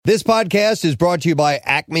This podcast is brought to you by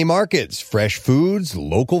Acme Markets, fresh foods,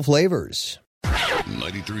 local flavors.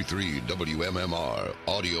 93.3 WMMR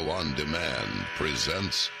Audio on Demand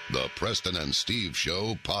presents the Preston and Steve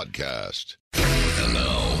Show podcast. And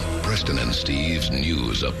now, Preston and Steve's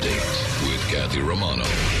news update with Kathy Romano.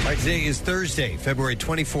 All right, today is Thursday, February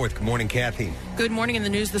 24th. Good morning, Kathy. Good morning. In the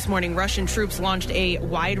news this morning, Russian troops launched a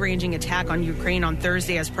wide-ranging attack on Ukraine on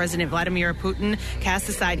Thursday as President Vladimir Putin cast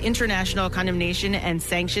aside international condemnation and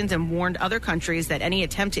sanctions and warned other countries that any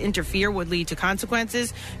attempt to interfere would lead to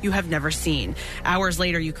consequences you have never seen. Hours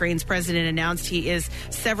later, Ukraine's president announced he is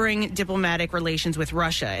severing diplomatic relations with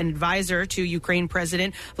Russia. An advisor to Ukraine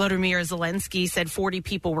President Volodymyr Zelensky said 40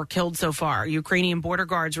 people were killed so far. Ukrainian border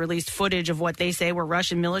guards released footage of what they say were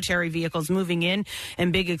Russian military vehicles moving in,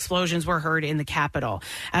 and big explosions were heard in the capital.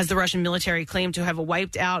 As the Russian military claimed to have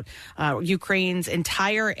wiped out Ukraine's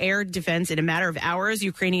entire air defense in a matter of hours,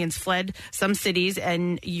 Ukrainians fled some cities,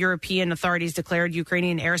 and European authorities declared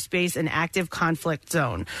Ukrainian airspace an active conflict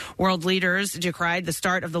zone. World leaders decried the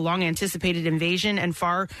start of the long-anticipated invasion and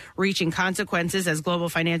far-reaching consequences as global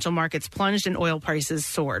financial markets plunged and oil prices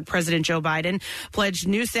soared. President Joe Biden pledged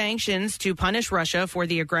new sanctions to punish Russia for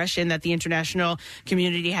the aggression that the international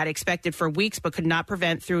community had expected for weeks but could not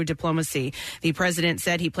prevent through diplomacy. The president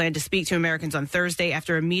said he planned to speak to Americans on Thursday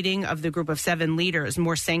after a meeting of the group of 7 leaders.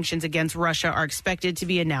 More sanctions against Russia are expected to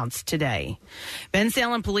be announced today. Ben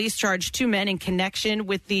Salem police charged 2 men in connection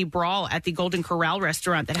with the brawl at the Golden Corral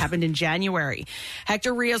restaurant that happened in January.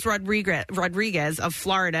 Hector Rios Rodriguez of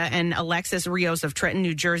Florida and Alexis Rios of Trenton,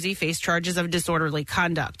 New Jersey face charges of disorderly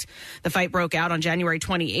conduct. The fight broke out on January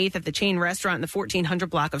 28th at the chain restaurant in the 1400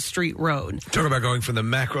 block of Street Road. Talk about going from the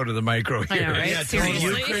macro to the micro here. I know, right? Yeah,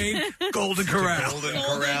 Seriously. Ukraine, Golden Corral. Golden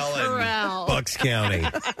Corral and Bucks County.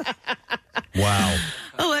 Wow.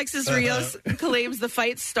 Alexis Rios claims the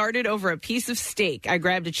fight started over a piece of steak. I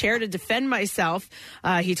grabbed a chair to defend myself,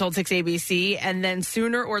 he told 6ABC, and then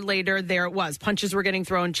sooner or later, there it was. Punches were getting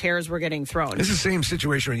thrown, chairs were getting thrown. It's the same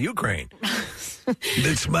situation in Ukraine.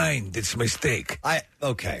 That's mine. That's my steak.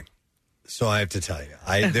 Okay. So I have to tell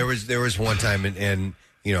you, there was one time, and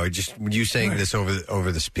you know, just you saying this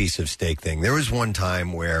over this piece of steak thing. There was one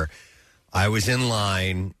time where I was in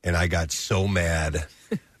line and I got so mad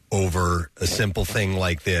over a simple thing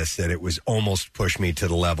like this that it was almost pushed me to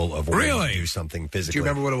the level of wanting to do something physically. Do you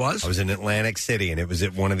remember what it was? I was in Atlantic City, and it was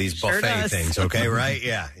at one of these buffet things. Okay, right?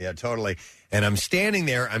 Yeah, totally. And I'm standing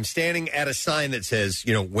there. I'm standing at a sign that says,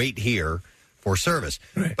 you know, wait here for service.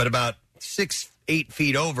 Right. But about 6-8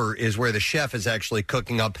 feet over is where the chef is actually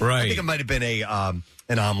cooking up. Right. I think it might have been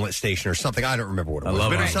an omelet station or something. I don't remember what it was.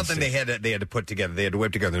 But it was something they had to put together. They had to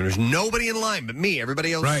whip together. There was nobody in line but me.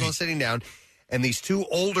 Everybody else was all sitting down. And these 2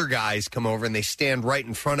 older guys come over and they stand right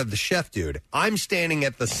in front of the chef dude. I'm standing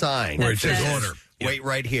at the sign where it says order. Wait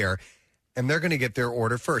right here. And they're going to get their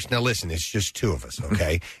order first. Now, listen, it's just 2 of us,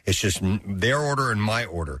 okay? It's just their order and my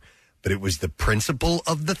order. But it was the principle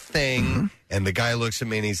of the thing. And the guy looks at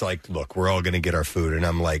me and he's like, look, we're all going to get our food. And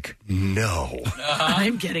I'm like, no.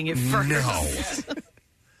 I'm getting it first. No.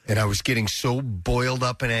 And I was getting so boiled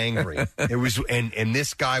up and angry. It was, and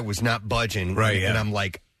this guy was not budging. Right. And I'm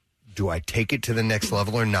like, do I take it to the next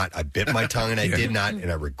level or not? I bit my tongue and I did not, and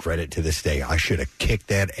I regret it to this day. I should have kicked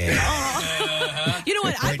that ass. You know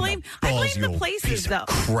what? I blame the places, though.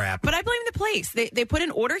 Crap. But I blame the place. They put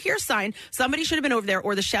an order here sign. Somebody should have been over there,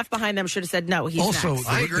 or the chef behind them should have said, no, he's also, next.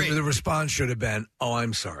 I agree. The response should have been, oh,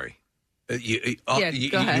 I'm sorry. Go ahead.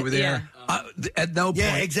 You were there? At no point.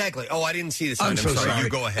 Yeah, exactly. Oh, I didn't see the sign. I'm so sorry. You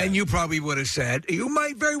go ahead. And you probably would have said, you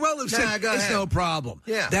might very well have said, go it's ahead. no problem.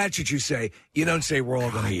 Yeah. That's what you say. You don't say we're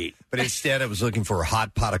all going to eat. But instead, I was looking for a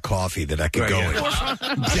hot pot of coffee that I could go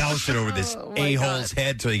and douse it over this a-hole's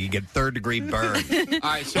head so he could get 3rd-degree burn. All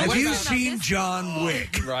right, so have you seen John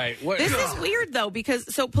Wick? Right. This is weird, though, because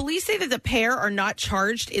police say that the pair are not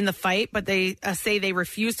charged in the fight, but they say they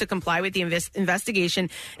refused to comply with the investigation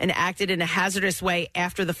and acted in a hazardous way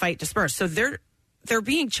after the fight dispersed. So they're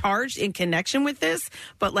being charged in connection with this,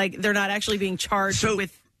 but they're not actually being charged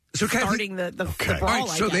with starting the brawl. All right,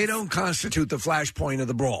 so they don't constitute the flashpoint of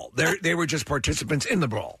the brawl. They were just participants in the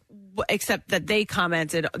brawl. Except that they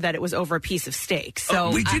commented that it was over a piece of steak. So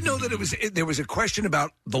we did know that there was a question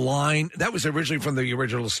about the line. That was originally from the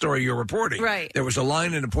original story you're reporting. Right. There was a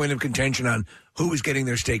line and a point of contention on who was getting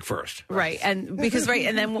their steak first. Right. And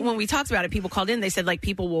then when we talked about it, people called in. They said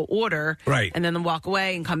people will order, and then they'll walk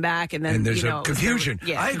away and come back, and then there's a confusion.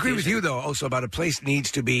 I agree with you though. Also about a place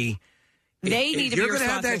needs to be. They need to be responsible. You're going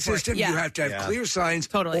to have that system. Yeah. You have to have clear signs.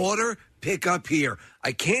 Totally. Order, pick up here.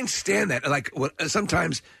 I can't stand that. Like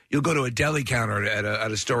sometimes you'll go to a deli counter at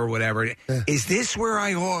a store or whatever. Is this where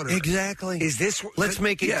I order? Exactly. Is this? Let's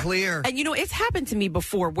make it clear. And it's happened to me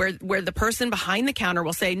before, where the person behind the counter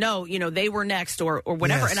will say, "No, they were next," or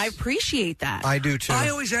whatever, Yes. and I appreciate that. I do too. I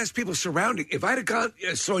always ask people surrounding. If I'd have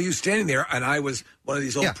saw you standing there, and I was one of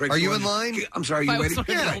these old pricks. Are you going, in line? I'm sorry. I You was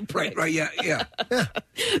waiting? one of the old Right. Right. Yeah.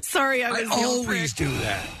 Sorry, I was. I the old always prick. do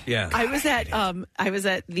that. Yeah. I was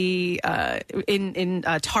at the in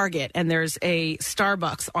Target, and there's a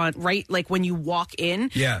Starbucks on right like when you walk in.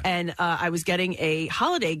 Yeah. And I was getting a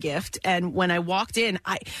holiday gift, and when I walked in,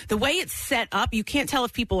 the way it's set up, you can't tell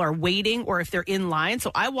if people are waiting or if they're in line.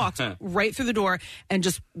 So I walked right through the door and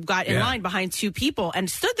just got in line behind two people and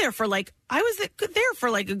stood there for I was there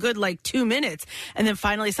for a good 2 minutes, and then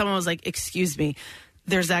finally someone was like, "Excuse me,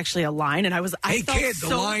 there's actually a line," and I Hey, felt kid,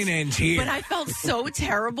 the line ends here. But I felt so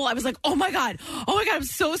terrible. I was like, "Oh my god, I'm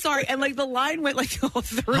so sorry," and the line went through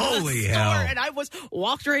Holy the hell. store, and I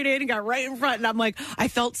walked right in and got right in front, and I'm like, I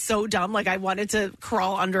felt so dumb, I wanted to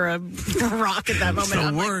crawl under a rock at that moment. It's the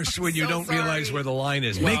I'm worst when you so don't realize sorry. where the line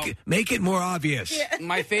is. Well- Make it more obvious.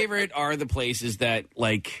 My favorite are the places that,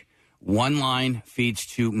 one line feeds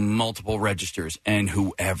to multiple registers, and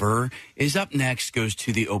whoever is up next goes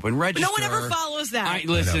to the open register. No one ever follows that.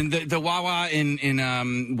 Listen, the Wawa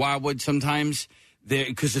in Wildwood sometimes,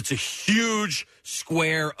 because it's a huge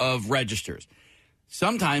square of registers.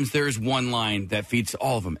 Sometimes there's one line that feeds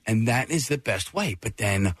all of them, and that is the best way. But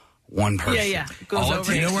then one person. Yeah. Goes All it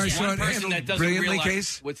over. takes You know where I is saw one it person handled that doesn't brilliantly, realize.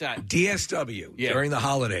 Case? What's that? DSW Yeah. during the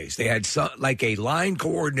holidays. They had a line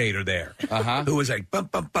coordinator there who was like,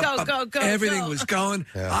 bump, bump, bump, Go, bump. go, go, Everything go. was going.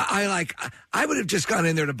 I would have just gone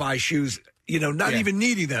in there to buy shoes, not even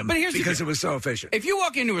needing them But here's the because thing. it was so efficient. If you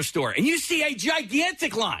walk into a store and you see a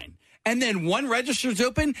gigantic line, and then one register's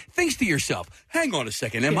open, thinks to yourself, hang on a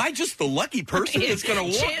second, am I just the lucky person that's going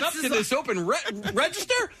to walk up to this open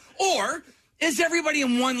register? Or is everybody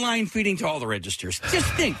in one line feeding to all the registers? Just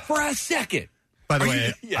think for a second. By the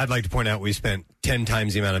way, I'd like to point out we spent 10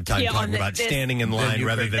 times the amount of time talking about standing in line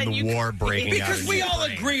rather than the war breaking out. Because we all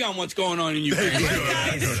agree on what's going on in Ukraine.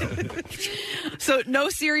 Right, guys? So no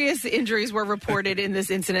serious injuries were reported in this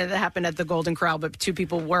incident that happened at the Golden Corral, but 2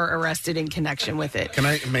 people were arrested in connection with it. Can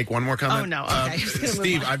I make one more comment? Oh, no. Okay.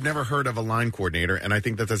 Steve, I've never heard of a line coordinator, and I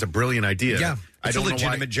think that's a brilliant idea. Yeah, it's a a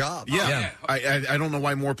legitimate job. Yeah. I don't know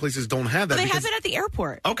why more places don't have that. They because, have it at the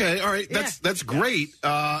airport. Okay, all right. That's great,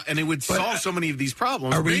 and it would solve so many of these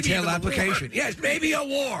problems. A Maybe retail even a application. war. Yes, maybe a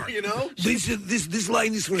war. This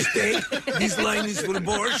line is for steak. This line is for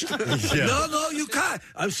borscht. Yeah. No, you can't.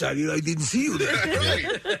 I'm sorry, I didn't see you there.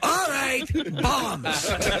 All right, bombs.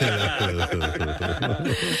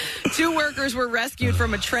 2 workers were rescued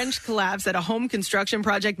from a trench collapse at a home construction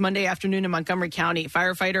project Monday afternoon in Montgomery County.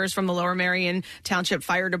 Firefighters from the Lower Merion Township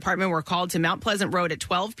Fire Department were called to Mount Pleasant Road at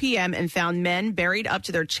 12 p.m. and found men buried up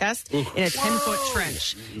to their chest in a 10-foot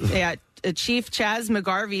trench. Chief Chaz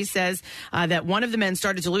McGarvey says that one of the men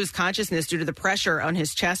started to lose consciousness due to the pressure on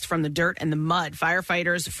his chest from the dirt and the mud.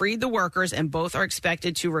 Firefighters freed the workers, and both are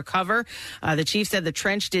expected to recover. The chief said the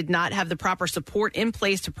trench did not have the proper support in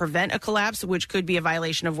place to prevent a collapse, which could be a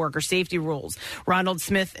violation of worker safety rules. Ronald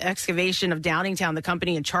Smith Excavation of Downingtown, the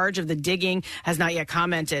company in charge of the digging, has not yet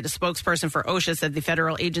commented. A spokesperson for OSHA said the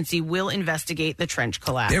federal agency will investigate the trench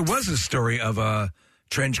collapse. There was a story of a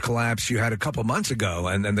trench collapse you had a couple months ago,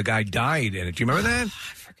 and then the guy died in it. Do you remember that? I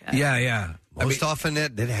forget. Yeah. Most often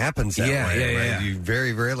it happens that way. Yeah. Right? You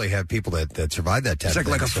very rarely have people that survive that type It's of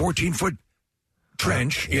like thing. a 14-foot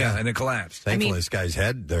trench, and it collapsed. Thankfully, this guy's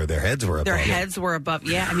head, their heads were above. Their heads were above.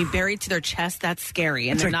 Yeah, buried to their chest. That's scary,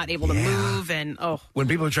 and It's they're like- not able to move. And When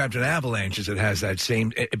people are trapped in avalanches, it has that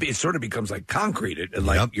same. It sort of becomes like concrete.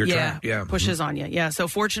 You're trapped. Yeah, pushes on you. Yeah. So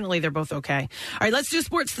fortunately, they're both okay. All right, let's do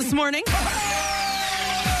sports this morning.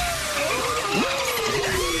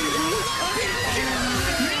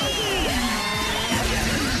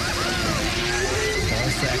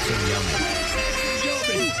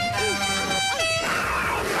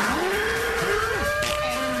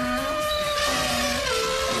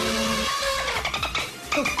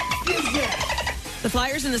 The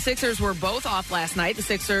Flyers and the Sixers were both off last night. The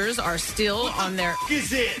Sixers are still on their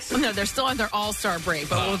they're still on their All-Star break,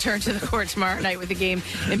 but we'll turn to the court tomorrow night with a game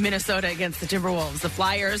in Minnesota against the Timberwolves. The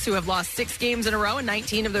Flyers, who have lost 6 games in a row and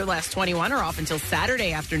 19 of their last 21, are off until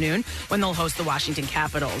Saturday afternoon when they'll host the Washington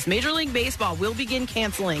Capitals. Major League Baseball will begin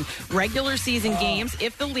canceling regular season games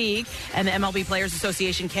if the league and the MLB Players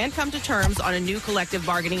Association can come to terms on a new collective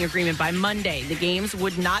bargaining agreement by Monday. The games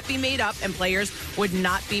would not be made up and players would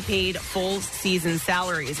not be paid full season season's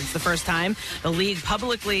salaries. It's the first time the league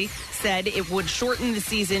publicly said it would shorten the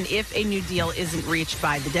season if a new deal isn't reached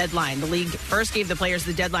by the deadline. The league first gave the players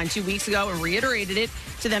the deadline 2 weeks ago and reiterated it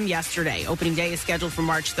to them yesterday. Opening day is scheduled for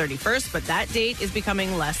March 31st, but that date is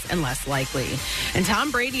becoming less and less likely. And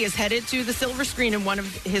Tom Brady is headed to the silver screen in one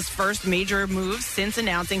of his first major moves since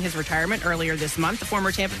announcing his retirement earlier this month. The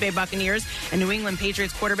former Tampa Bay Buccaneers and New England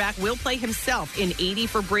Patriots quarterback will play himself in 80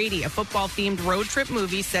 for Brady, a football-themed road trip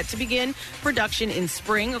movie set to begin production in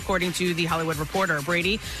spring, according to The Hollywood Reporter.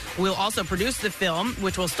 Brady will also produce the film,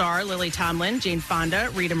 which will star Lily Tomlin, Jane Fonda,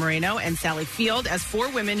 Rita Moreno, and Sally Field as 4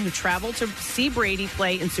 women who travel to see Brady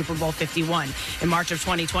play in Super Bowl 51. In March of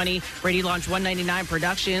 2020, Brady launched 199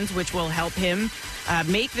 Productions, which will help him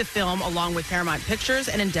make the film along with Paramount Pictures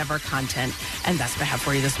and Endeavor Content. And that's what I have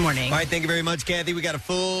for you this morning. All right, thank you very much, Kathy. We got a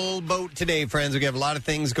full boat today, friends. We have a lot of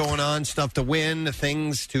things going on, stuff to win,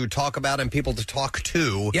 things to talk about, and people to talk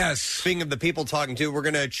to. Yes. Speaking of the people talking to, we're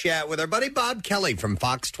going to chat with our buddy Bob Kelly from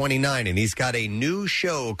Fox 29, and he's got a new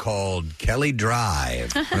show called Kelly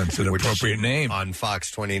Drive. That's an appropriate name. On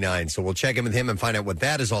Fox 29. So we'll check in with him and find out what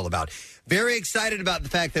that is all about. Very excited about the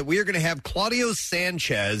fact that we are going to have Claudio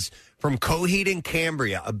Sanchez from Coheed and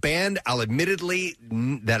Cambria, a band I'll admittedly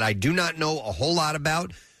that I do not know a whole lot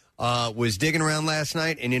about. Was digging around last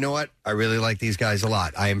night, and you know what? I really like these guys a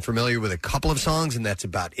lot. I am familiar with a couple of songs, and that's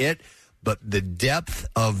about it. But the depth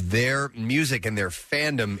of their music and their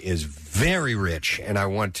fandom is very rich, and I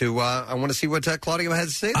want to see what Claudio has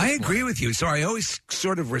to say. I agree with you. So I always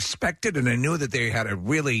sort of respected, and I knew that they had a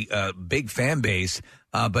really big fan base.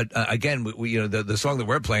 But again, the song that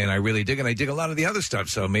we're playing, I really dig, and I dig a lot of the other stuff.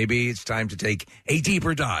 So maybe it's time to take a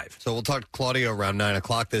deeper dive. So we'll talk to Claudio around 9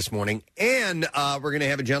 o'clock this morning, and we're going to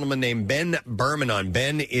have a gentleman named Ben Berman on.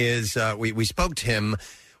 Ben is we spoke to him.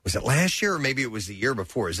 Was it last year or maybe it was the year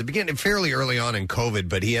before? It was the beginning, fairly early on in COVID,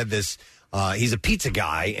 but he had this. He's a pizza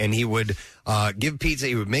guy, and he would give pizza.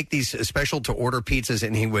 He would make these special to order pizzas,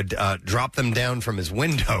 and he would drop them down from his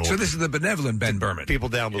window. So this is the benevolent Ben Berman. People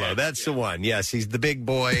down below. That's the one. Yes, he's the big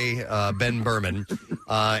boy, Ben Berman.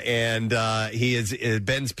 And he is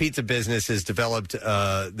Ben's pizza business has developed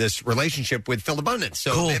this relationship with Phil Abundance.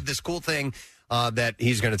 So they have this cool thing that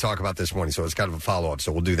he's going to talk about this morning. So it's kind of a follow-up.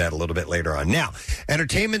 So we'll do that a little bit later on. Now,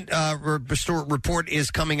 entertainment report is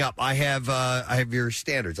coming up. I have your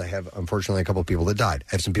standards. I have, unfortunately, a couple of people that died.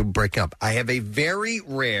 I have some people breaking up. I have a very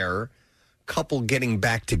rare couple getting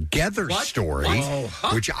back together story,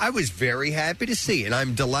 which I was very happy to see, and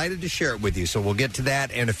I'm delighted to share it with you. So we'll get to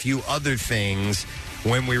that and a few other things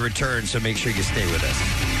when we return, so make sure you stay with us.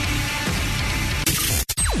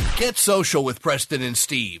 Get social with Preston and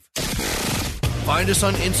Steve. Find us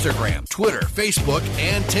on Instagram, Twitter, Facebook,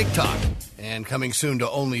 and TikTok. And coming soon to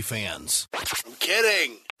OnlyFans. I'm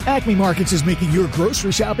kidding. Acme Markets is making your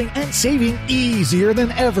grocery shopping and saving easier than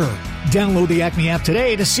ever. Download the Acme app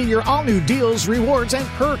today to see your all-new deals, rewards, and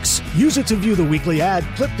perks. Use it to view the weekly ad,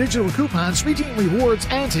 flip digital coupons, redeem rewards,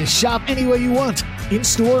 and to shop any way you want.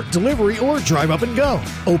 In-store, delivery, or drive up and go.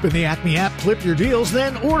 Open the Acme app, clip your deals,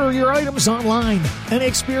 then order your items online. An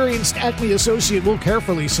experienced Acme associate will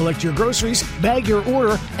carefully select your groceries, bag your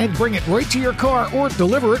order, and bring it right to your car or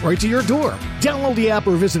deliver it right to your door. Download the app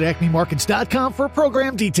or visit acmemarkets.com for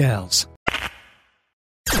program details.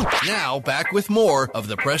 Now, back with more of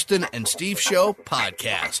the Preston and Steve Show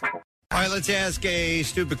podcast. All right, let's ask a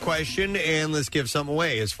stupid question, and let's give something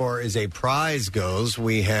away. As far as a prize goes,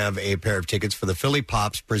 we have a pair of tickets for the Philly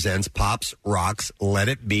Pops Presents Pops Rocks Let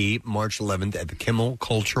It Be, March 11th at the Kimmel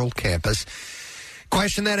Cultural Campus.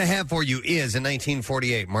 Question that I have for you is, in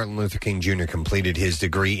 1948, Martin Luther King Jr. completed his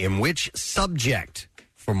degree in which subject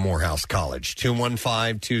from Morehouse College?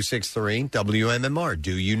 215-263 WMMR.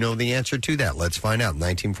 Do you know the answer to that? Let's find out.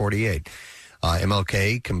 1948.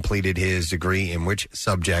 MLK completed his degree in which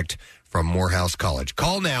subject from Morehouse College?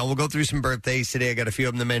 Call now. We'll go through some birthdays today. I got a few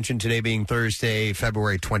of them to mention. Today being Thursday,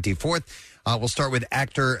 February 24th. We'll start with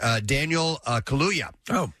actor Daniel Kaluuya.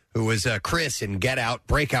 Oh. Who was Chris in Get Out,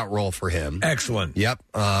 breakout role for him. Excellent. Yep.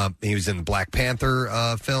 He was in the Black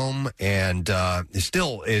Panther film, and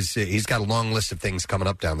still is. He's got a long list of things coming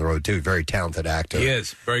up down the road, too. Very talented actor. He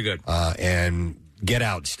is. Very good. And Get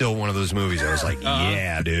Out, still one of those movies. I was like,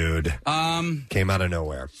 yeah, dude. Came out of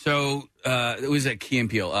nowhere. So it was at Key and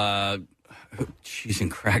Peele. Cheese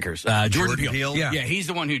and Crackers. Jordan Peele. Yeah, he's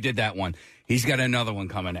the one who did that one. He's got another one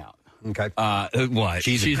coming out. Okay. What?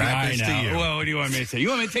 Cheese and Crackers to you. Well, what do you want me to say? You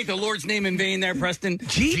want me to take the Lord's name in vain there, Preston?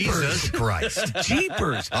 Jesus Christ.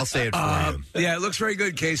 Jeepers. I'll say it for you. Yeah, it looks very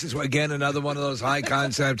good. Cases, again, another one of those high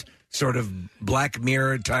concept sort of Black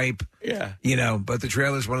Mirror type. Yeah. But the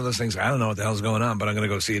trailer's one of those things, I don't know what the hell's going on, but I'm going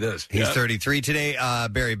to go see this. He's 33 today.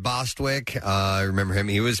 Barry Bostwick, remember him?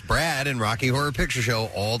 He was Brad in Rocky Horror Picture Show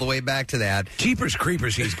all the way back to that. Jeepers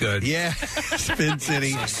Creepers, he's good. Yeah. Spin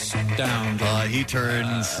City. Down. He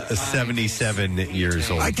turns 77 years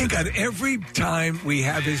old. I think on every time we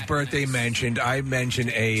have his birthday mentioned, I mention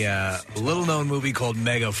a little-known movie called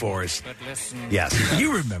Megaforce. Yes.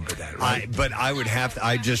 You remember that, right? But I would have to,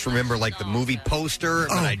 I just remember like the movie poster,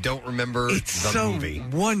 but I don't remember it's the so movie.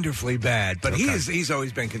 Wonderfully bad, but he's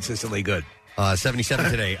always been consistently good. 77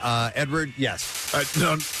 today. Edward, yes.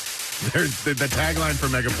 No, there's the tagline for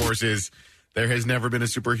Megaforce is, there has never been a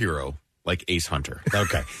superhero like Ace Hunter.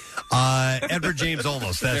 Okay. Edward James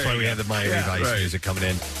Olmos. That's why we had the Miami Vice music coming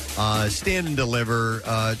in. Stand and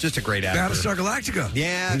Deliver. Just a great actor. Battlestar Galactica.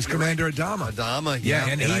 Yeah. He's Commander Adama. Yeah.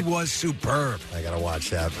 And he was superb. I got to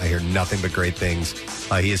watch that. I hear nothing but great things.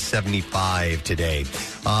 He is 75 today.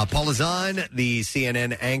 Paula Zahn, the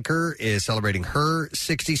CNN anchor, is celebrating her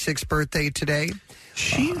 66th birthday today.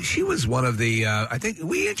 She was one of the I think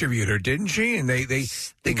we interviewed her, didn't she? And they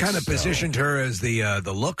kind of positioned her as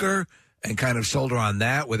the looker and kind of sold her on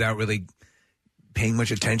that without really paying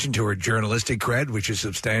much attention to her journalistic cred, which is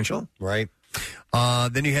substantial. Right.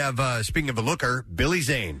 Then you have, speaking of a looker, Billy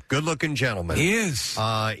Zane, good-looking gentleman. He is.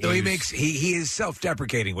 Though he is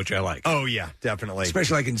self-deprecating, which I like. Oh, yeah, definitely.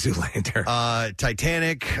 Especially like in Zoolander.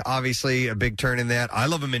 Titanic, obviously, a big turn in that. I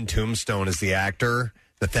love him in Tombstone as the actor,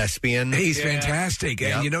 the thespian. He's fantastic.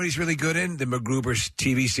 And you know what he's really good in? The MacGruber's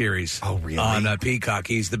TV series. Oh, really? On Peacock.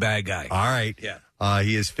 He's the bad guy. All right. Yeah.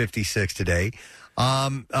 He is 56 today.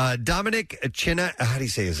 Dominic China, how do you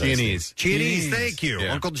say his name? Chianese, thank you.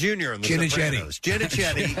 Yeah. Uncle Junior in the Chinichetti. Sopranos.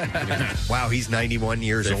 Chinichetti. Wow, he's 91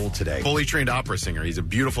 years old today. Fully trained opera singer. He's a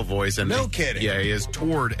beautiful voice. And No kidding. Yeah, he has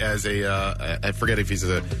toured as I forget if he's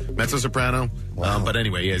a mezzo-soprano. Wow. But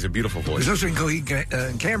anyway, he has a beautiful voice. He's also in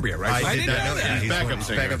Cambria, right? I did not know that. He's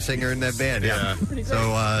backup singer in that band. Yeah.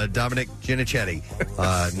 So Dominic Chinichetti,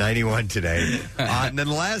 91 today. And then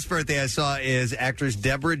the last birthday I saw is actress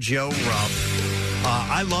Deborah Jo Rupp.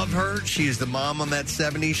 I love her. She is the mom on that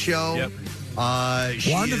 70s show. Yep.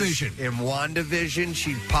 WandaVision. In WandaVision,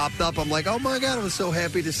 she popped up. I'm like, oh my God, I was so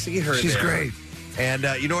happy to see her. She's there. great. And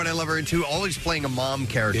you know what I love her in too? Always playing a mom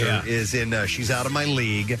character is in She's Out of My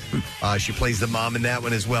League. She plays the mom in that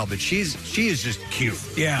one as well. But she is just cute.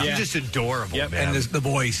 Yeah. She's just adorable, man. And the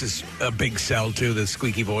voice is a big sell too, the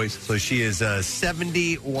squeaky voice. So she is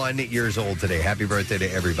 71 years old today. Happy birthday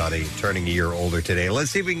to everybody turning a year older today.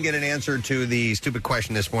 Let's see if we can get an answer to the stupid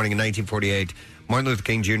question this morning. In 1948, Martin Luther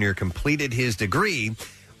King Jr. completed his degree.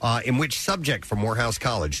 In which subject from Morehouse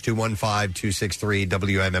College?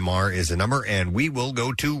 215-263-WMMR is the number, and we will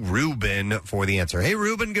go to Ruben for the answer. Hey,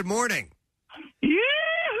 Ruben, good morning. Yeah.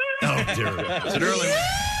 Oh, dear. It's an early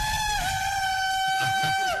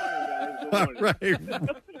one. All right.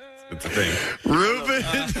 It's a thing.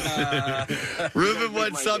 Ruben,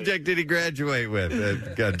 what subject did he graduate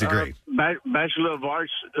with? Got a degree. Bachelor of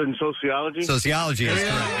Arts in Sociology. Sociology is correct,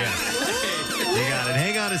 yes. You got it.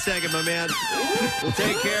 Hang on a second, my man. We'll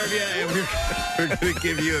take care of you, and we're going to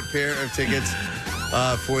give you a pair of tickets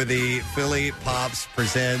for the Philly Pops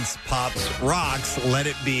Presents Pops Rocks Let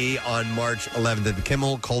It Be on March 11th at the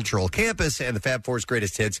Kimmel Cultural Campus, and the Fab Four's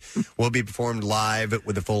Greatest Hits will be performed live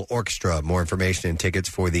with a full orchestra. More information and tickets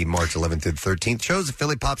for the March 11th through the 13th shows at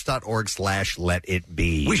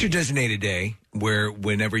phillypops.org/letitbe. We should designate a day where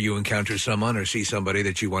whenever you encounter someone or see somebody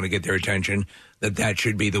that you want to get their attention, that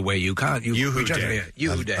should be the way you Yoo-hoo Day.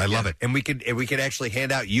 Yoo-hoo Day. I love it. And we could actually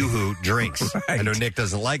hand out Yoo-hoo drinks. Right. I know Nick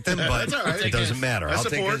doesn't like them, but it doesn't matter. I'll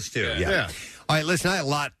take his too. Yeah. All right, listen, I have a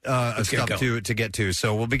lot of stuff to get to,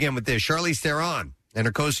 so we'll begin with this. Charlize Theron and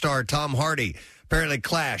her co-star Tom Hardy apparently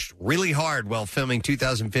clashed really hard while filming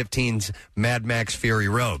 2015's Mad Max Fury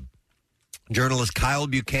Road. Journalist Kyle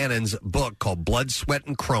Buchanan's book called Blood, Sweat,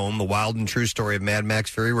 and Chrome, The Wild and True Story of Mad Max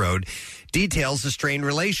Fury Road, details the strained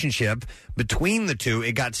relationship between the two.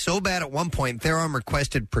 It got so bad at one point, Theron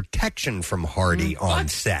requested protection from Hardy on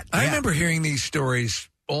set. I remember hearing these stories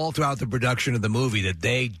all throughout the production of the movie that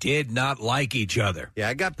they did not like each other. Yeah,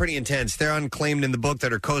 it got pretty intense. Theron claimed in the book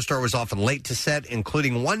that her co-star was often late to set,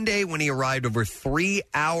 including one day when he arrived over 3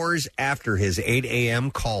 hours after his 8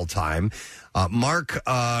 a.m. call time. Mark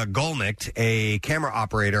Golnick, a camera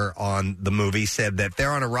operator on the movie, said that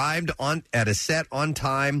Theron arrived at a set on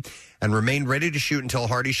time and remained ready to shoot until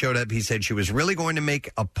Hardy showed up. He said she was really going to make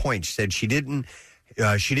a point. She said she didn't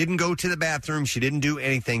go to the bathroom. She didn't do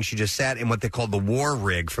anything. She just sat in what they called the war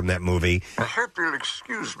rig from that movie. I hope you'll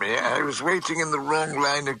excuse me. I was waiting in the wrong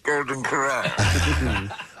line at Golden Corral.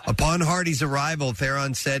 Upon Hardy's arrival,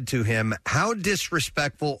 Theron said to him, "How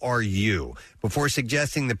disrespectful are you?" before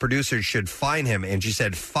suggesting the producers should fine him. And she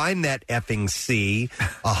said, "Fine that effing C,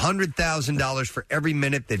 $100,000 for every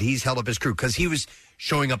minute that he's held up his crew," because he was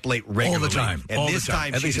showing up late regularly. All the time. And this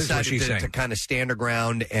time she decided to kind of stand her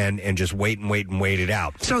ground and just wait it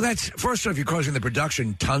out. So that's, first off, you're costing the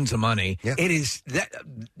production tons of money. Yeah. It is that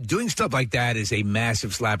doing stuff like that is a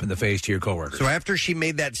massive slap in the face to your coworkers. So after she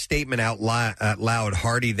made that statement out loud,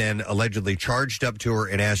 Hardy then allegedly charged up to her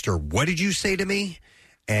and asked her, "What did you say to me?"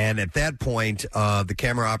 And at that point, the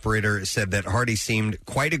camera operator said that Hardy seemed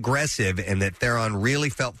quite aggressive and that Theron really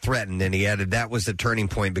felt threatened. And he added that was the turning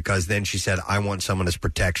point, because then she said, "I want someone as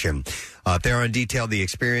protection." Theron detailed the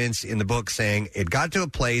experience in the book, saying it got to a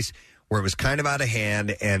place where it was kind of out of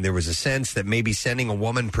hand, and there was a sense that maybe sending a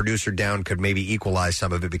woman producer down could maybe equalize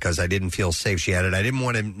some of it, because I didn't feel safe. She added, "I didn't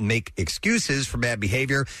want to make excuses for bad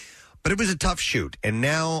behavior, but it was a tough shoot. And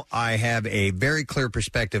now I have a very clear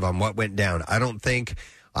perspective on what went down. I don't think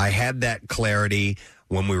I had that clarity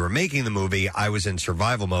when we were making the movie. I was in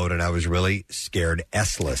survival mode, and I was really scared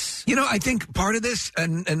S-less." You know, I think part of this,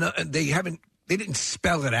 and they didn't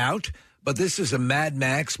spell it out, but this is a Mad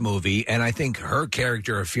Max movie, and I think her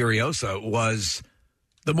character of Furiosa was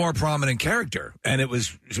the more prominent character, and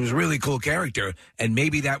she was a really cool character, and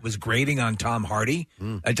maybe that was grating on Tom Hardy.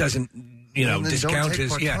 It doesn't, discount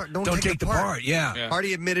his, don't take the part. Yeah.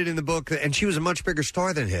 Hardy admitted in the book, and she was a much bigger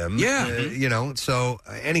star than him. Yeah. So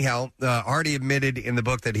anyhow, Hardy admitted in the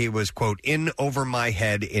book that he was, quote, "in over my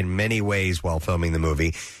head in many ways while filming the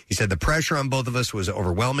movie." He said the pressure on both of us was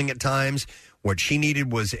overwhelming at times. What she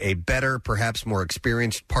needed was a better, perhaps more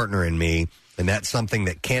experienced partner in me, and that's something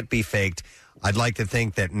that can't be faked. I'd like to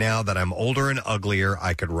think that now that I'm older and uglier,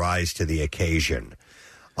 I could rise to the occasion.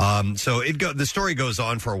 So the story goes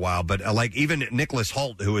on for a while, but like even Nicholas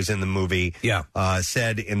Hoult, who was in the movie,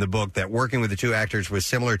 said in the book that working with the two actors was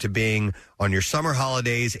similar to being on your summer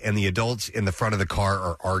holidays and the adults in the front of the car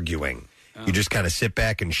are arguing. You just kind of sit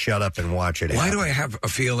back and shut up and watch it. Why do I have a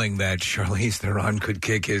feeling that Charlize Theron could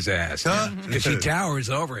kick his ass? Because she towers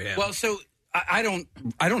over him. Well, so I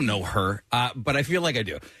don't know her, but I feel like I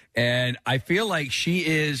do. And I feel like she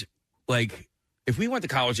is, like, if we went to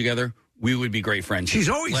college together, we would be great friends. She's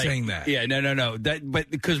always saying that. Yeah, no.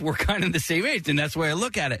 But because we're kind of the same age, and that's the way I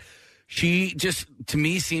look at it. She just, to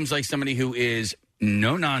me, seems like somebody who is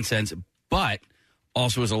no nonsense, but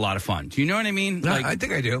also is a lot of fun. Do you know what I mean? No, I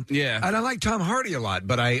think I do. Yeah. And I like Tom Hardy a lot,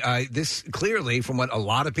 but this clearly, from what a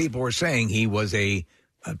lot of people were saying, he was a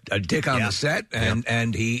dick on the set,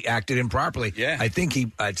 and he acted improperly. Yeah. I think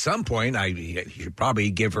he, at some point, he should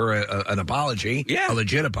probably give her an apology, a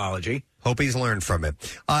legit apology. Hope he's learned from it.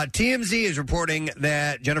 TMZ is reporting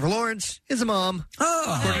that Jennifer Lawrence is a mom.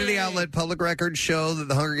 According to the outlet, public records show that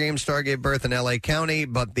the Hunger Games star gave birth in L.A. County,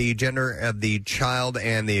 but the gender of the child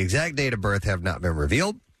and the exact date of birth have not been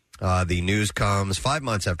revealed. The news comes 5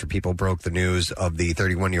 months after people broke the news of the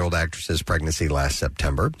 31-year-old actress's pregnancy last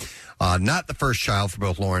September. Not the first child for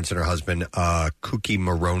both Lawrence and her husband, Cookie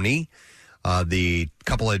Maroney. The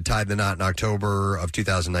couple had tied the knot in October of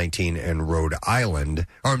 2019 in Rhode Island.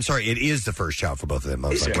 Or, I'm sorry, it is the first child for both of them.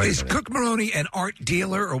 Is Cook Maroney an art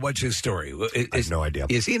dealer, or what's his story? I have no idea.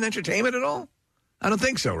 Is he in entertainment at all? I don't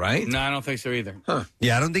think so, right? No, I don't think so either. Huh.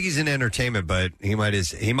 Yeah, I don't think he's in entertainment, but he might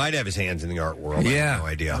have his hands in the art world. I have no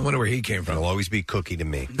idea. I wonder where he came from. It'll always be Cookie to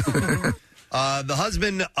me. The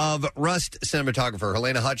husband of Rust cinematographer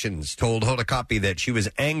Helena Hutchins told Hoda Kotb that she was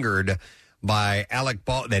angered by Alec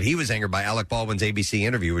Baldwin's ABC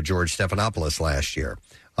interview with George Stephanopoulos last year.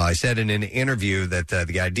 I said in an interview that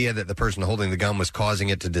the idea that the person holding the gun was causing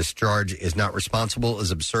it to discharge is not responsible is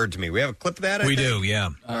absurd to me. We have a clip of that, I think? Do, yeah.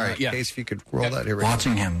 All right, Case, if you could roll that here.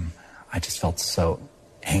 Watching him, I just felt so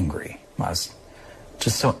angry. I was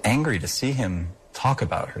just so angry to see him talk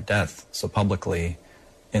about her death so publicly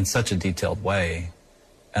in such a detailed way,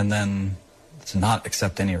 and then to not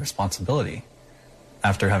accept any responsibility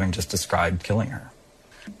after having just described killing her.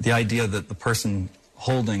 The idea that the person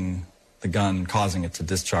holding the gun, causing it to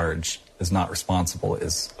discharge, is not responsible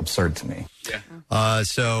is absurd to me. Yeah.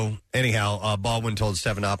 So, anyhow, Baldwin told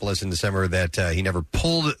Stephanopoulos in December that he never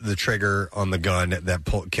pulled the trigger on the gun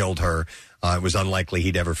that killed her. It was unlikely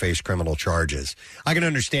he'd ever face criminal charges. I can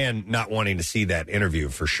understand not wanting to see that interview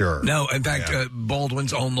for sure. No, in fact,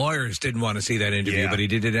 Baldwin's own lawyers didn't want to see that interview, but he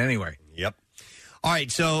did it anyway. Yep. All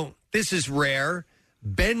right, so this is rare.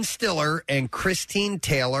 Ben Stiller and Christine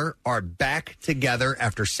Taylor are back together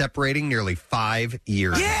after separating nearly 5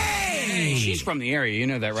 years. Yay! She's from the area. You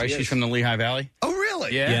know that, right? She's from the Lehigh Valley. Oh,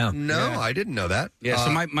 really? Yeah. No, I didn't know that. Yeah, so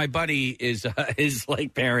my buddy is his,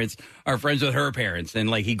 like, parents are friends with her parents, and,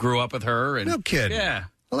 like, he grew up with her. And, no kidding. Yeah.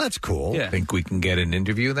 Well, that's cool. Yeah. Think we can get an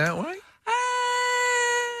interview that way?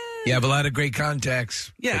 You have a lot of great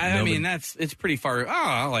contacts. Yeah, I mean, it's pretty far. Oh,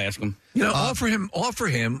 I'll ask him. You know, offer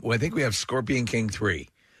him. Well, I think we have Scorpion King 3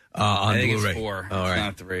 on I think Blu-ray. It's 4. All It's right.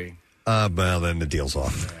 not 3. Well, then the deal's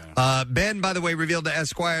off. Ben, by the way, revealed to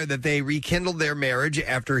Esquire that they rekindled their marriage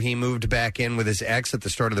after he moved back in with his ex at the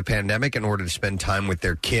start of the pandemic in order to spend time with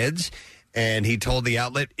their kids. And he told the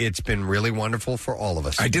outlet, it's been really wonderful for all of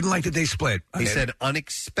us. I didn't like that they split. He said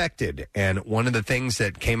unexpected, and one of the things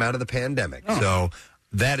that came out of the pandemic. So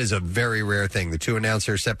that is a very rare thing. The two announced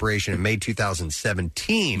their separation in May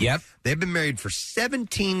 2017. Yep. They've been married for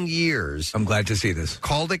 17 years. I'm glad to see this.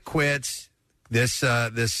 Called it quits. This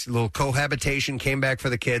little cohabitation came back for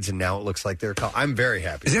the kids, and now it looks like they're. I'm very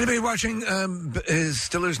happy. Is anybody watching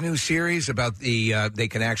Stiller's new series about they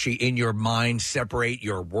can actually in your mind separate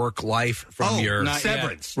your work life from your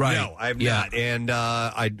Severance? Right? No, I have not, and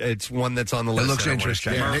it's one that's on the list. It looks that I wanna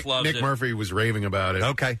interesting. check out. Nick Murphy was raving about it.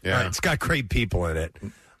 Okay, Yeah. all right. It's got great people in it.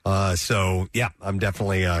 So, yeah, I'm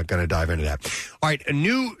definitely going to dive into that. All right, a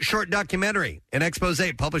new short documentary, an expose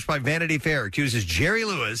published by Vanity Fair, accuses Jerry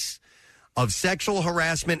Lewis of sexual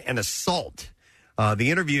harassment and assault.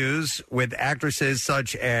 The interviews with actresses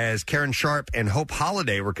such as Karen Sharp and Hope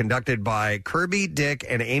Holiday were conducted by Kirby Dick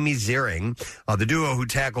and Amy Ziering, the duo who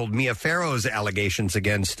tackled Mia Farrow's allegations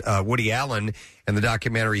against Woody Allen in the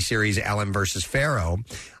documentary series Allen versus Farrow,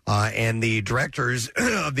 and the directors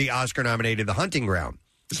of the Oscar-nominated The Hunting Ground.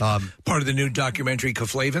 Part of the new documentary,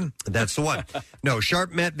 Kaflavin? That's the one. No,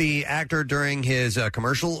 Sharp met the actor during his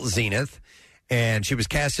commercial Zenith, and she was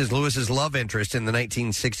cast as Lewis's love interest in the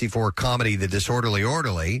 1964 comedy The Disorderly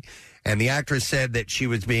Orderly. And the actress said that she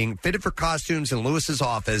was being fitted for costumes in Lewis's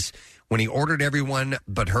office when he ordered everyone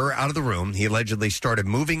but her out of the room. He allegedly started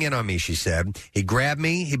moving in on me, she said. He grabbed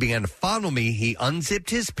me. He began to fondle me. He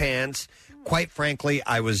unzipped his pants. Quite frankly,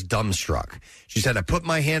 I was dumbstruck. She said, I put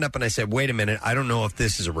my hand up and I said, wait a minute, I don't know if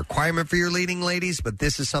this is a requirement for your leading ladies, but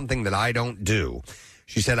this is something that I don't do.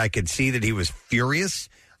 She said, I could see that he was furious.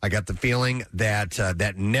 I got the feeling that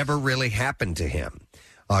that never really happened to him.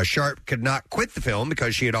 Sharp could not quit the film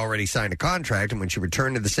because she had already signed a contract, and when she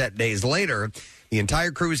returned to the set days later, the entire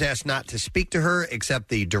crew was asked not to speak to her except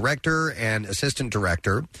the director and assistant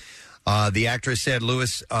director. The actress said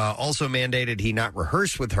Lewis also mandated he not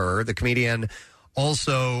rehearse with her. The comedian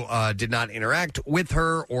also did not interact with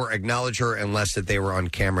her or acknowledge her unless that they were on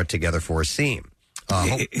camera together for a scene.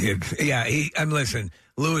 Listen,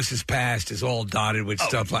 Lewis's past is all dotted with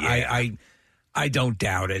stuff. Yeah. I don't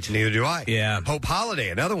doubt it. Neither do I. Yeah. Hope Holiday,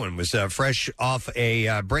 another one, was fresh off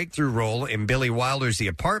a breakthrough role in Billy Wilder's The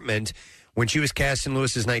Apartment when she was cast in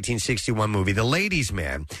Lewis's 1961 movie, The Ladies'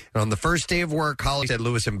 Man. And on the first day of work, Holly said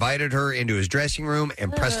Lewis invited her into his dressing room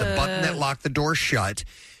and pressed a button that locked the door shut.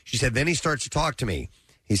 She said, then he starts to talk to me.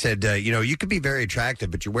 He said, you could be very attractive,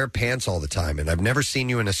 but you wear pants all the time, and I've never seen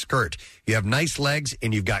you in a skirt. You have nice legs,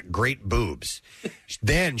 and you've got great boobs.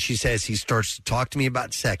 Then, she says, he starts to talk to me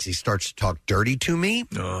about sex. He starts to talk dirty to me,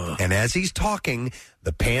 and as he's talking,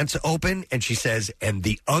 the pants open, and she says, and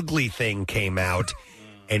the ugly thing came out,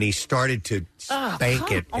 and he started to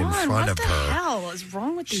spank it in front of her. What the hell is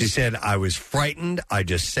wrong with She said, I was frightened. I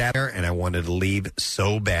just sat there, and I wanted to leave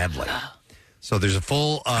so badly. So there's a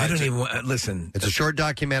full... I don't even... listen. It's a short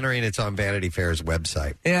documentary, and it's on Vanity Fair's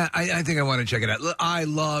website. Yeah, I think I want to check it out. Look, I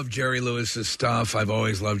love Jerry Lewis's stuff. I've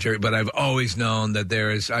always loved Jerry, but I've always known that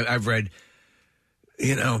there is... I've read,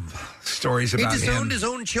 stories about him. He disowned his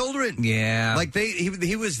own children. Yeah. Like,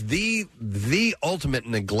 he was the ultimate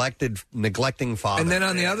neglecting father. And then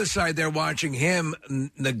on the other side, they're watching him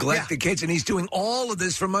neglect the kids, and he's doing all of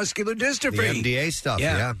this for muscular dystrophy. The MDA stuff,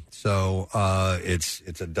 yeah. So it's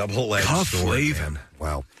a double-edged sword, man.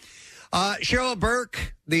 Wow. Cheryl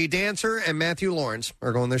Burke, the dancer, and Matthew Lawrence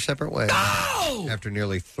are going their separate ways. Oh! After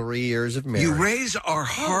nearly 3 years of marriage. You raise our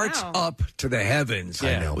hearts up to the heavens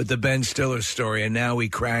with the Ben Stiller story, and now we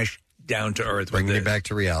crash down to earth. Bringing you back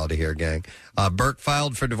to reality here, gang. Burke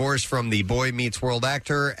filed for divorce from the Boy Meets World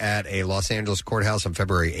actor at a Los Angeles courthouse on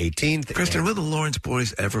February 18th. Preston, will the Lawrence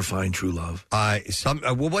boys ever find true love?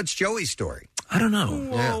 Well, what's Joey's story? I don't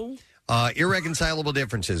know. Yeah. Irreconcilable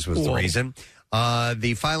differences was the reason.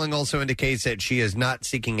 The filing also indicates that she is not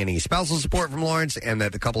seeking any spousal support from Lawrence and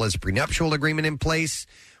that the couple has a prenuptial agreement in place,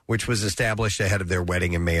 which was established ahead of their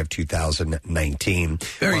wedding in May of 2019.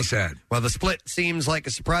 Very sad. Well, the split seems like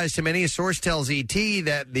a surprise to many. A source tells ET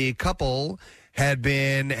that the couple had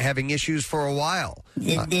been having issues for a while.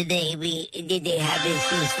 Did they have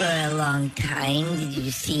issues for a long time? Did you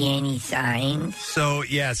see any signs? So,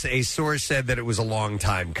 yes, a source said that it was a long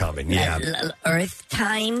time coming, yeah. Earth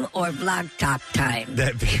time or blacktop time?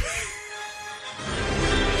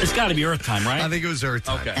 It's got to be Earth time, right? I think it was Earth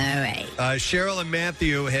time. Okay. All right. Cheryl and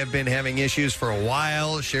Matthew have been having issues for a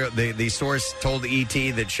while. The source told ET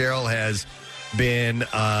that Cheryl has been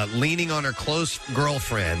leaning on her close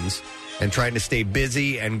girlfriends and trying to stay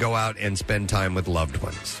busy and go out and spend time with loved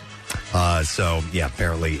ones.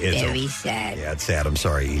 Apparently it's very sad. Yeah, it's sad. I'm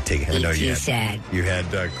sorry, ET. I know you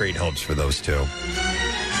had great hopes for those two.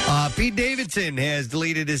 Pete Davidson has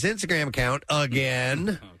deleted his Instagram account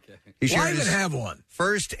again. Why even have one?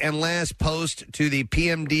 First and last post to the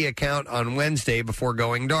PMD account on Wednesday before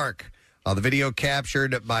going dark. The video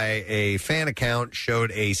captured by a fan account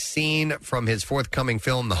showed a scene from his forthcoming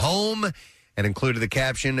film, The Home, and included the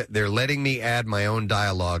caption, "They're letting me add my own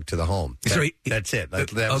dialogue to the home." That's it.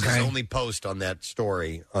 That was his only post on that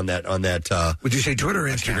story, on that. Would you say Twitter or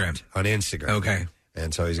Instagram? On Instagram. Okay.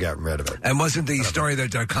 And so he's gotten rid of it. And wasn't the story that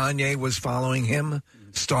Kanye was following him,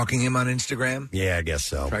 stalking him on Instagram? Yeah, I guess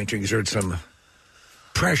so. Trying to exert some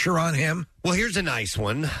pressure on him? Well, here's a nice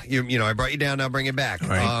one. I brought you down, I'll bring it back.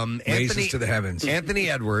 Right. Raises to the heavens. Anthony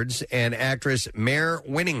Edwards and actress Mare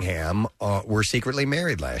Winningham were secretly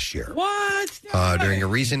married last year. What? During a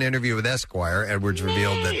recent interview with Esquire, Edwards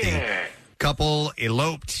revealed that the couple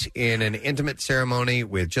eloped in an intimate ceremony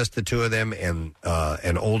with just the two of them and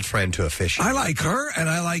an old friend to officiate. I like her, and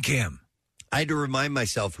I like him. I had to remind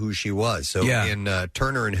myself who she was. So in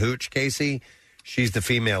Turner and Hooch, Casey, she's the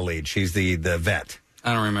female lead. She's the vet.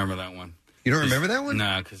 I don't remember that one. You don't remember that one?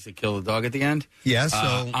 No, because they killed the dog at the end. Yeah,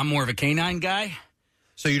 so... I'm more of a canine guy.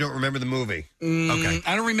 So you don't remember the movie? Okay.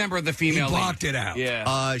 I don't remember the female He blocked lead. it out.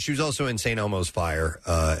 Yeah. She was also in St. Elmo's Fire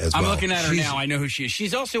as well. I'm looking at her now. I know who she is.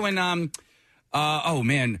 She's also in... oh,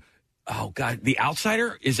 man. Oh, God. The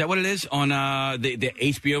Outsider? Is that what it is? On the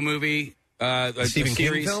HBO movie? The Stephen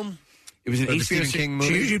King film? It was an HBO Stephen King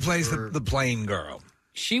movie? She usually plays the plain girl.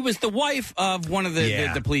 She was the wife of one of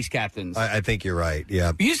the police captains. I think you're right,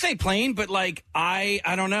 yeah. You say plain, but I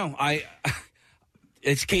don't know.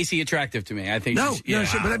 It's Casey attractive to me. I think. But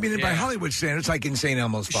I mean, by Hollywood standards, like in St.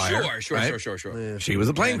 Elmo's Fire. Sure. Yeah. She was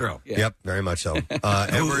a plain girl. Yeah. Yep, very much so.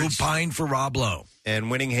 Who pined for Rob Lowe. And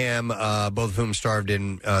Winningham, both of whom starred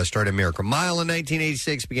in Miracle Mile in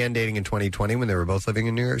 1986, began dating in 2020 when they were both living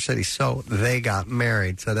in New York City. So they got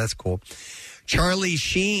married. So that's cool. Charlie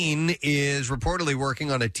Sheen is reportedly working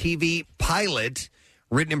on a TV pilot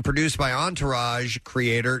written and produced by Entourage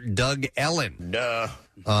creator Doug Ellen.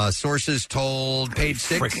 Sources told Page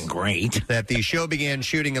Six freaking great that the show began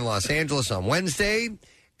shooting in Los Angeles on Wednesday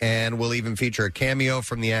and will even feature a cameo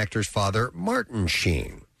from the actor's father, Martin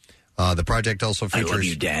Sheen. The project also features I love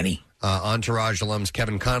you, Danny. Entourage alums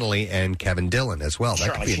Kevin Connolly and Kevin Dillon as well.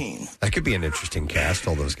 That could be an interesting cast,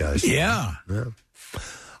 all those guys. Yeah.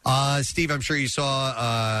 Steve, I'm sure you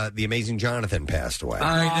saw The Amazing Jonathan passed away.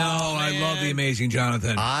 I know. I love The Amazing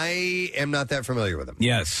Jonathan. I am not that familiar with him.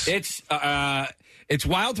 Yes. It's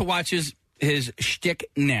wild to watch his shtick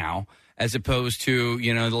now as opposed to,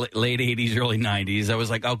 the late 80s, early 90s. I was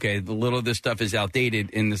like, okay, the little of this stuff is outdated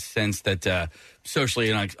in the sense that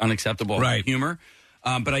socially unacceptable humor.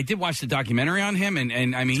 But I did watch the documentary on him,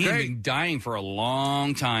 and I mean, he's been dying for a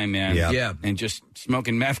long time, man. Yeah. And just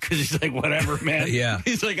smoking meth because he's like, whatever, man. Yeah.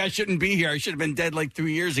 He's like, I shouldn't be here. I should have been dead like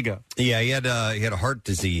 3 years ago. Yeah, he had a heart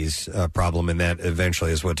disease problem, and that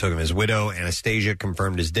eventually is what took him. His widow, Anastasia,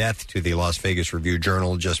 confirmed his death to the Las Vegas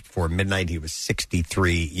Review-Journal just before midnight. He was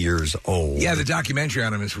 63 years old. Yeah, the documentary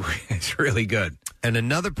on him is really good. And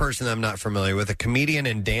another person I'm not familiar with, a comedian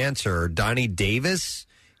and dancer, Donnie Davis.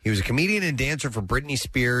 He was a comedian and dancer for Britney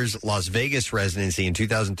Spears' Las Vegas residency in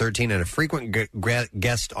 2013 and a frequent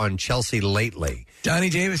guest on Chelsea Lately. Donnie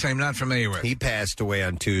Davis, I'm not familiar with. He passed away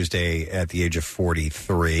on Tuesday at the age of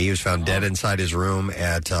 43. He was found dead inside his room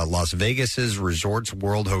at Las Vegas's Resorts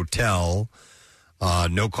World Hotel.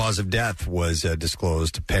 No cause of death was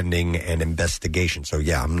disclosed pending an investigation. So,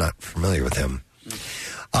 yeah, I'm not familiar with him.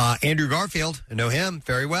 Andrew Garfield, I know him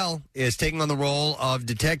very well, is taking on the role of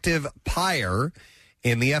Detective Pyre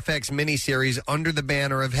in the FX miniseries Under the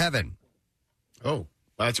Banner of Heaven. Oh,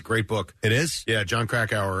 that's a great book. It is? Yeah, John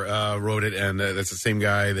Krakauer wrote it, and that's the same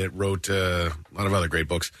guy that wrote a lot of other great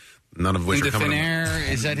books, none of which are coming. Thin Air,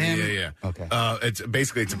 is that him? Yeah. Okay.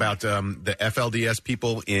 It's about the FLDS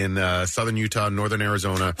people in southern Utah, northern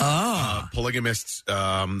Arizona. Polygamists.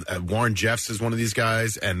 Warren Jeffs is one of these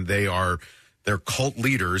guys, and they are they're cult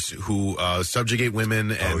leaders who subjugate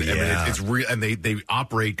women, and, it's real, and they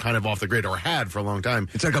operate kind of off the grid, or had for a long time.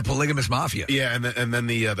 It's like a polygamous mafia. Yeah, and then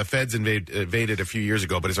the feds invaded a few years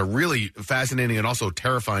ago. But it's a really fascinating and also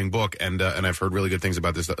terrifying book, and I've heard really good things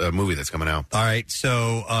about this movie that's coming out. All right,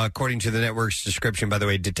 so according to the network's description, by the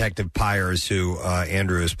way, Detective Pyers, who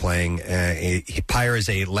Andrew is playing, Pyers is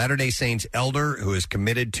a Latter-day Saints elder who is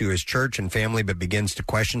committed to his church and family, but begins to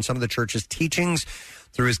question some of the church's teachings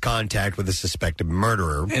through his contact with a suspected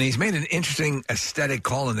murderer. And he's made an interesting aesthetic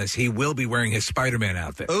call in this. He will be wearing his Spider-Man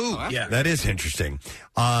outfit. Oh, yeah. That is interesting.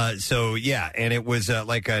 And it was,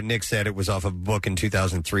 like Nick said, it was off of a book in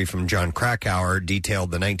 2003 from John Krakauer, detailed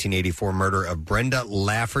the 1984 murder of Brenda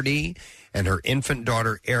Lafferty and her infant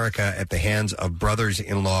daughter Erica at the hands of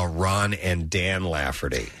brothers-in-law Ron and Dan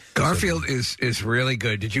Lafferty. Garfield is really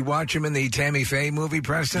good. Did you watch him in the Tammy Faye movie,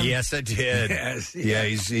 Preston? Yes, I did. Yes. Yeah,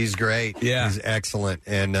 he's great. Yeah. He's excellent.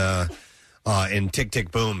 And Tick,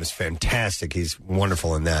 Tick, Boom is fantastic. He's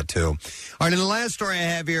wonderful in that, too. All right, and the last story I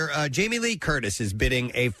have here, Jamie Lee Curtis is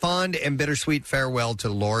bidding a fond and bittersweet farewell to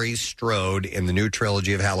Laurie Strode in the new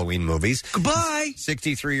trilogy of Halloween movies. Goodbye!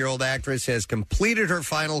 63-year-old actress has completed her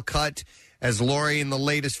final cut as Laurie in the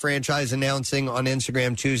latest franchise, announcing on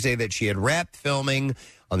Instagram Tuesday that she had wrapped filming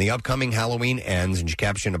on the upcoming Halloween Ends, and she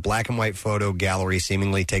captioned a black and white photo gallery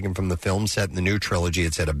seemingly taken from the film set in the new trilogy.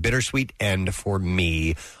 It said, "A bittersweet end for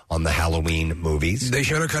me on the Halloween movies." They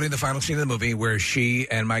showed her cutting the final scene of the movie where she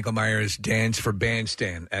and Michael Myers dance for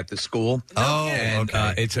bandstand at the school. Oh, and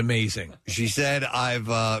okay. It's amazing. She said,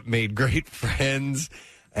 "I've made great friends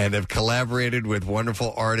and have collaborated with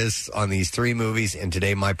wonderful artists on these 3 movies, and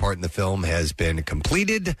today my part in the film has been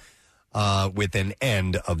completed with an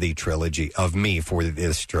end of the trilogy, of me for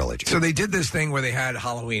this trilogy." So they did this thing where they had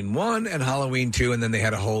Halloween 1 and Halloween 2, and then they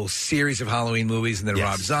had a whole series of Halloween movies, and then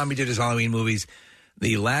Rob Zombie did his Halloween movies.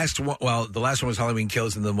 The last one was Halloween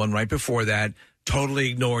Kills, and the one right before that totally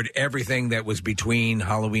ignored everything that was between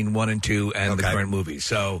Halloween 1 and 2 and the current movies.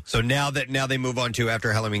 So now they move on to,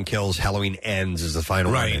 after Halloween Kills, Halloween Ends is the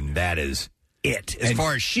final one, and that is it. As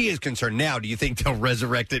far as she is concerned now, do you think they'll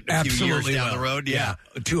resurrect it a few years down the road? Yeah.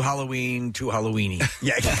 2 Halloween, 2 Halloweeny.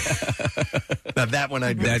 Yeah. Now that one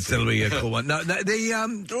that'll be a cool one. Now,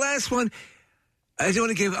 the last one, I don't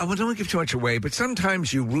want to give too much away, but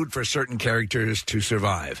sometimes you root for certain characters to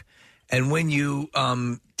survive. And when you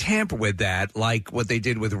tamper with that, like what they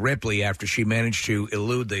did with Ripley after she managed to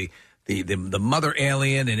elude the mother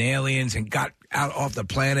alien and aliens and got out off the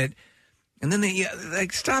planet, and then they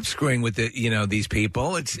stop screwing with these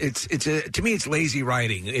people. It's to me it's lazy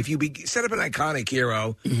writing. If you set up an iconic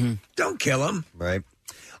hero, don't kill him. Right.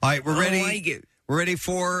 All right, we're ready. Like it. We're ready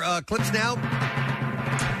for clips now.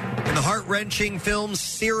 In the heart-wrenching film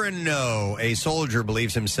Cyrano, a soldier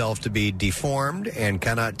believes himself to be deformed and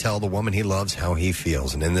cannot tell the woman he loves how he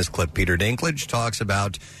feels. And in this clip, Peter Dinklage talks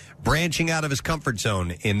about branching out of his comfort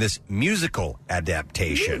zone in this musical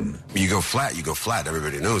adaptation. You go flat,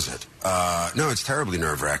 everybody knows it. No, it's terribly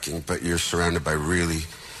nerve-wracking, but you're surrounded by really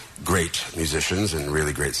great musicians and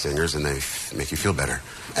really great singers, and they make you feel better.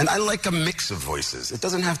 And I like a mix of voices. It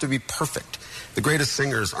doesn't have to be perfect. The greatest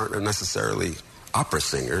singers aren't necessarily opera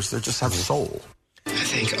singers. They just have soul. I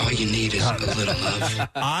think all you need is a little love.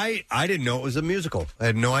 I didn't know it was a musical. I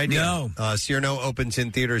had no idea. No. Cyrano opens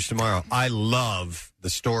in theaters tomorrow. I love the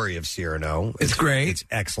story of Cyrano. It's great. It's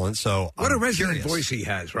excellent. So what I'm a resonant curious. voice he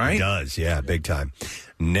has, right? He does, yeah, big time.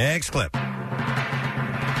 Next clip.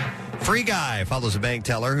 Free Guy follows a bank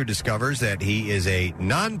teller who discovers that he is a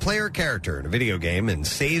non-player character in a video game and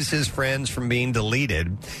saves his friends from being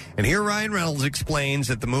deleted. And here Ryan Reynolds explains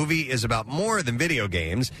that the movie is about more than video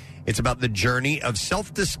games. It's about the journey of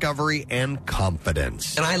self-discovery and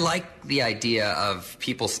confidence. And I like the idea of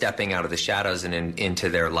people stepping out of the shadows and into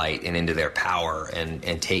their light and into their power and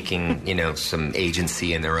taking, some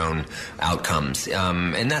agency in their own outcomes.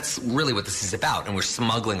 And that's really what this is about. And we're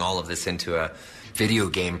smuggling all of this into a video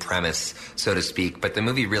game premise, so to speak, but the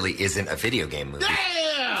movie really isn't a video game movie.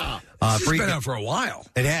 Yeah! It's been out for a while.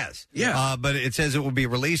 It has. Yeah. But it says it will be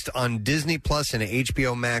released on Disney Plus and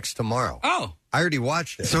HBO Max tomorrow. Oh. I already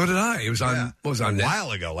watched it. So did I. It was on, what was on a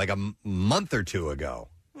while ago, like a month or two ago.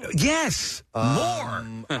 Yes. More.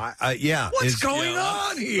 Yeah. What's going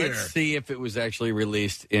on here? Let's see if it was actually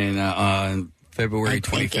released in on February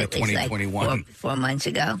 25th, 2021. Like 4 months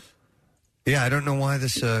ago. Yeah, I don't know why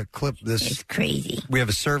this clip. It's crazy. We have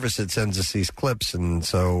a service that sends us these clips, and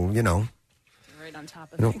so right on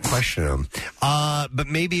top of I don't question them. But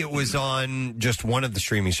maybe it was on just one of the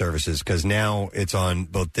streaming services because now it's on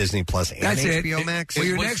both Disney Plus and That's HBO it. Max. Well,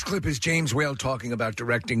 your next clip is James Whale talking about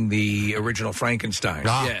directing the original Frankenstein.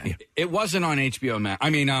 Yeah. It wasn't on HBO Max. I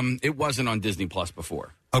mean, it wasn't on Disney Plus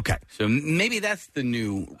before. Okay. So maybe that's the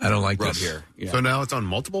new I don't like rub this. here. Yeah. So now it's on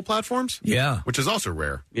multiple platforms? Yeah. Which is also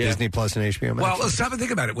rare. Yeah. Disney Plus and HBO Max. Well, stop and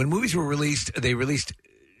think about it. When movies were released, they released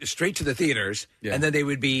straight to the theaters, and then they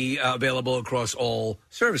would be available across all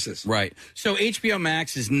services. Right. So HBO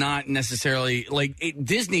Max is not necessarily like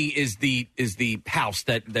Disney is the house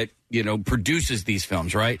that produces these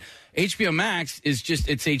films, right? HBO Max is just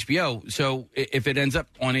it's HBO. So if it ends up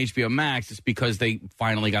on HBO Max, it's because they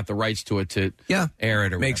finally got the rights to it to air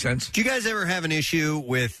it. Or makes sense. Do you guys ever have an issue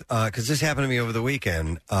with because this happened to me over the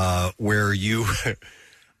weekend where you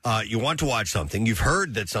you want to watch something, you've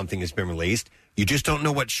heard that something has been released, you just don't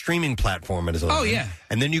know what streaming platform it is on. Oh, yeah.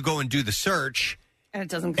 And then you go and do the search. And it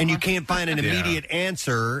doesn't. And you can't find an immediate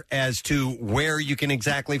answer as to where you can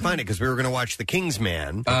exactly find it because we were going to watch The King's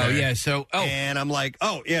Man. Oh, yeah. So, and I'm like,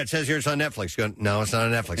 it says here it's on Netflix. You go, no, it's not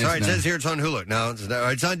on Netflix. It's All right, it not. says here it's on Hulu. No,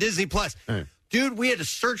 it's on Disney Plus. Dude, we had to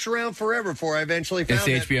search around forever before I eventually found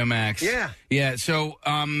It's it. HBO Max. Yeah. Yeah. So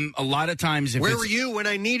a lot of times, if where it's- were you when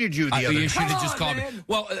I needed you the other You day? should have just called me.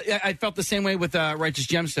 Well, I felt the same way with Righteous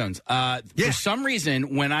Gemstones. For some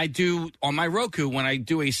reason, when I do on my Roku, when I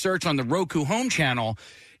do a search on the Roku home channel,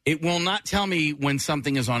 it will not tell me when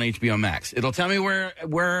something is on HBO Max. It'll tell me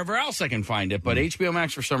wherever else I can find it, but HBO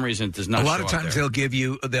Max for some reason does not. A lot show of up times there. they'll give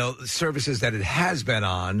you services that it has been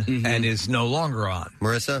on and is no longer on.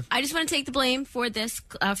 Marissa? I just want to take the blame for this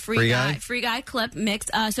Free free guy clip mix.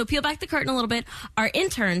 So peel back the curtain a little bit. Our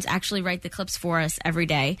interns actually write the clips for us every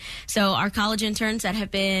day. So our college interns that have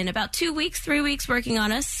been about 2 weeks, 3 weeks working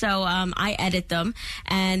on us. So I edit them.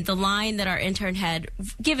 And the line that our intern had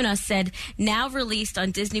given us said, now released on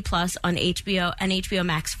Disney Plus on HBO and HBO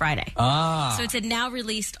Max Friday. So it said now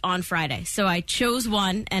released on Friday. So I chose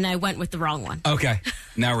one and I went with the wrong one. Okay,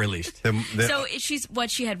 now released. So what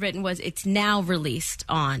she had written was it's now released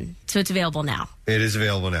on. So it's available now. It is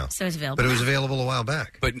available now. So it's available But it was now. available a while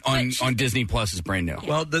back. But on Disney Plus is brand new.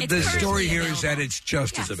 Well, the It's story currently here is that available. it's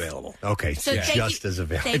just as available. Okay, So thank just you- as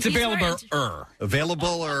available. thank It's you for available.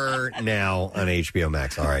 Available now on HBO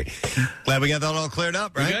Max. All right. Glad we got that all cleared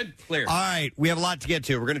up, right? good? Clear. All right. We have a lot to get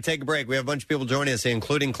to. We're going to take a break. We have a bunch of people joining us,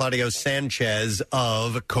 including Claudio Sanchez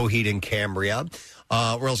of Coheed and Cambria.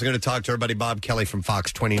 We're also going to talk to our buddy Bob Kelly from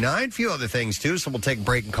Fox 29. A few other things, too. So we'll take a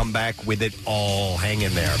break and come back with it all. Hang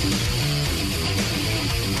in there.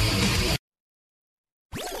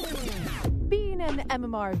 Being an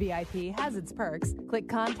MMR VIP has its perks. Click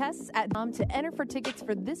contests at to enter for tickets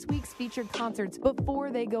for this week's featured concerts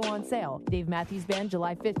before they go on sale. Dave Matthews Band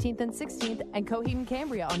July 15th and 16th and Coheed and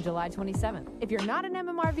Cambria on July 27th. If you're not an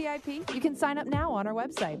MMR VIP, you can sign up now on our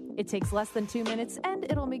website. It takes less than 2 minutes and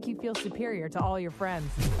it'll make you feel superior to all your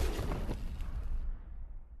friends.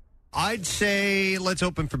 I'd say let's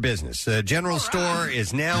open for business. The general store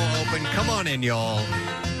is now open. Come on in, y'all,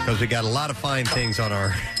 because we got a lot of fine things on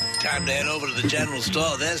our... Time to head over to the general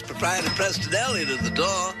store. There's proprietor Preston at the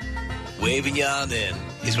door, waving you on in.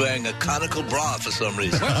 He's wearing a conical bra for some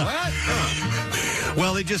reason.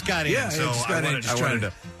 Well, they just got in, Yeah, so just I got in, wanted, just I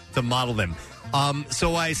wanted to model them.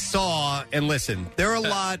 So I saw, and listen, there are a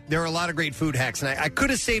lot of great food hacks, and I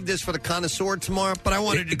could have saved this for the connoisseur tomorrow, but I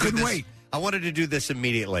wanted to do couldn't this. wait. I wanted to do this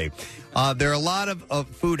immediately. There are a lot of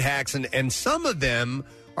food hacks, and some of them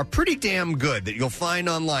are pretty damn good that you'll find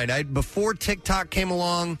online. Before TikTok came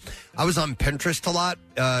along, I was on Pinterest a lot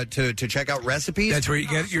to check out recipes. That's where you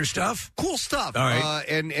get your stuff? Cool stuff. All right.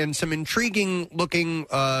 And some intriguing looking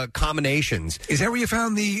combinations. Is that where you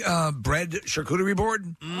found the bread charcuterie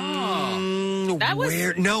board? That was-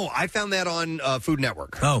 No, I found that on Food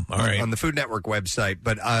Network. Oh, all right. On the Food Network website.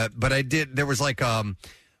 But I did. There was like an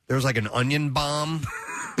onion bomb.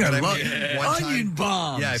 I love one onion time.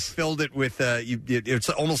 bombs. Yeah, I filled it with it's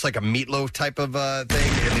almost like a meatloaf type of thing,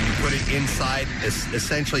 and then you put it inside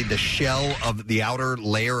essentially the shell of the outer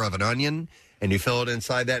layer of an onion, and you fill it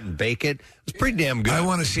inside that and bake it. It's pretty damn good. I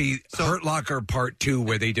want to see Hurt Locker Part 2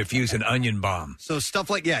 where they diffuse an onion bomb. So stuff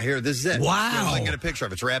like, here, this is it. Wow. You know, I can get a picture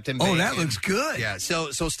of it. It's wrapped in Oh, bacon. that looks good. Yeah, so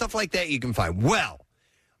stuff like that you can find. Well,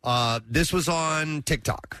 this was on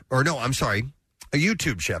TikTok. Or no, I'm sorry. A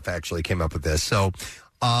YouTube chef actually came up with this. So,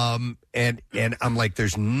 and I'm like,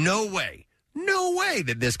 there's no way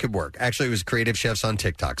that this could work. Actually, it was Creative Chefs on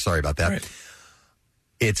TikTok. Sorry about that. Right.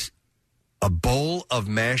 It's a bowl of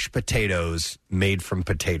mashed potatoes made from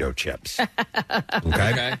potato chips. Okay?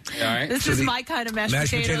 Okay. All right. This is my kind of mashed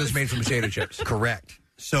Mashed potatoes made from potato chips. Correct.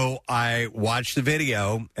 So I watched the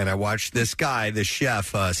video, and I watched this guy, the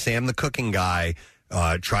chef, Sam the cooking guy,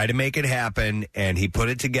 try to make it happen, and he put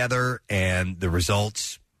it together, and the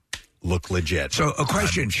results look legit. So a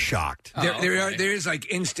question. I'm shocked. There is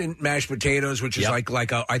like instant mashed potatoes, which is I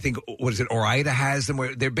think, what is it, Ore-Ida has them,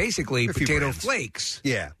 where they're basically potato flakes.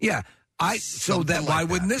 Yeah. Yeah. Why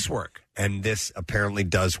wouldn't this work? And this apparently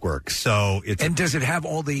does work. So it's And does it have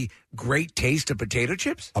all the great taste of potato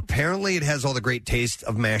chips? Apparently it has all the great taste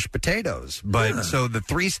of mashed potatoes. But so the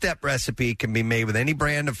 3-step recipe can be made with any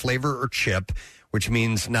brand of flavor or chip, which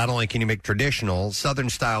means not only can you make traditional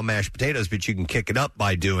Southern-style mashed potatoes, but you can kick it up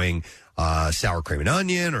by doing sour cream and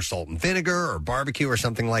onion or salt and vinegar or barbecue or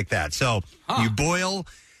something like that. So you boil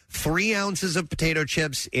 3 ounces of potato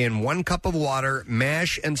chips in 1 cup of water,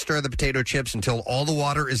 mash and stir the potato chips until all the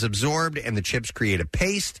water is absorbed and the chips create a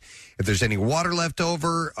paste. If there's any water left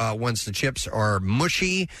over, once the chips are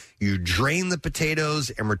mushy, you drain the potatoes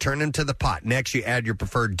and return them to the pot. Next, you add your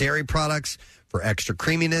preferred dairy products for extra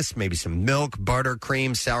creaminess, maybe some milk, butter,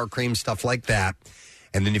 cream, sour cream, stuff like that.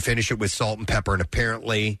 And then you finish it with salt and pepper, and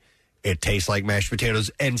apparently it tastes like mashed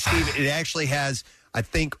potatoes. And, Steve, it actually has... I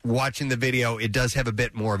think watching the video, it does have a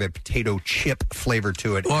bit more of a potato chip flavor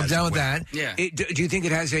to it. Well, I'm down with that. Yeah. Do you think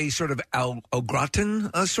it has a sort of au gratin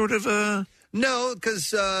sort of No,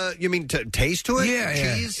 because you mean taste to it?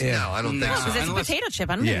 Cheese? Yeah. No, I don't think so. Because it's a potato chip.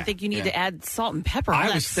 I don't even think you need to add salt and pepper.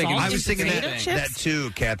 I was thinking that that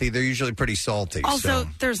too, Kathy. They're usually pretty salty. Also, so.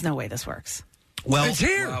 there's no way this works. Well, it's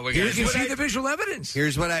here. You can see the visual evidence.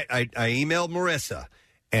 Here's what I emailed Marissa.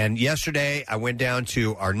 And yesterday, I went down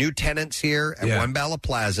to our new tenants here at One Bala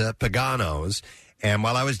Plaza, Pagano's. And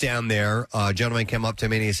while I was down there, a gentleman came up to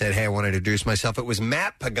me and he said, "Hey, I want to introduce myself." It was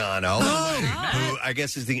Matt Pagano, who I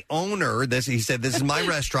guess is the owner. He said, "This is my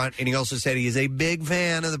restaurant." And he also said he is a big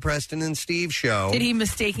fan of the Preston and Steve show. Did he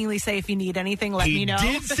mistakenly say, "If you need anything, let me know"?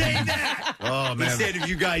 He did say that. Oh, man. He said, "If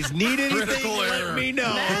you guys need anything, let me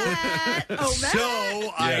know."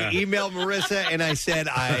 So I emailed Marissa and I said,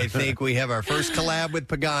 "I think we have our first collab with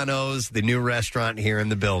Pagano's, the new restaurant here in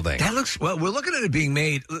the building." That looks, well, we're looking at it being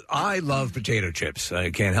made. I love potato chips.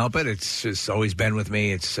 I can't help it. It's just always been with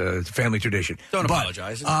me. It's a family tradition. Don't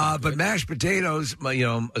apologize. But mashed potatoes,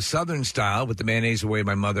 a Southern style with the mayonnaise the way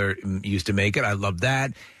my mother used to make it. I love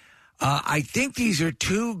that. I think these are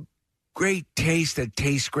two great tastes that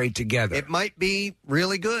taste great together. It might be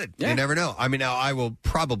really good. You never know. I mean, now I will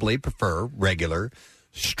probably prefer regular,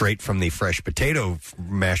 straight from the fresh potato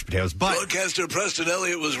mashed potatoes. But broadcaster Preston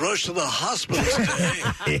Elliott was rushed to the hospital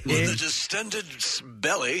today with a distended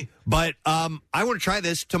belly. But I want to try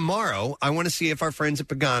this tomorrow. I want to see if our friends at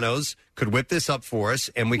Pagano's could whip this up for us,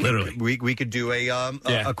 and we could do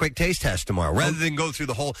a quick taste test tomorrow rather than go through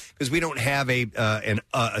the whole, because we don't have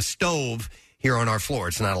a stove here on our floor.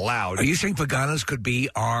 It's not allowed. Are you saying Pagano's could be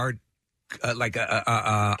our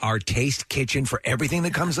our taste kitchen for everything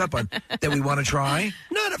that comes up that we want to try?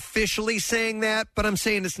 Not officially saying that, but I'm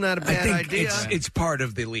saying it's not a bad idea. It's part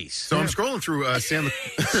of the lease. So I'm scrolling through Sam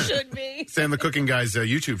the Cooking Guy's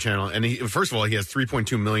YouTube channel, and first of all, he has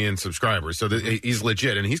 3.2 million subscribers, so he's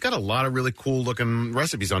legit, and he's got a lot of really cool looking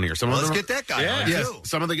recipes on here. Let's get that guy on too.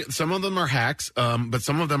 Some of them are hacks, but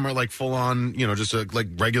some of them are like full on, just like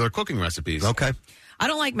regular cooking recipes. Okay. I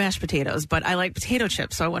don't like mashed potatoes, but I like potato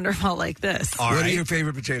chips, so I wonder if I'll like this. What are your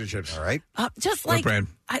favorite potato chips? All right. Just what like brand?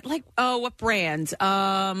 I like. Oh, what brand?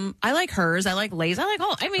 I like hers. I like Lay's. I like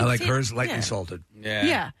all. I like hers lightly salted.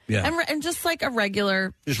 Yeah. And just like a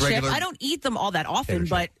regular chip. I don't eat them all that often,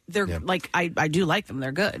 but they're like I do like them.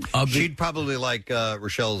 They're good. She'd probably like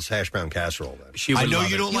Rochelle's hash brown casserole. Then. I know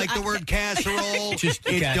you don't like the word casserole.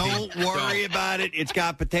 Don't worry about it. It's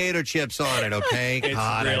got potato chips on it. Okay,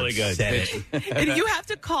 it's really good. And you have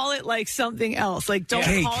to call it like something else. Like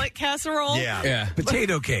don't call it casserole. Yeah.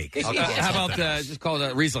 Potato cake. How about just call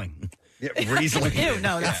it Riesling? Yeah, Riesling. Ew,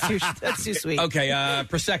 no, that's too sweet. Okay,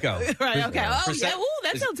 Prosecco. Right. Okay. Oh, yeah. Ooh,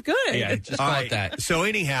 that sounds good. Yeah, just call it that. So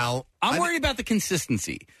anyhow, I'm worried about the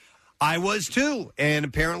consistency. I was too, and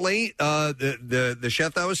apparently the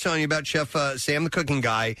chef that I was telling you about, Chef Sam the Cooking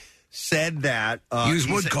Guy, said that use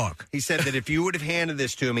woodcock. He said that if you would have handed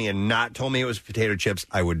this to me and not told me it was potato chips,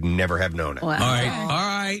 I would never have known it. Wow. All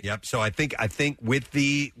right. Yep. So I think with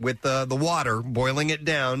the water, boiling it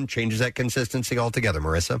down changes that consistency altogether.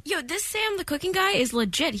 Marissa. Yo, this Sam the Cooking Guy is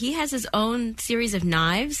legit. He has his own series of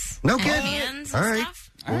knives. No and kidding. pans All and right.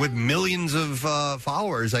 stuff. Well, with millions of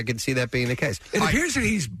followers, I could see that being the case. It appears that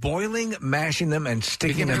he's boiling, mashing them, and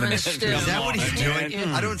sticking them in a stew. Is that what he's doing?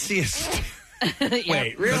 Yeah. I don't see a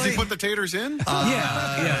Wait, really? Does he put the taters in?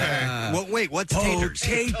 Yeah. Well, wait, what's taters?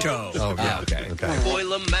 Potato. Oh, yeah. Okay. Boil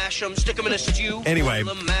them, mash them, stick them in a stew. Anyway,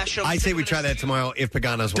 Boil 'em, mash 'em, I say stick 'em we in a try that tomorrow if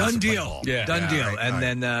Paganos wants Done to play deal. ball. Yeah. Done deal. all right,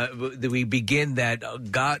 And then we begin that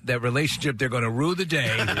that relationship. They're going to rue the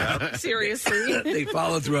day. Seriously. They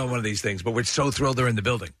follow through on one of these things, but we're so thrilled they're in the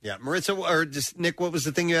building. Yeah, Maritza, or just Nick, what was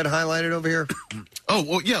the thing you had highlighted over here? Oh,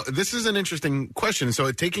 well, yeah, this is an interesting question.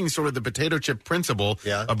 So taking sort of the potato chip principle,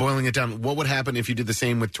 boiling it down, what would happen if you did the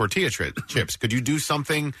same with tortilla chips? Could you do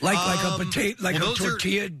something like a potato, like a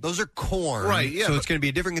tortilla? Those are corn. Right, yeah. So it's going to be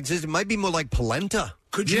a different consistency. It might be more like polenta.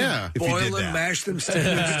 Could you if you boil did and that. mash them?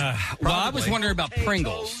 Well, I was wondering about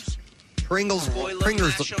Pringles. Pringles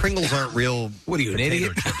aren't real. What are you, an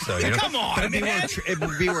idiot? Chips, though, you know? Come on, man. It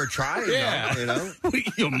would be worth trying, Yeah. though, you know?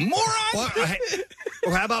 You moron.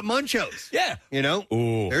 Or how about Munchos? Yeah. You know?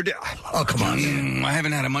 Ooh. Oh, come on. I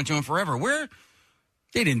haven't had a Muncho in forever. Where?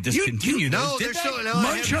 They didn't discontinue those, No, did they're they? still. No,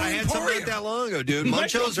 I had some not that long ago, dude.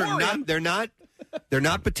 Munchos are not. They're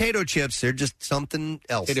not potato chips. They're just something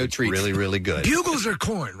else. Potato that's treats. really, really good. Bugles are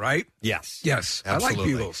corn, right? Yes. Yes. Absolutely. I like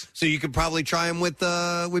Bugles. So you could probably try them with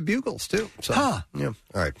Bugles too. So, Huh. Yeah.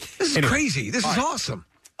 All right. This is crazy. This is awesome.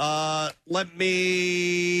 Let's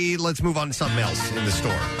move on to something else in the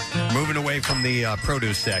store. Moving away from the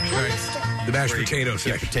produce section. The mashed potatoes.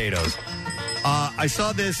 Yeah, potatoes. I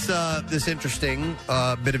saw this interesting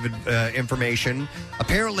bit of information.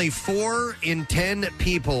 Apparently, 4 in 10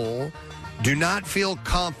 people do not feel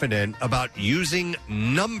confident about using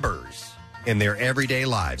numbers in their everyday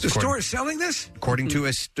lives. The store is selling this? According to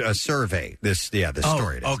a survey. This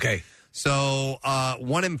story. It is. Okay. So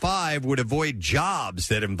 1 in 5 would avoid jobs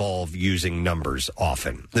that involve using numbers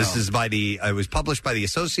often. This is it was published by the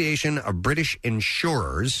Association of British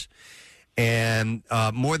Insurers. And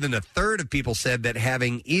more than a third of people said that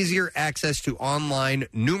having easier access to online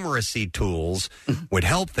numeracy tools would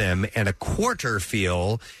help them, and a quarter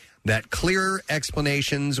feel that clearer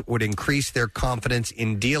explanations would increase their confidence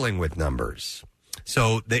in dealing with numbers.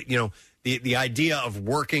 So that the idea of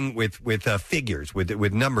working with figures,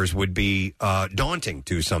 with numbers, would be daunting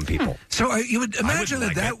to some people. So you would imagine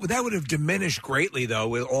that would have diminished greatly, though,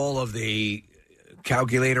 with all of the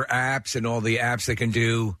calculator apps and all the apps that can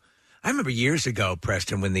do. I remember years ago,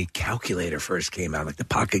 Preston, when the calculator first came out, like the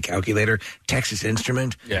pocket calculator, Texas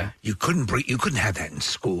Instrument. Yeah, you couldn't have that in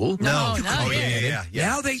school. No. Yeah.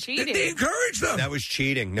 Now they encourage them. That was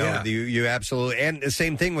cheating. No, you absolutely. And the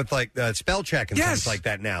same thing with like spell check and things like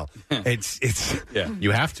that. Now it's you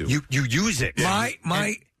have to. You use it.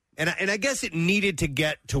 And I guess it needed to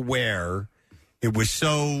get to where it was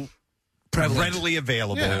so readily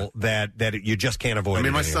available that you just can't avoid it. I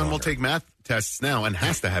mean, my any son will longer. take math tests now and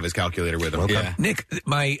has to have his calculator with him. Okay. Nick,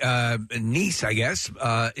 my niece, I guess,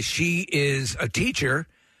 she is a teacher.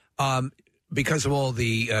 Because of all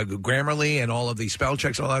the Grammarly and all of the spell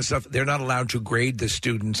checks and all that stuff, they're not allowed to grade the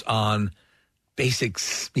students on basic,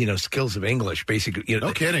 skills of English.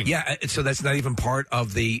 No kidding. Yeah, so that's not even part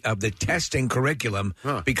of the testing curriculum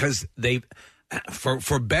because they.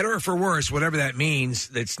 For better or for worse, whatever that means,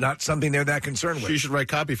 it's not something they're that concerned with. She should write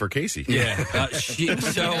copy for Casey. Yeah.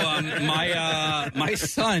 My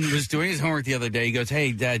son was doing his homework the other day. He goes,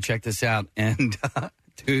 "Hey, Dad, check this out." And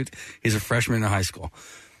dude, he's a freshman in high school.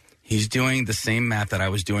 He's doing the same math that I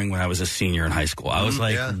was doing when I was a senior in high school. I was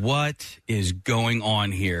like, "What is going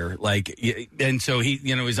on here?" Like, and so he,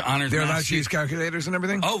 his honors. They're allowed to use calculators and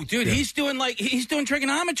everything. Oh, dude, he's doing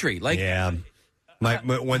trigonometry. Like, yeah.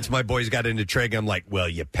 Once my boys got into trig, I'm like, well,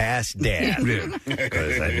 you passed Dad.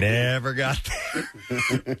 Because I never got there.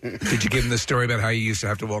 Did you give him the story about how you used to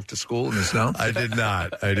have to walk to school in the snow? I did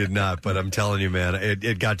not. But I'm telling you, man,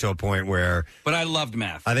 it got to a point where. But I loved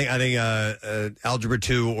math. I think Algebra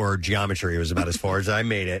 2 or geometry was about as far as I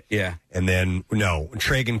made it. Yeah. And then, no,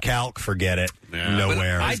 trig and calc, forget it. Yeah,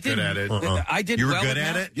 nowhere. I was good at it. I did. You were well good with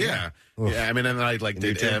at math. it? Yeah. Yeah, I mean, and then I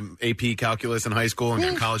did AP calculus in high school and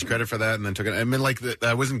got college credit for that, and then took it. I mean,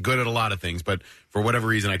 I wasn't good at a lot of things, but for whatever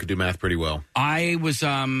reason, I could do math pretty well. I was,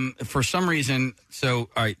 for some reason, so,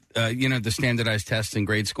 all right, the standardized tests in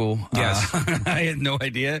grade school. Yes. I had no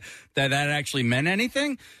idea that actually meant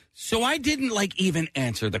anything. So I didn't even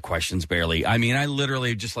answer the questions barely. I mean, I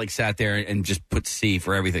literally just sat there and just put C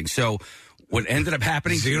for everything. So what ended up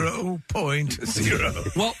happening?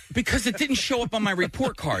 0.0. Well, because it didn't show up on my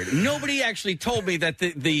report card. Nobody actually told me that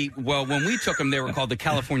when we took them, they were called the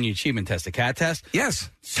California Achievement Test, the CAT test. Yes.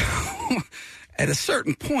 So at a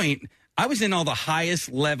certain point, I was in all the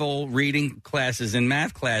highest level reading classes and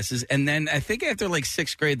math classes. And then I think after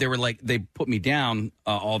 6th grade, they put me down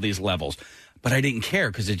all these levels. but I didn't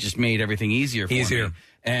care because it just made everything easier for me.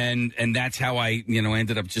 And that's how I,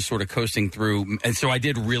 ended up just sort of coasting through. And so I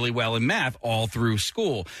did really well in math all through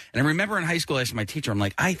school. And I remember in high school, I asked my teacher, I'm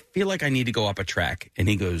like, I feel like I need to go up a track. And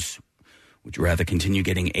he goes, would you rather continue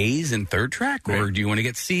getting A's in third track, or do you want to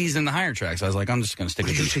get C's in the higher track? So I was like, I'm just going to stick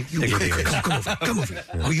with the Come over.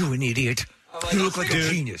 Oh, you an idiot. You look like a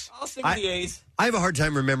genius. I'll stick with the A's. I have a hard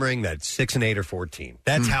time remembering that 6 and 8 or 14.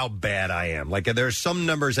 That's how bad I am. Like, there's some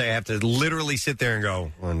numbers I have to literally sit there and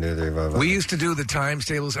go, 1, 2, 3, 4, 5. We used to do the times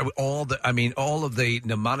tables. All of the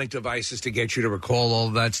mnemonic devices to get you to recall all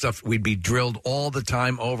of that stuff. We'd be drilled all the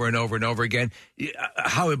time over and over and over again.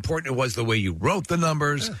 How important it was the way you wrote the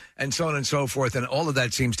numbers and so on and so forth. And all of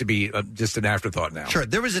that seems to be just an afterthought now. Sure.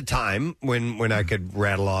 There was a time when I could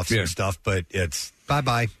rattle off some stuff, but it's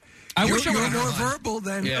bye-bye. You're more verbal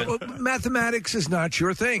than mathematics is not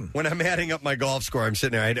your thing. When I'm adding up my golf score, I'm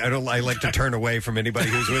sitting there. I like to turn away from anybody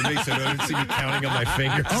who's with me, so I don't see me counting on my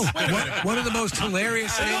fingers. One of the most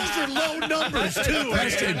hilarious things. Those are low numbers too.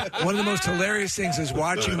 Preston, one of the most hilarious things is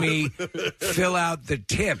watching me fill out the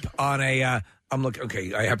tip on a. I'm looking,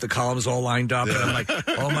 okay, I have the columns all lined up, and I'm like,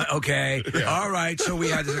 oh my, okay, all right. So we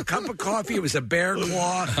had a cup of coffee. It was a bear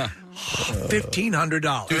claw,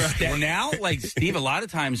 $1,500. Now, like Steve, a lot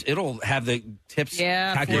of times it'll have the tips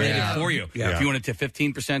calculated for you. Yeah. If you want it to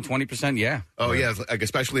 15%, 20%, yeah. Oh yeah, like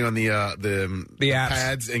especially on the apps.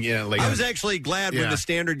 pads and I was actually glad when the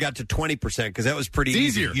standard got to 20% because that was pretty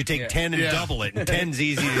easy. You take 10 and double it, and 10's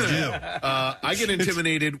easy to do. I get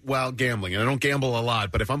intimidated while gambling, and I don't gamble a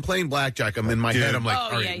lot. But if I'm playing blackjack, I'm in my head. I'm like,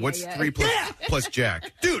 all right, what's 3 plus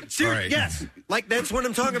jack? Dude, seriously, right. yes. Like, that's what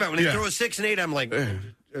I'm talking about. When they throw a 6 and 8, I'm like,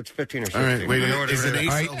 it's 15 or 16. All right, wait, is it 8?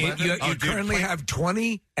 All right, you currently have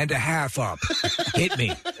 20 and a half up. Hit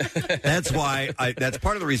me. That's why. That's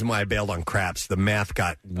part of the reason why I bailed on craps. The math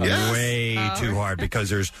got way too hard because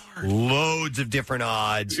there's loads of different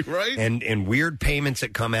odds and weird payments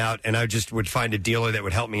that come out, and I just would find a dealer that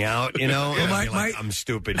would help me out. And I'd be like, I'm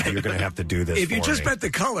stupid. You're going to have to do this. If you just me. bet the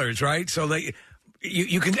colors, right? So like.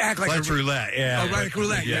 You can act like Let's roulette, yeah. Oh, like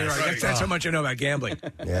roulette, Yes. yeah, right. That's how much I know about gambling.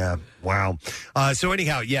 Yeah, wow. So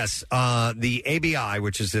anyhow, yes, the ABI,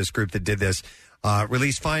 which is this group that did this,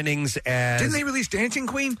 released findings as... Didn't they release Dancing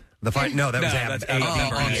Queen? No, that was that's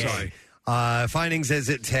I'm sorry. Findings as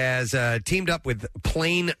it has teamed up with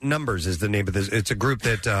Plain Numbers is the name of this. It's a group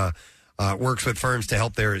that... works with firms to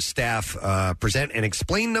help their staff present and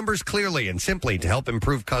explain numbers clearly and simply to help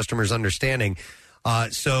improve customers' understanding.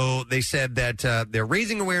 So they said that they're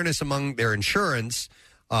raising awareness among their insurance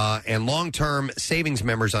and long-term savings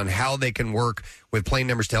members on how they can work with Plain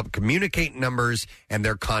Numbers to help communicate numbers and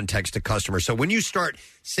their context to customers. So when you start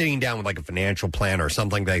sitting down with like a financial plan or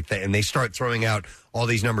something like that, and they start throwing out all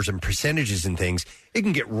these numbers and percentages and things, it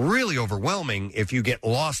can get really overwhelming if you get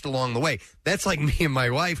lost along the way. That's like me and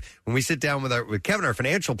my wife when we sit down with Kevin, our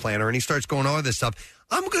financial planner, and he starts going over this stuff.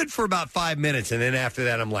 I'm good for about 5 minutes, and then after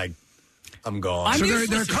that, I'm like, I'm gone. So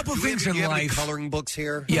there are a couple things in life. Coloring books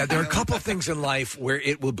here. Yeah, there are a couple things in life where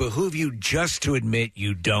it will behoove you just to admit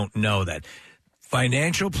you don't know that.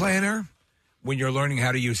 Financial planner, when you're learning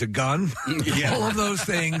how to use a gun, all of those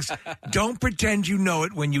things. Don't pretend you know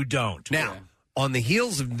it when you don't. Now, on the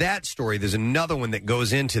heels of that story, there's another one that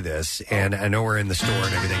goes into this, and I know we're in the store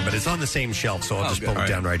and everything, but it's on the same shelf, so I'll just pull it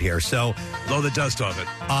down right here. So, blow the dust off it.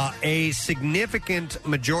 A significant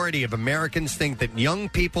majority of Americans think that young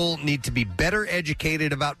people need to be better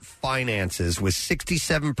educated about finances, with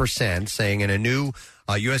 67% saying in a new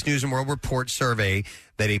U.S. News & World Report survey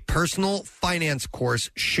that a personal finance course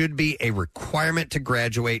should be a requirement to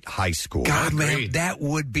graduate high school. God, man, that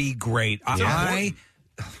would be great.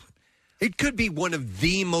 It could be one of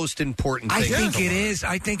the most important things. I think it is.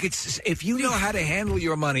 I think it's, if you know how to handle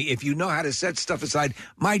your money, if you know how to set stuff aside.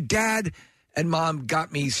 My dad and mom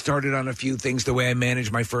got me started on a few things, the way I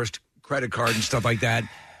managed my first credit card and stuff like that.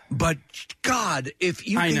 But, God, if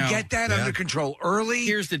you can get that under control early,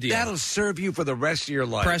 here's the deal. That'll serve you for the rest of your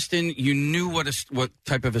life. Preston, you knew what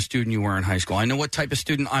type of a student you were in high school. I know what type of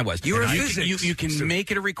student I was. You were a physics. You can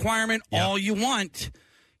make it a requirement all you want.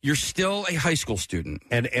 You're still a high school student.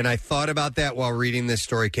 And I thought about that while reading this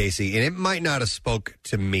story, Casey, and it might not have spoke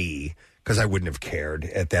to me because I wouldn't have cared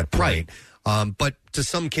at that point. Right. But to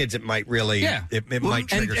some kids, it might really, it might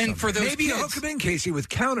trigger something. For those Maybe kids, hook them in, Casey, with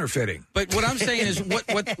counterfeiting. But what I'm saying is,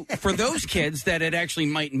 what for those kids that it actually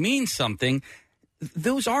might mean something,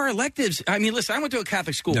 those are electives. I mean, listen, I went to a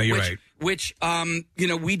Catholic school, no, you're right. which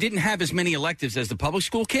we didn't have as many electives as the public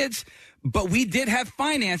school kids, but we did have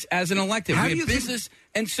finance as an elective. How we do had you business,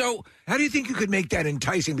 and so how do you think you could make that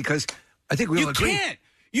enticing? Because I think we all agree. You can't.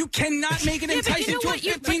 You cannot make it enticing to a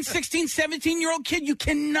 15, 16, 17-year-old kid. You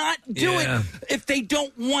cannot do it if they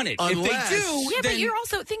don't want it. Unless, if they do, but you're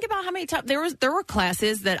also think about how many times there were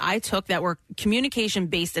classes that I took that were communication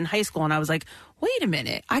based in high school, and I was like, wait a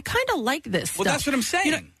minute, I kind of like this. Well, stuff. that's what I'm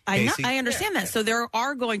saying. You know, I understand that. So there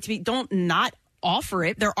are going to be don't not offer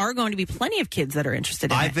it. There are going to be plenty of kids that are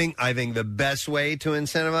interested in it. I think the best way to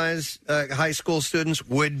incentivize high school students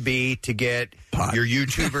would be to get your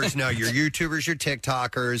YouTubers, your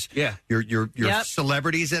TikTokers, your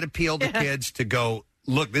celebrities that appeal to kids to go,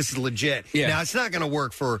 look, this is legit. Yeah. Now, it's not going to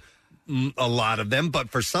work for a lot of them, but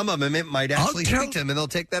for some of them, it might actually speak to them, and they'll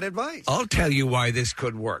take that advice. I'll tell you why this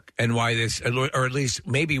could work, and why this, or at least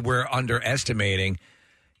maybe we're underestimating.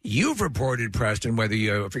 You've reported, Preston, whether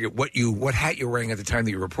I forget what hat you're wearing at the time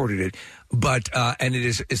that you reported it, but and it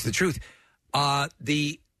is the truth.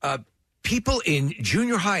 The people in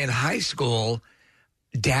junior high and high school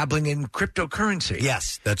dabbling in cryptocurrency.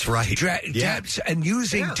 Yes, that's right. And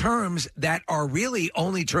using terms that are really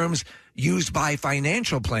only terms used by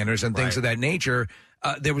financial planners and things of that nature.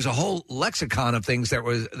 There was a whole lexicon of things that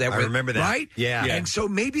were remember that. Right? Yeah. And so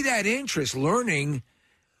maybe that interest, learning.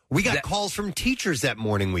 We got calls from teachers that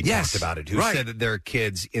morning we talked about it who said that there are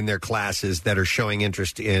kids in their classes that are showing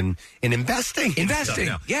interest in investing. Investing,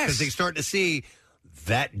 yes. Because they start to see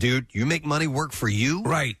that, dude, you make money work for you.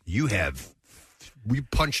 Right. We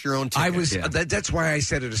punched your own ticket. That's why I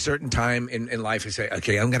said at a certain time in life, I say,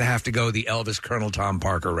 okay, I'm going to have to go the Elvis Colonel Tom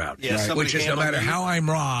Parker route, which is no matter how I'm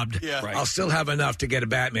robbed, I'll still have enough to get a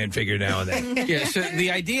Batman figure now and then. So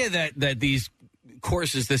the idea that these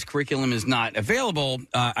courses, this curriculum is not available,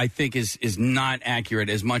 I think is not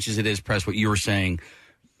accurate as much as it is, Press, what you were saying.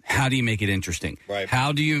 How do you make it interesting? Right.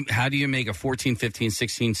 How do you make a 14, 15,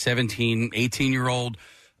 16, 17, 18-year-old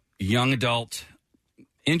young adult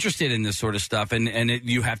interested in this sort of stuff, and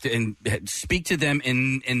you have to speak to them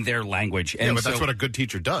in their language. And but that's what a good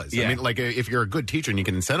teacher does. Yeah. I mean, like if you're a good teacher and you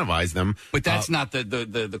can incentivize them. But that's not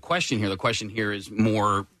the question here. The question here is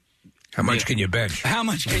more, how much can you bench? How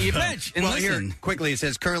much can you bench? And well, here, quickly, it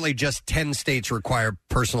says currently just 10 states require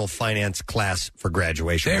personal finance class for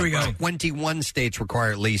graduation. There we go. 21 states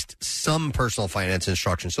require at least some personal finance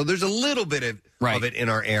instruction. So there's a little bit of it in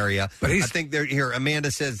our area. But I think here,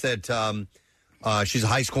 Amanda says that she's a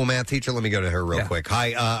high school math teacher. Let me go to her real quick.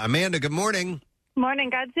 Hi, Amanda, good morning. Morning,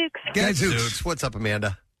 Gadzooks. Gadzooks. What's up,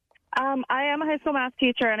 Amanda? I am a high school math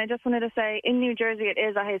teacher, and I just wanted to say, in New Jersey, it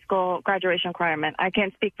is a high school graduation requirement. I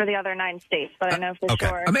can't speak for the other 9 states, but I know for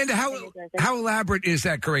sure. Amanda, how elaborate is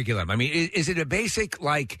that curriculum? I mean, is it a basic,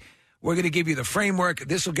 like, we're going to give you the framework,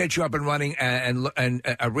 this will get you up and running, and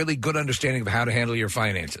a really good understanding of how to handle your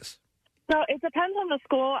finances? So it depends on the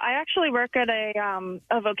school. I actually work at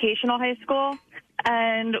a vocational high school,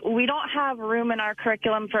 and we don't have room in our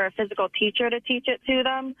curriculum for a physical teacher to teach it to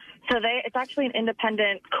them. So it's actually an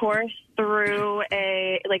independent course through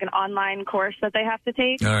an online course that they have to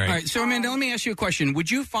take. All right. So, Amanda, let me ask you a question.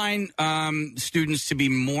 Would you find students to be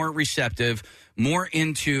more receptive, more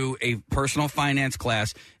into a personal finance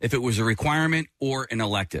class if it was a requirement or an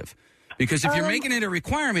elective? Because if you're making it a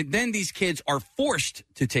requirement, then these kids are forced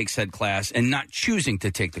to take said class and not choosing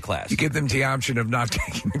to take the class. You give them the option of not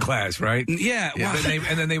taking the class, right? Yeah. Well,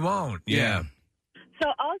 and then they won't. Yeah. So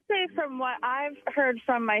I'll say from what I've heard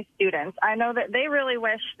from my students, I know that they really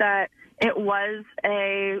wish that it was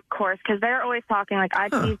a course because they're always talking like, I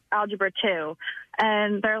teach Algebra 2.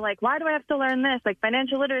 And they're like, why do I have to learn this? Like,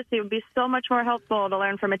 financial literacy would be so much more helpful to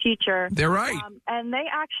learn from a teacher. They're right. And they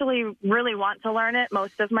actually really want to learn it,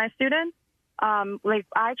 most of my students.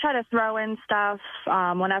 I try to throw in stuff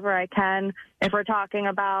whenever I can. If we're talking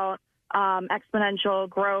about exponential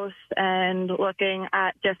growth and looking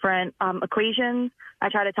at different equations, I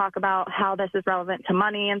try to talk about how this is relevant to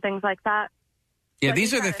money and things like that. Yeah,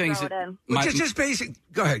 these are the things that... Which is just basic...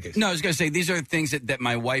 Go ahead, guys. No, I was going to say, these are the things that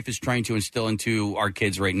my wife is trying to instill into our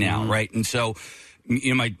kids right now, right? And so,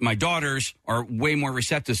 my daughters are way more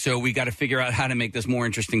receptive, so we got to figure out how to make this more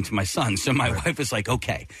interesting to my son. So my wife is like,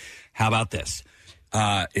 okay, how about this?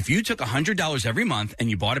 If you took $100 every month and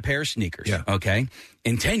you bought a pair of sneakers, okay,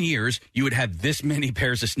 in 10 years, you would have this many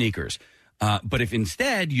pairs of sneakers. But if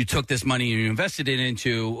instead you took this money and you invested it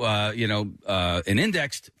into, an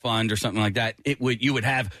indexed fund or something like that, you would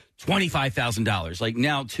have $25,000. Like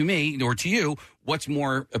now, to me or to you, what's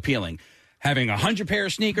more appealing? Having 100 pair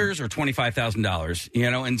of sneakers or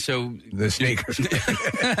 $25,000, and so the sneakers.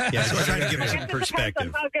 Yeah, so trying to give you some perspective.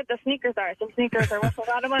 Depends on how good the sneakers are. Some sneakers are worth a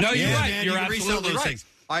lot of money. No, you're right. Man, You're you can resell absolutely those right. things.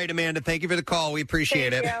 All right, Amanda, thank you for the call. We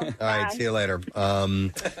appreciate Thank it. you. All right, Bye. see you later.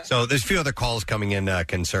 So there's a few other calls coming in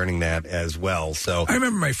concerning that as well. So I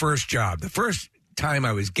remember my first job. The first time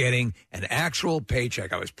I was getting an actual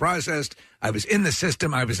paycheck. I was processed. I was in the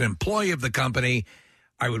system. I was an employee of the company.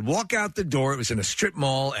 I would walk out the door. It was in a strip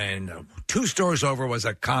mall, and 2 stores over was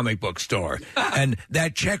a comic book store. And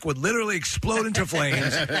that check would literally explode into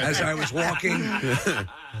flames as I was walking.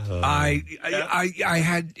 I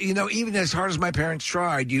had, even as hard as my parents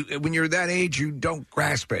tried, when you're that age, you don't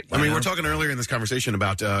grasp it. I mean, we're talking earlier in this conversation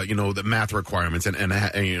about, the math requirements and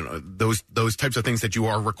those types of things that you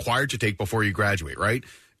are required to take before you graduate, right?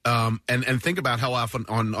 And think about how often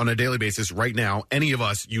on a daily basis right now, any of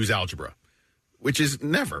us use algebra. Which is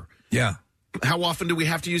never. Yeah. How often do we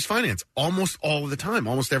have to use finance? Almost all of the time,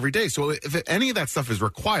 almost every day. So if any of that stuff is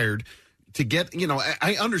required to get,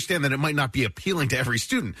 I understand that it might not be appealing to every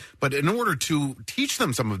student, but in order to teach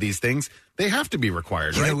them some of these things, they have to be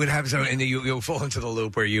required, right? It would have some, and you'll fall into the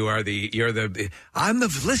loop where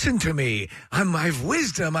listen to me. I have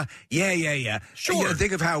wisdom. Yeah. Sure.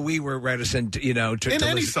 Think of how we were reticent, to any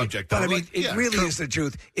listen. subject. But though, it really is the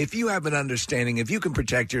truth. If you have an understanding, if you can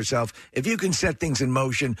protect yourself, if you can set things in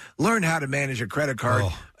motion, learn how to manage a credit card,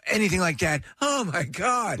 anything like that. Oh my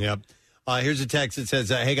God. Yep. Here's a text that says,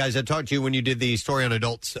 hey, guys, I talked to you when you did the story on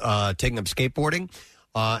adults taking up skateboarding.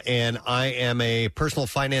 And I am a personal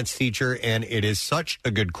finance teacher, and it is such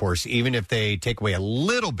a good course. Even if they take away a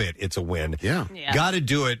little bit, it's a win. Yeah. Got to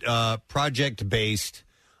do it project-based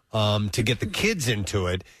to get the kids into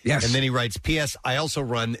it. Yes. And then he writes, P.S. I also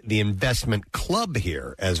run the investment club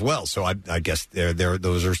here as well. So I guess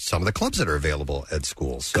those are some of the clubs that are available at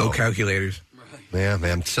schools. So. Go calculators. Yeah,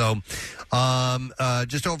 man. So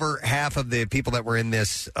just over half of the people that were in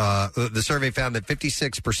this, the survey found that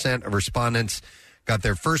 56% of respondents got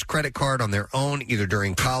their first credit card on their own, either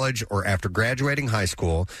during college or after graduating high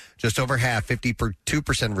school. Just over half,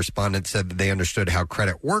 52% of respondents said that they understood how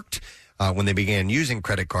credit worked when they began using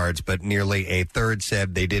credit cards, but nearly a third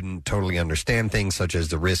said they didn't totally understand things such as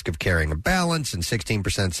the risk of carrying a balance, and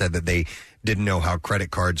 16% said that they didn't know how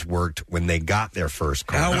credit cards worked when they got their first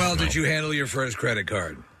card. How well did you handle your first credit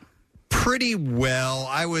card? Pretty well.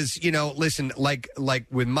 I was, listen, like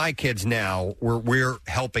with my kids now, we're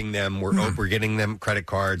helping them. We're getting them credit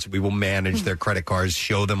cards. We will manage their credit cards,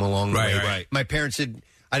 show them along the way. Right. My parents said,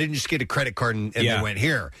 I didn't just get a credit card and they went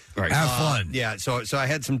here. Right. Have fun. Yeah, so I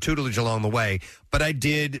had some tutelage along the way, but I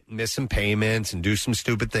did miss some payments and do some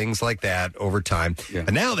stupid things like that over time. Yeah.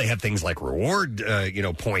 And now they have things like reward,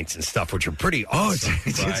 points and stuff, which are pretty awesome.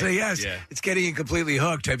 It's getting you completely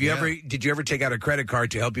hooked. Did you ever take out a credit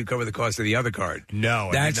card to help you cover the cost of the other card?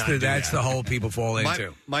 No, that's the hole people fall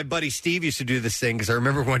into. My buddy Steve used to do this thing because I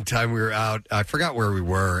remember one time we were out. I forgot where we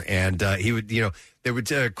were, and he would, there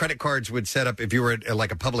would credit cards would set up if you were at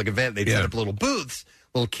like a public event. They'd set up little booths,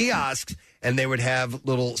 little kiosks, and they would have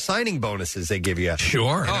little signing bonuses they give you.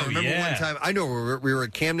 Sure. And I remember one time, I know we were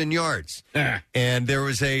at Camden Yards, and there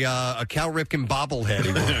was a Cal Ripken bobblehead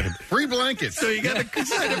he wanted. Free blankets. So you got to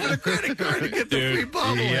sign up for the credit card to get the free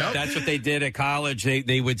bobblehead. That's what they did at college.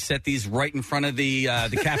 They would set these right in front of the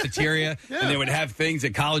cafeteria, and they would have things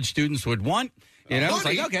that college students would want. It's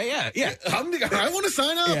like, okay, yeah. I want to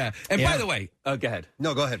sign up. Yeah. And by the way, go ahead.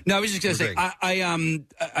 No, go ahead. No, I was just going to say,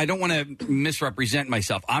 I don't want to misrepresent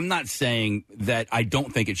myself. I'm not saying that I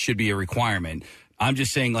don't think it should be a requirement. I'm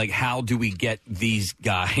just saying, like, how do we get these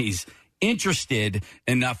guys interested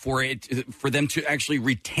enough for them to actually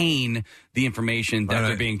retain the information that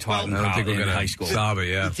they're being taught in high school? Solve it,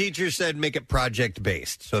 yeah. The teacher said make it project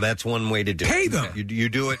based, so that's one way to do it. Pay them. You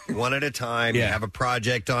do it one at a time. You have a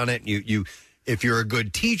project on it. You if you're a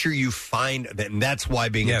good teacher, you find that, and that's why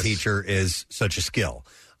being a teacher is such a skill.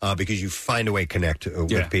 Because you find a way to connect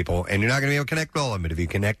with people, and you're not going to be able to connect with all of them. But if you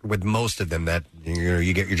connect with most of them, that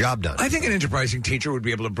you get your job done. I think an enterprising teacher would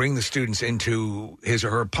be able to bring the students into his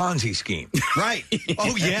or her Ponzi scheme. Right?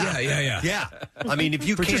 Oh yeah, yeah. I mean, if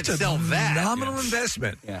you can't sell that, nominal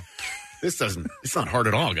investment. Yeah. It's not hard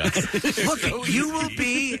at all, guys. Look, you will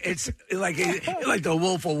be, it's like the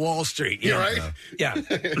Wolf of Wall Street. You're right. Yeah.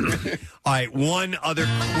 All right, one other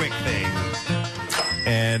quick thing.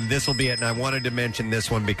 And this will be it. And I wanted to mention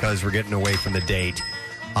this one because we're getting away from the date.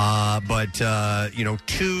 But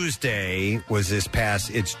Tuesday was this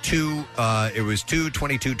past, it was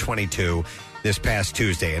 2/22/22 this past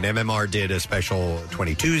Tuesday. And MMR did a special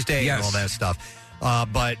 20 Tuesday and all that stuff.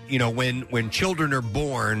 But, when children are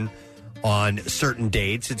born on certain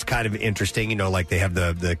dates, it's kind of interesting, like they have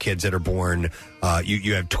the kids that are born,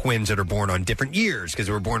 you have twins that are born on different years because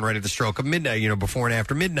they were born right at the stroke of midnight, before and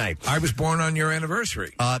after midnight. I was born on your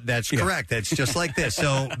anniversary. That's correct. That's just like this.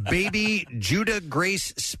 So baby Judah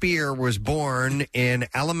Grace Spear was born in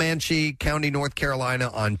Alamance County, North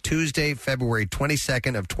Carolina on Tuesday, February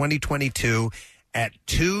 22nd of 2022 at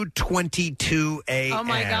 2:22 a.m. Oh,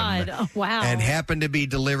 my God. Oh, wow. And happened to be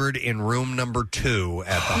delivered in room number 2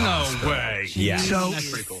 at the hospital. No way. Yeah. So, That's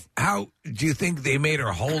pretty cool. how do you think they made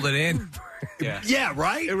her hold it in? Yeah,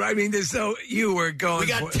 right? I mean, so you were going. We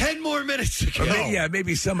got 10 more minutes to go.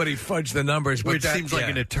 Maybe somebody fudged the numbers, but Which seems like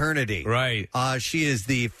an eternity. Right. She is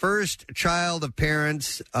the first child of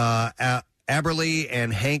parents, Aberly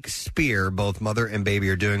and Hank Spear. Both mother and baby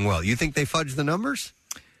are doing well. You think they fudged the numbers?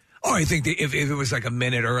 Oh, I think if it was like a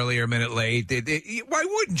minute earlier, a minute late, why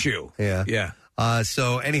wouldn't you? Yeah. Yeah.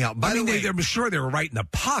 So anyhow, by the way, I'm sure they were right in the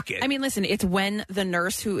pocket. I mean, listen, it's when the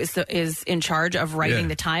nurse who is in charge of writing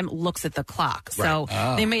the time looks at the clock. So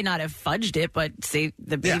they may not have fudged it, but say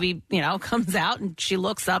the baby, comes out and she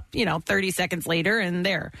looks up, 30 seconds later and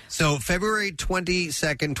there. So February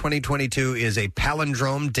 22nd, 2022 is a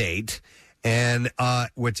palindrome date. And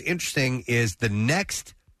what's interesting is the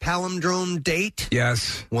next palindrome date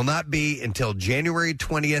will not be until January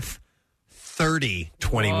 20th,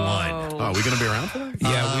 3021. Oh, are we going to be around for that?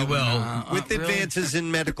 Yeah, we will. With advances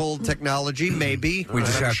in medical technology, maybe. We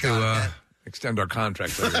just have to extend our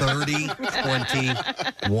contract.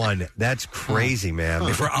 3021. That's crazy, man.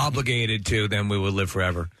 If we're obligated to, then we will live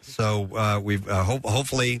forever. So we've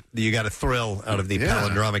hopefully you got a thrill out of the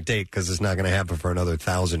palindromic date because it's not going to happen for another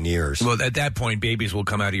 1,000 years. Well, at that point, babies will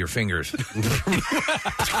come out of your fingers.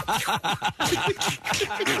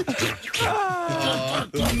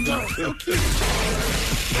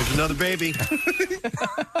 There's another baby.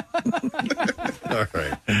 All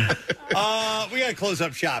right. We got to close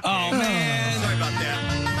up shop. Oh, man. Sorry about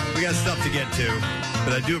that. We got stuff to get to,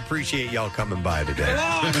 but I do appreciate y'all coming by today.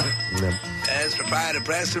 As proprietor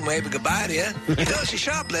Preston waving goodbye to you. He knows he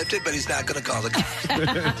shoplifted, but he's not going to call the cops.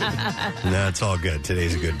 No, it's all good.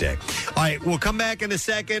 Today's a good day. All right, we'll come back in a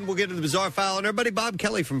second. We'll get to the Bizarre File. And everybody, Bob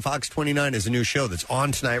Kelly from Fox 29 is a new show that's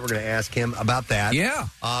on tonight. We're going to ask him about that. Yeah.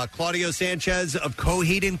 Claudio Sanchez of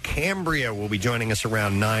Coheed and Cambria will be joining us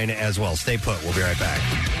around 9 as well. Stay put. We'll be right back.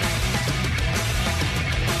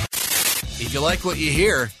 If you like what you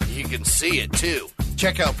hear, you can see it too.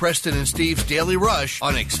 Check out Preston and Steve's Daily Rush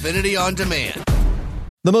on Xfinity On Demand.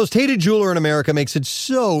 The most hated jeweler in America makes it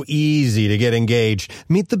so easy to get engaged.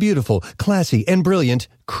 Meet the beautiful, classy, and brilliant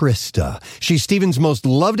Krista. She's Steven's most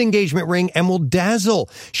loved engagement ring and will dazzle.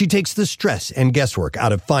 She takes the stress and guesswork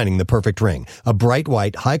out of finding the perfect ring. A bright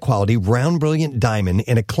white, high-quality, round, brilliant diamond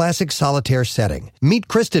in a classic solitaire setting. Meet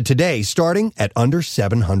Krista today, starting at under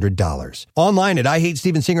 $700. Online at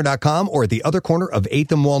IHateStevenSinger.com or at the other corner of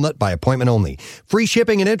 8th and Walnut by appointment only. Free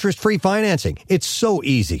shipping and interest-free financing. It's so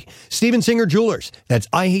easy. Steven Singer Jewelers. That's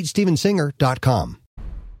IHateStevenSinger.com.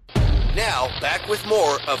 Now, back with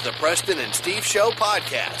more of the Preston and Steve Show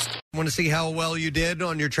podcast. Want to see how well you did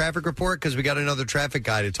on your traffic report? Because we got another traffic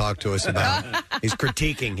guy to talk to us about. He's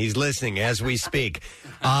critiquing. He's listening as we speak.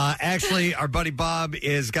 Actually, our buddy Bob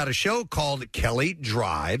has got a show called Kelly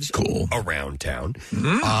Drives Around Town,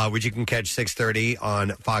 which you can catch 6:30 on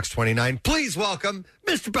Fox 29. Please welcome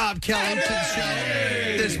Mr. Bob Kelly to the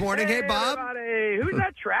show this morning. Hey, Bob. Everybody. Who's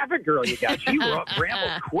that traffic girl you got? She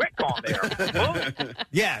rambled quick on there.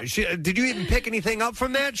 Yeah. Did you even pick anything up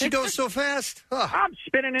from that? She goes so fast. I'm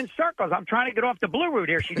spinning in circles. I'm trying to get off the Blue Route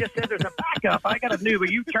here. She just said there's a backup. I got to do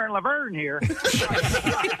a U-turn Laverne here.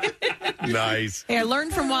 Nice. Hey, I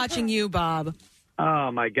learned from watching you, Bob.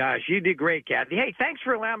 Oh, my gosh. You did great, Kathy. Hey, thanks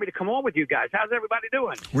for allowing me to come on with you guys. How's everybody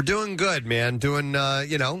doing? We're doing good, man. Doing,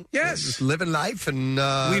 yes, living life. And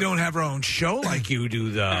we don't have our own show like you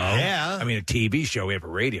do, though. Yeah. I mean, a TV show. We have a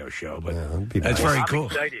radio show, but that's nice. Very cool.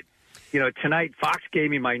 I'm excited. Tonight, Fox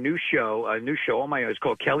gave me my new show on my own. It's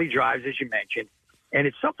called Kelly Drives, as you mentioned. And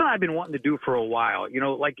it's something I've been wanting to do for a while.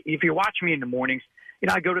 Like if you watch me in the mornings,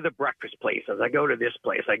 I go to the breakfast places. I go to this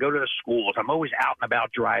place. I go to the schools. I'm always out and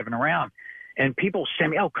about driving around. And people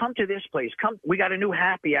send me, come to this place. Come, we got a new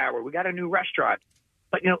happy hour. We got a new restaurant.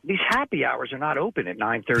 But, these happy hours are not open at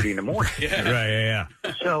 9:30 in the morning. Yeah.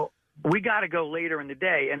 So we got to go later in the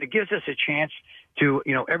day. And it gives us a chance to,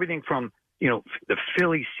 everything from, the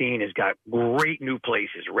Philly scene has got great new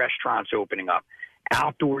places, restaurants opening up,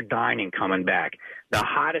 outdoor dining coming back, the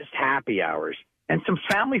hottest happy hours, and some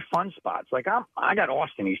family fun spots. Like I got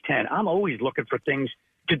Austin, he's 10. I'm always looking for things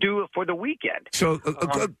to do for the weekend. So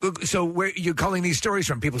where you're calling these stories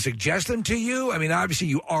from? People suggest them to you? I mean, obviously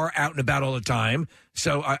you are out and about all the time.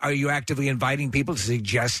 So are you actively inviting people to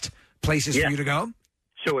suggest places for you to go?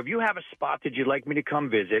 So if you have a spot that you'd like me to come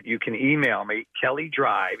visit, you can email me,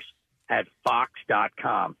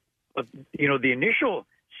 kellydrives@fox.com. But, the initial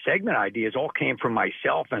segment ideas all came from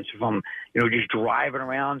myself and from, just driving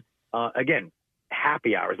around. Again,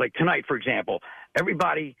 happy hours. Like tonight, for example,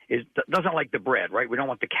 everybody doesn't like the bread, right? We don't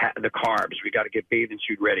want the carbs. We got to get bathing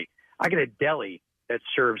suit ready. I get a deli that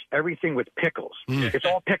serves everything with pickles. It's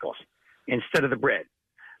all pickles instead of the bread.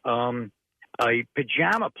 A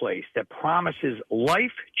pajama place that promises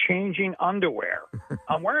life-changing underwear.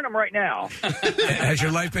 I'm wearing them right now. Has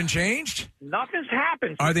your life been changed? Nothing's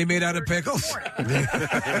happened. Are they made out of pickles? And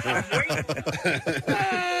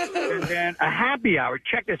then a happy hour.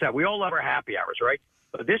 Check this out. We all love our happy hours, right?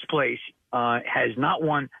 But this place has not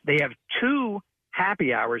one. They have 2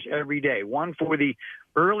 happy hours every day. One for the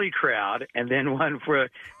early crowd and then one for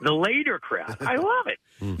the later crowd. I love it.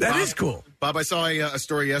 That is cool. Bob, I saw a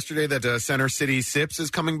story yesterday that Center City Sips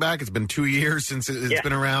is coming back. It's been 2 years since it's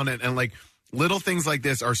been around, and like little things like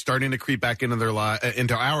this are starting to creep back into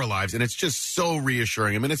into our lives, and it's just so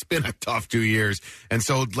reassuring. I mean, it's been a tough 2 years, and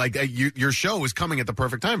so like your show is coming at the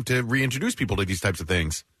perfect time to reintroduce people to these types of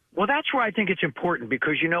things. Well, that's where I think it's important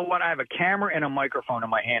because you know what? I have a camera and a microphone in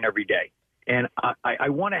my hand every day. And I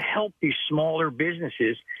want to help these smaller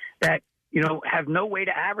businesses that, you know, have no way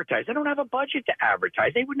to advertise. They don't have a budget to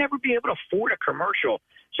advertise. They would never be able to afford a commercial.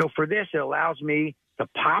 So for this, it allows me to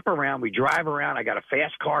pop around. We drive around. I got a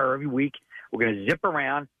fast car every week. We're going to zip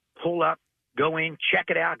around, pull up, go in, check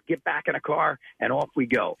it out, get back in a car, and off we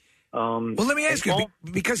go. Well, let me ask you,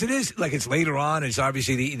 because it is like it's later on. It's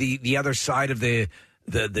obviously the other side of the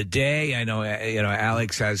day. I know,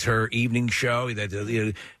 Alex has her evening show. That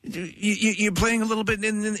you're playing a little bit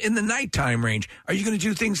in the nighttime range. Are you going to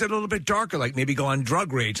do things that are a little bit darker, like maybe go on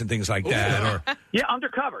drug raids and things like that? Or yeah,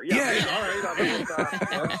 undercover. Yeah. All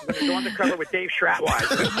right. Go undercover with Dave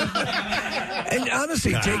Stratweiser. And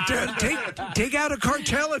honestly, take out a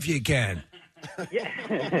cartel if you can. Yeah.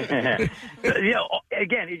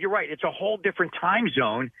 Again, you're right. It's a whole different time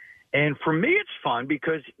zone. And for me, it's fun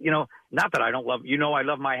because, not that I don't love, I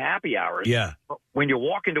love my happy hours. Yeah. But when you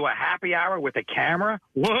walk into a happy hour with a camera,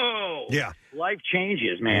 whoa. Yeah. Life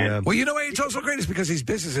changes, man. Yeah. Well, you know why it's also great is because these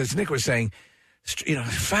businesses, Nick was saying,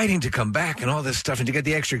 fighting to come back and all this stuff and to get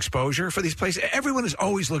the extra exposure for these places. Everyone is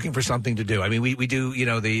always looking for something to do. I mean, we do,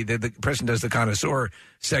 the Preston does the connoisseur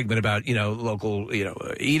segment about, local,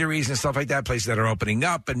 eateries and stuff like that, places that are opening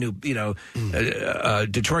up, a new,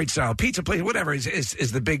 Detroit style pizza place, whatever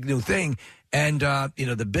is the big new thing. And,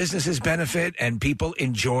 the businesses benefit and people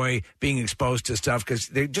enjoy being exposed to stuff because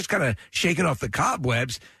they're just kind of shaking off the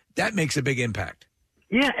cobwebs. That makes a big impact.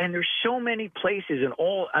 Yeah, and there's so many places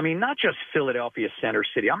not just Philadelphia, Center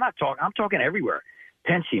City. I'm talking everywhere.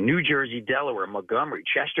 Pennsy, New Jersey, Delaware, Montgomery,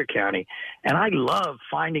 Chester County. And I love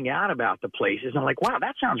finding out about the places. I'm like, wow,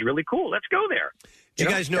 that sounds really cool. Let's go there. Do you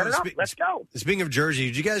guys know? Let's go. Speaking of Jersey,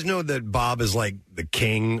 did you guys know that Bob is like the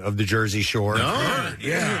king of the Jersey Shore? No.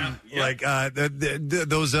 Yeah. Like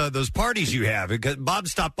those parties you have. Because Bob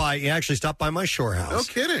stopped by. He actually stopped by my shore house. No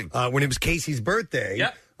kidding. When it was Casey's birthday.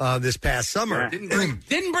 Yep. This past summer.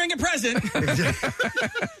 Didn't bring a present.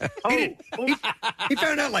 He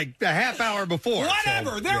found out like a half hour before.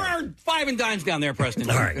 Whatever. There are 5 and dimes down there, Preston.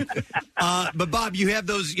 All right. But Bob, you have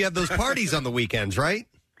those parties on the weekends, right?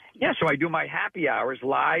 Yeah, so I do my happy hours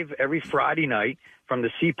live every Friday night from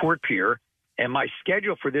the Seaport Pier. And my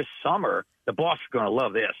schedule for this summer, the boss is going to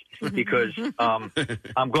love this because I'm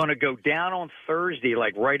going to go down on Thursday,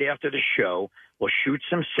 like right after the show. We'll shoot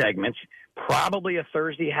some segments, probably a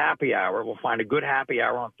Thursday happy hour. We'll find a good happy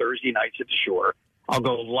hour on Thursday nights at the shore. I'll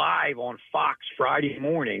go live on Fox Friday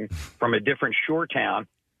morning from a different shore town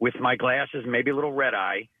with my glasses, maybe a little red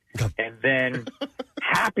eye, and then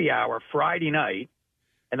happy hour Friday night.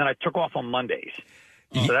 And then I took off on Mondays.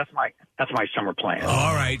 So that's my summer plan.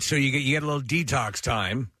 All right, so you get a little detox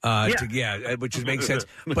time, which makes sense.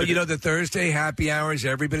 But the Thursday happy hours,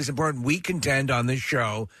 every bit as important. We contend on this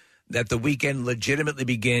show that the weekend legitimately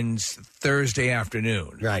begins Thursday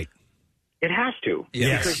afternoon. Right. It has to.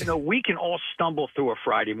 Yes. Because, we can all stumble through a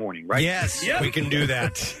Friday morning, right? Yes, we can do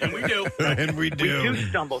that. And we do. And we do. We do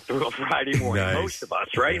stumble through a Friday morning, Nice. most of us,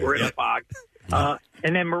 right? We're in the fog.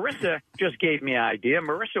 And then Marissa just gave me an idea.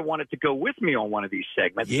 Marissa wanted to go with me on one of these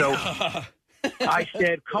segments. So I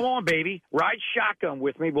said, come on, baby, ride shotgun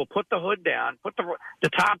with me. We'll put the hood down, put the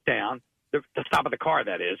top down, the top of the car,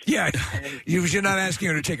 that is. Yeah, you're not asking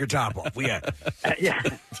her to take her top off. Yeah. Yeah.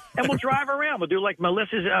 And we'll drive around. We'll do like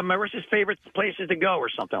Marissa's favorite places to go or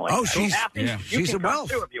something like that. Oh, she's a wealth.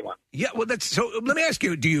 Too if you want. Yeah, well, so let me ask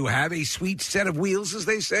you, do you have a sweet set of wheels, as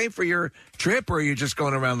they say, for your trip, or are you just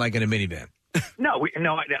going around like in a minivan? No.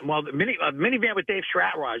 Well, the minivan with Dave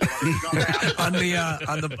Stratweiser on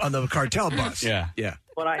the cartel bus. Yeah.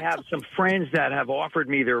 But I have some friends that have offered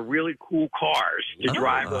me their really cool cars to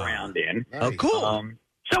drive around in. Oh, cool.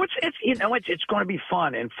 So it's going to be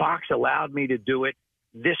fun, and Fox allowed me to do it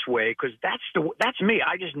this way because that's me.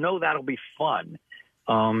 I just know that'll be fun.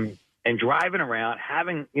 And driving around,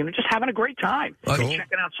 just having a great time, and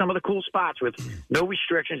checking out some of the cool spots with no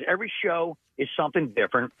restrictions. Every show is something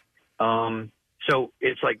different. So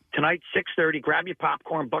it's like tonight, 6:30. Grab your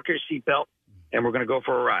popcorn, buckle your seatbelt, and we're going to go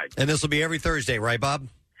for a ride. And this will be every Thursday, right, Bob?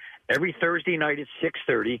 Every Thursday night at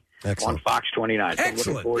 6:30 on Fox 29. So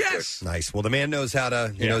Excellent. Yes. Nice. Well, the man knows how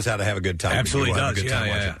to knows how to have a good time. Absolutely We'll have a does. good time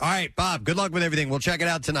Yeah, watching. yeah. All right, Bob. Good luck with everything. We'll check it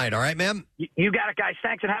out tonight. All right, ma'am. You got it, guys.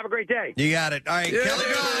 Thanks, and have a great day. You got it. All right, Kelly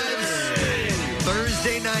Drives.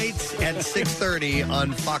 Thursday nights at 6:30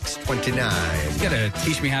 on Fox 29. You got to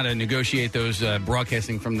teach me how to negotiate those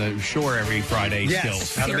broadcasting from the shore every Friday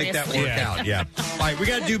skills. How to make that work out. Yeah. All right, we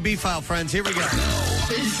got to do B-File, friends. Here we go.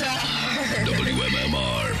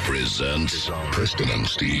 WMMR presents Preston and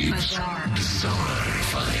Steve's Bizarre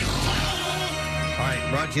File. All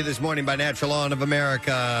right, brought to you this morning by Natural Lawn of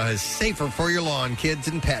America. Is safer for your lawn, kids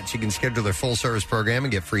and pets. You can schedule their full-service program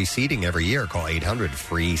and get free seeding every year. Call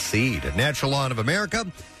 800-FREE-SEED. At Natural Lawn of America,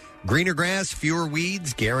 greener grass, fewer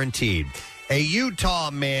weeds, guaranteed. A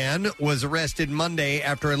Utah man was arrested Monday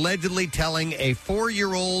after allegedly telling a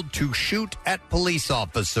 4-year-old to shoot at police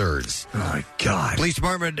officers. Oh, my God. Police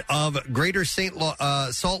Department of Greater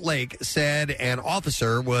Salt Lake said an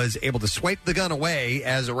officer was able to swipe the gun away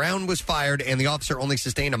as a round was fired and the officer only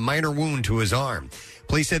sustained a minor wound to his arm.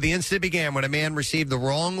 Police said the incident began when a man received the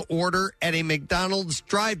wrong order at a McDonald's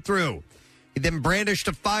drive-thru. He then brandished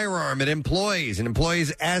a firearm at employees, and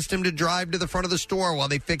employees asked him to drive to the front of the store while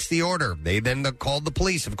they fixed the order. They then called the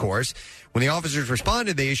police, of course. When the officers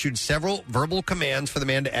responded, they issued several verbal commands for the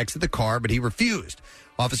man to exit the car, but he refused.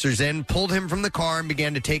 Officers then pulled him from the car and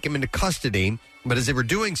began to take him into custody. But as they were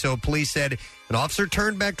doing so, police said an officer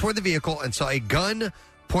turned back toward the vehicle and saw a gun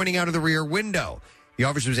pointing out of the rear window. The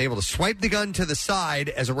officer was able to swipe the gun to the side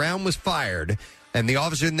as a round was fired. And the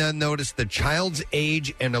officer then noticed the child's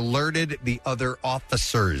age and alerted the other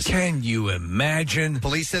officers. Can you imagine?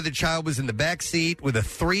 Police said the child was in the back seat with a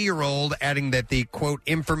 3-year-old, adding that the, quote,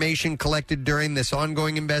 information collected during this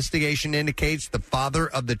ongoing investigation indicates the father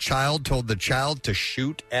of the child told the child to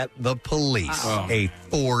shoot at the police. Wow. A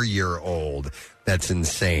 4-year-old. That's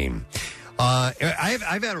insane. I've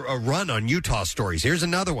had a run on Utah stories. Here's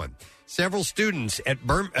another one. Several students at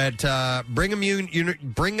Brigham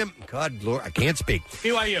Young, God, Lord, I can't speak.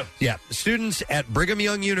 BYU. Yeah, students at Brigham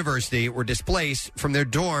Young University were displaced from their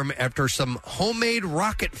dorm after some homemade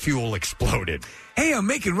rocket fuel exploded. Hey, I'm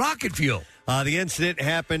making rocket fuel. The incident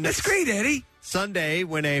happened. That's great, Eddie. Sunday,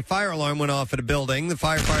 when a fire alarm went off at a building, the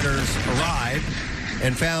firefighters arrived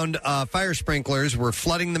and found fire sprinklers were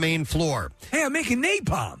flooding the main floor. Hey, I'm making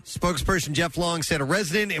napalm. Spokesperson Jeff Long said a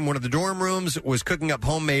resident in one of the dorm rooms was cooking up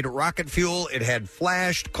homemade rocket fuel. It had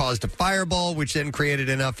flashed, caused a fireball, which then created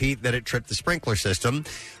enough heat that it tripped the sprinkler system.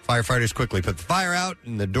 Firefighters quickly put the fire out,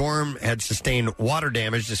 and the dorm had sustained water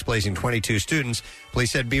damage, displacing 22 students.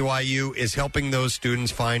 Police said BYU is helping those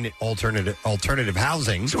students find alternative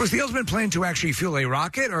housing. So was the ultimate plan to actually fuel a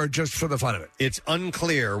rocket or just for the fun of it? It's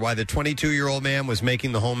unclear why the 22-year-old man was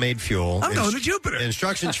making the homemade fuel. I'm going to Jupiter.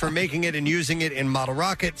 Instructions for making it and using it in model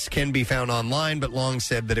rockets can be found online, but Long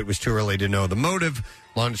said that it was too early to know the motive.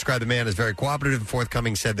 Long described the man as very cooperative and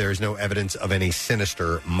forthcoming, said there is no evidence of any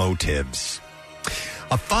sinister motives.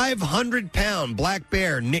 A 500-pound black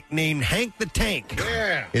bear nicknamed Hank the Tank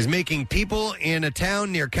is making people in a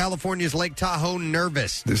town near California's Lake Tahoe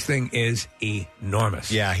nervous. This thing is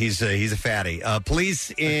enormous. Yeah, he's a fatty.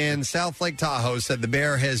 Police in South Lake Tahoe said the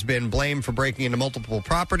bear has been blamed for breaking into multiple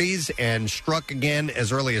properties and struck again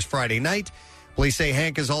as early as Friday night. Police say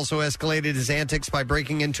Hank has also escalated his antics by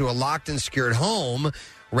breaking into a locked and secured home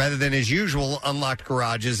rather than his usual unlocked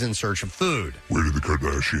garages in search of food. Where did the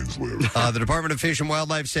Kardashians live? The Department of Fish and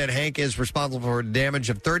Wildlife said Hank is responsible for damage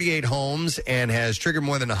of 38 homes and has triggered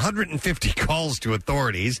more than 150 calls to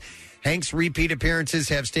authorities. Hank's repeat appearances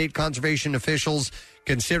have state conservation officials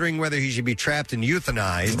considering whether he should be trapped and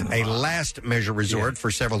euthanized, a last measure resort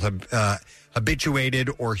for several habituated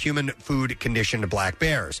or human food conditioned black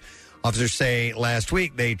bears. Officers say last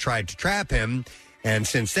week they tried to trap him, and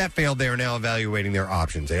since that failed, they are now evaluating their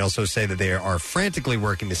options. They also say that they are frantically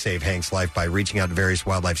working to save Hank's life by reaching out to various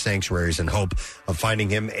wildlife sanctuaries in hope of finding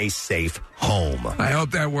him a safe home. I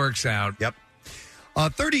hope that works out. Yep.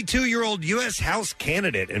 A 32-year-old U.S. House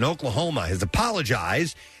candidate in Oklahoma has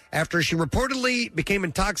apologized after she reportedly became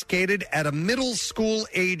intoxicated at a middle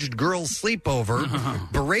school-aged girl's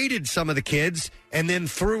sleepover, berated some of the kids, and then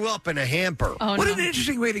threw up in a hamper. What an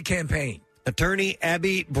interesting way to campaign. Attorney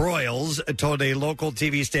Abby Broyles told a local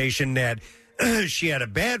TV station that She had a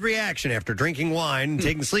bad reaction after drinking wine and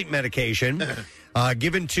taking sleep medication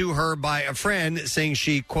given to her by a friend, saying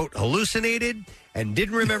she, quote, hallucinated and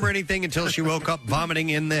didn't remember anything until she woke up vomiting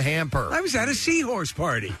in the hamper. I was at a seahorse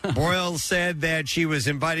party. Broyles said that she was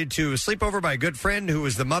invited to a sleepover by a good friend who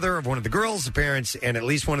was the mother of one of the girls. The parents and at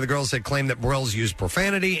least one of the girls had claimed that Broyles used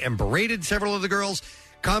profanity and berated several of the girls,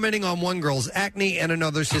 commenting on one girl's acne and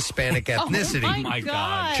another's Hispanic ethnicity. Oh, my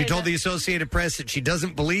God. She told the Associated Press that she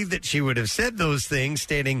doesn't believe that she would have said those things,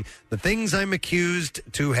 stating, the things I'm accused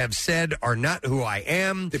to have said are not who I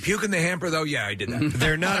am. The puke in the hamper, though, yeah, I did that.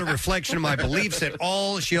 They're not a reflection of my beliefs at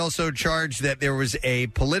all. She also charged that there was a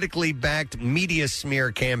politically backed media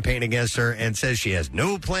smear campaign against her and says she has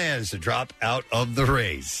no plans to drop out of the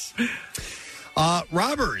race.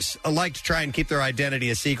 Robbers like to try and keep their identity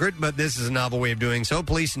a secret, but this is a novel way of doing so.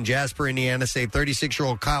 Police in Jasper, Indiana say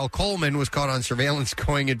 36-year-old Kyle Coleman was caught on surveillance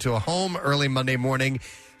going into a home early Monday morning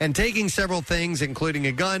and taking several things, including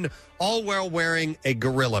a gun, all while wearing a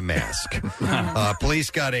gorilla mask. Police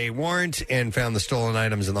got a warrant and found the stolen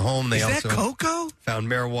items in the home. They Is that Coco? Found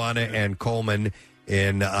marijuana, and Coleman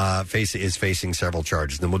is facing several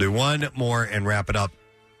charges. Then we'll do one more and wrap it up.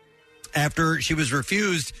 After she was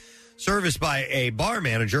refused service by a bar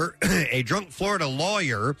manager, a drunk Florida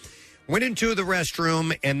lawyer went into the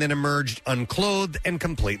restroom and then emerged unclothed and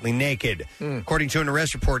completely naked. According to an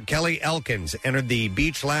arrest report, Kelly Elkins entered the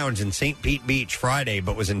beach lounge in St. Pete Beach Friday,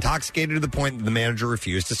 but was intoxicated to the point that the manager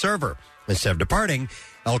refused to serve her. Instead of departing,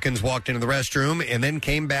 Elkins walked into the restroom and then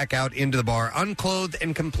came back out into the bar unclothed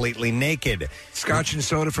and completely naked. Scotch and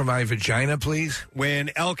soda for my vagina, please.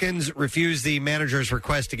 When Elkins refused the manager's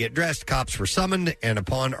request to get dressed, cops were summoned, and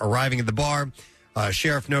upon arriving at the bar,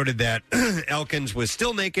 sheriff noted that Elkins was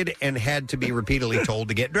still naked and had to be repeatedly told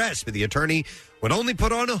to get dressed, but the attorney would only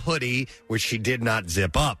put on a hoodie, which she did not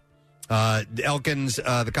zip up. Elkins,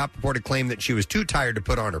 the cop reported, claimed that she was too tired to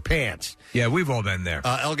put on her pants. Yeah, we've all been there.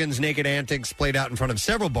 Elkins' naked antics played out in front of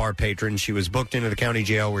several bar patrons. She was booked into the county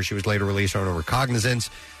jail, where she was later released on her recognizance.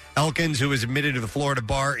 Elkins, who was admitted to the Florida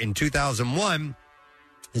bar in 2001,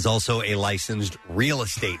 is also a licensed real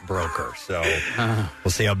estate broker. So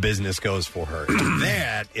we'll see how business goes for her.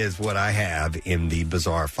 That is what I have in the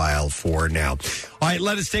bizarre file for now. All right,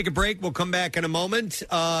 let us take a break. We'll come back in a moment.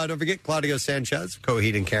 Don't forget, Claudio Sanchez,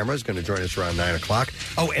 Coheed and Camera, is going to join us around 9 o'clock.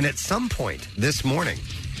 Oh, and at some point this morning,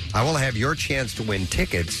 I will have your chance to win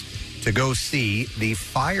tickets to go see the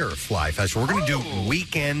Firefly Festival. We're going to do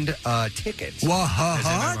weekend tickets. As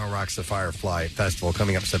MMR Rocks the Firefly Festival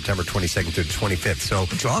coming up September 22nd through the 25th. So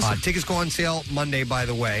that's awesome. Tickets go on sale Monday, by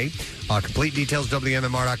the way. Complete details,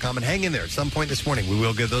 WMMR.com. And hang in there. At some point this morning, we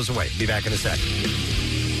will give those away. Be back in a sec.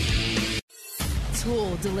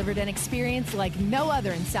 Tool delivered an experience like no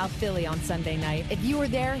other in South Philly on Sunday night. If you were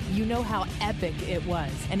there, you know how epic it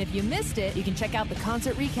was. And if you missed it, you can check out the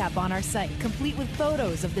concert recap on our site, complete with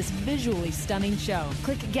photos of this visually stunning show.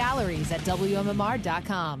 Click galleries at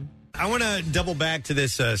WMMR.com. I want to double back to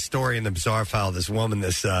this story in the bizarre file. This woman,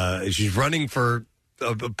 she's running for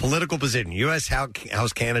a political position, U.S.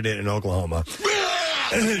 House candidate in Oklahoma.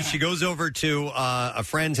 She goes over to a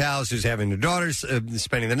friend's house who's having their daughters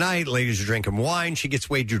spending the night. Ladies are drinking wine. She gets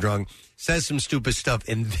way too drunk, says some stupid stuff,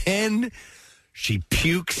 and then she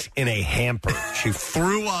pukes in a hamper. She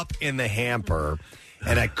threw up in the hamper,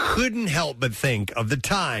 and I couldn't help but think of the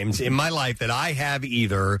times in my life that I have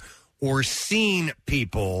either or seen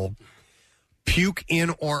people puke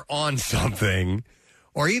in or on something,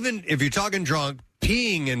 or even if you're talking drunk,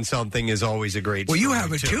 peeing in something is always a great story. Well, you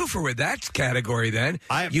have a twofer with that category then.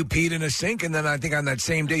 You peed in a sink, and then I think on that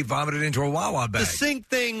same day vomited into a Wawa bag. The sink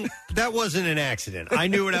thing, that wasn't an accident. I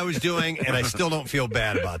knew what I was doing, and I still don't feel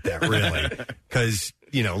bad about that, really. Because,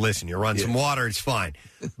 listen, you run some water, it's fine.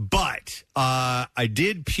 But I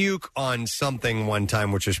did puke on something one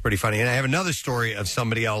time, which was pretty funny. And I have another story of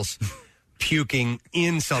somebody else puking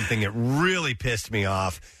in something that really pissed me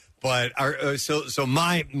off. But so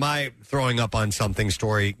my throwing up on something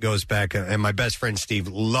story goes back, and my best friend Steve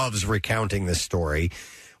loves recounting this story.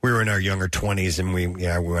 We were in our younger 20s, and we went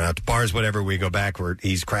out to bars, whatever. We go back,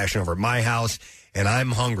 he's crashing over at my house, and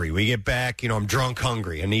I'm hungry. We get back, I'm drunk,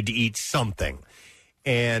 hungry. I need to eat something,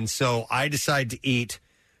 and so I decide to eat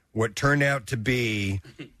what turned out to be.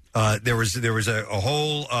 There was a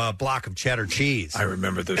whole block of cheddar cheese. I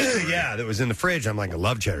remember this. Yeah, that was in the fridge. I'm like, I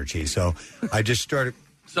love cheddar cheese, so I just started.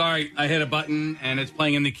 Sorry, I hit a button and it's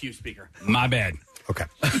playing in the Q speaker. My bad. Okay.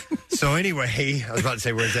 So anyway, I was about to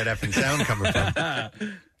say, where's that effing sound coming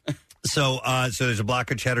from? So there's a block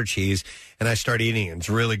of cheddar cheese, and I start eating it. It's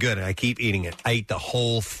really good, and I keep eating it. I eat the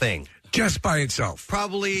whole thing. Just by itself?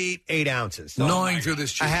 Probably 8 ounces. Gnawing through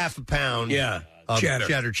this cheese. A half a pound of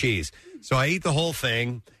cheddar cheese. So I eat the whole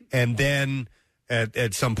thing, and then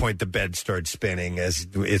at some point the bed starts spinning, as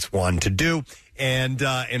it's one to do. And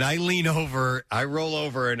I lean over, I roll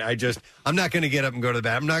over, and I'm not going to get up and go to the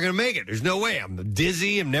bathroom. I'm not going to make it. There's no way. I'm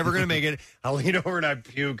dizzy. I'm never going to make it. I lean over and I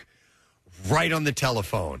puke right on the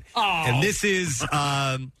telephone. Oh. And this is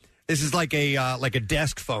like a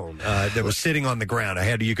desk phone that was sitting on the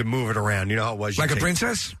ground. You could move it around. You know how it was. Like a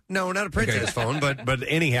princess? No, not a princess phone, but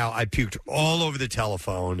anyhow, I puked all over the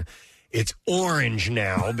telephone. It's orange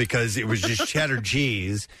now because it was just cheddar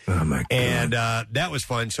cheese. Oh, my God. And that was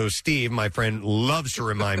fun. So Steve, my friend, loves to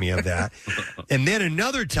remind me of that. And then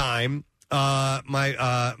another time, I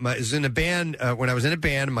was in a band, when I was in a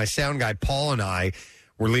band, my sound guy, Paul, and I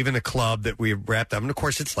were leaving the club that we wrapped up. And, of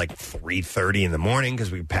course, it's like 3:30 in the morning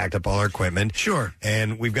because we packed up all our equipment. Sure.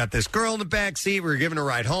 And we've got this girl in the back seat. We were giving her a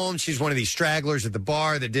ride home. She's one of these stragglers at the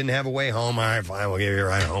bar that didn't have a way home. All right, fine, we'll give you a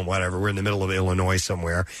ride home, whatever. We're in the middle of Illinois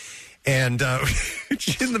somewhere. And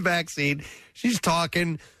she's in the back seat. She's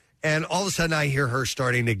talking, and all of a sudden I hear her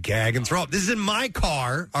starting to gag and throw up. This is in my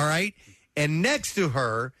car, all right? And next to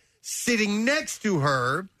her, sitting next to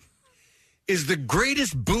her, is the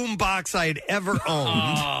greatest boombox I had ever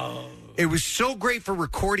owned. Oh. It was so great for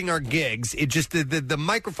recording our gigs. It just the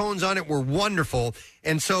microphones on it were wonderful.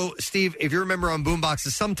 And so, Steve, if you remember on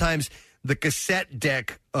boomboxes, sometimes the cassette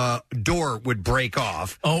deck door would break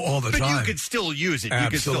off. Oh, all the time. But you could still use it. Absolutely. You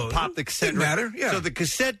could still pop the cassette. Didn't matter, yeah. So the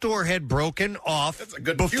cassette door had broken off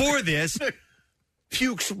before this.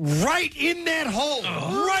 Pukes right in that hole.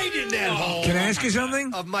 Right in that hole. Can I ask you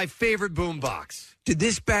something? Of my favorite boombox. Did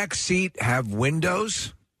this back seat have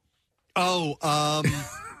windows? Oh,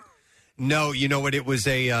 no, you know what? It was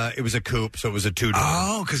a coupe, so it was a two-door.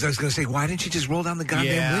 Oh, because I was going to say, why didn't you just roll down the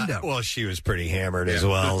goddamn window? Well, she was pretty hammered as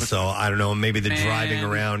well, so I don't know. Maybe the driving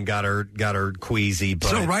around got her queasy. But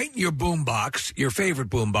So, right in your boombox, your favorite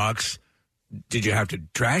boombox, did you have to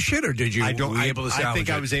trash it, or did you? I don't. Were you able to salvage I think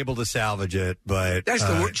it? I was able to salvage it, but That's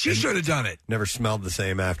the word. She should have done it. Never smelled the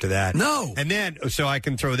same after that. No. And then, so I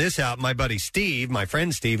can throw this out. My buddy Steve, my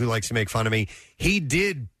friend Steve, who likes to make fun of me, he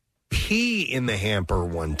did pee in the hamper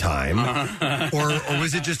one time, or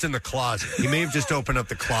was it just in the closet? He may have just opened up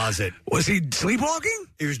the closet. Was he sleepwalking?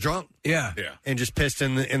 He was drunk. Yeah, and just pissed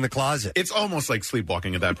in the closet. It's almost like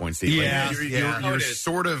sleepwalking at that point, Steve. Yeah, Like, you're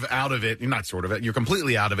sort of out of it. You're not sort of it. You're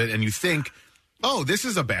completely out of it, and you think, oh, this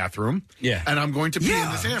is a bathroom. Yeah, and I'm going to pee in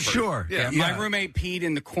this hamper. Sure. Yeah. My roommate peed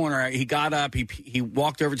in the corner. He got up. He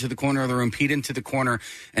walked over to the corner of the room, peed into the corner,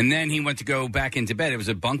 and then he went to go back into bed. It was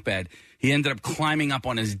a bunk bed. He ended up climbing up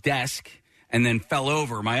on his desk and then fell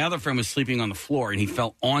over. My other friend was sleeping on the floor, and he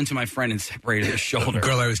fell onto my friend and separated his shoulder. A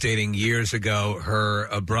girl I was dating years ago,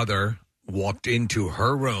 her brother walked into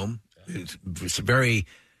her room. It was a very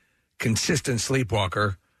consistent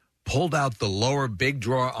sleepwalker. Pulled out the lower big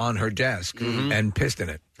drawer on her desk and pissed in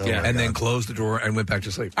it. And then closed the drawer and went back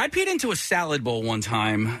to sleep. I peed into a salad bowl one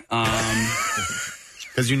time.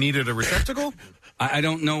 Because you needed a receptacle? I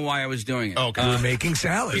don't know why I was doing it. Oh, because you were making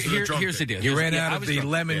salads. Here's the deal. You ran out of the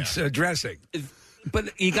lemon dressing.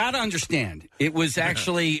 But you got to understand, it was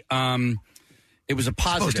actually... it was a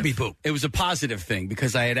positive. Supposed to be poop. It was a positive thing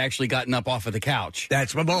because I had actually gotten up off of the couch.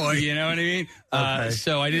 That's my boy. You know what I mean? Okay.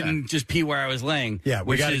 So I didn't just pee where I was laying. Yeah,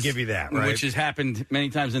 we got to give you that, right? Which has happened many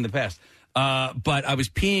times in the past. But I was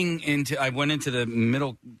peeing I went into the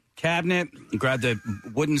middle cabinet, grabbed a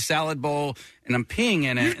wooden salad bowl, and I'm peeing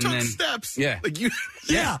in it. You and took then steps. Yeah. Like you.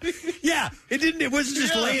 Yeah. It wasn't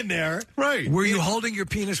just laying there. Right. Were you holding your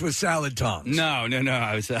penis with salad tongs? No.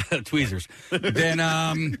 I was tweezers. Then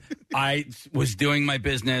I was doing my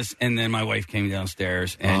business, and then my wife came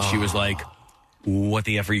downstairs, and she was like, "What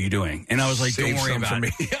the F are you doing?" And I was like, Save "Don't worry some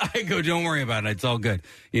about for it." I go, "Don't worry about it. It's all good."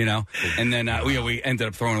 You know? And then we ended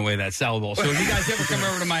up throwing away that salad bowl. So if you guys ever come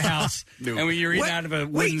over to my house and when you're eating out of a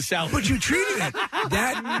wooden salad But you treated it.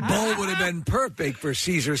 That bowl would have been perfect for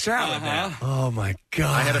Caesar salad. Oh, my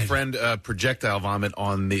God. I had a friend projectile vomit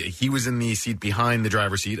on he was in the seat behind the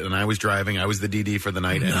driver's seat, and I was driving. I was the DD for the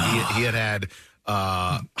night, and he had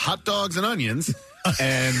hot dogs and onions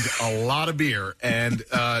and a lot of beer. And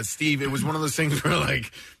Steve, it was one of those things where,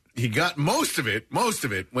 like, he got most of it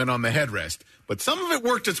went on the headrest, but some of it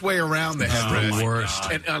worked its way around the headrest.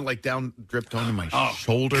 Worst. And like down, dripped onto my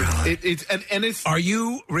shoulder. It's. Are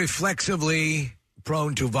you reflexively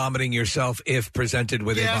prone to vomiting yourself if presented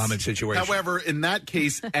with a vomit situation? However, in that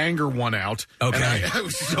case, anger won out. Okay. And I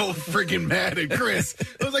was so freaking mad at Chris.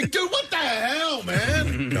 I was like, dude, what the hell,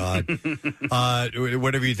 man? God.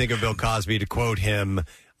 Whatever you think of Bill Cosby, to quote him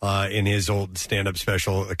in his old stand-up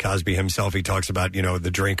special, Cosby himself, he talks about,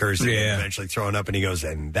 the drinkers eventually throwing up, and he goes,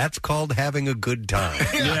 and that's called having a good time.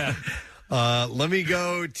 Yeah. Let me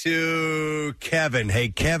go to Kevin. Hey,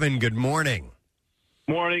 Kevin, good morning.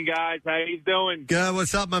 Morning, guys. How you doing? Good.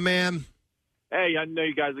 What's up, my man? Hey, I know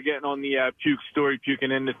you guys are getting on the puke story,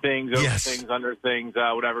 puking into things, over Yes. things, under things,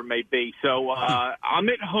 whatever it may be. So I'm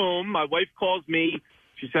at home. My wife calls me.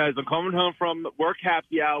 She says, I'm coming home from work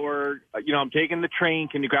happy hour. I'm taking the train.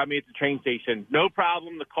 Can you grab me at the train station? No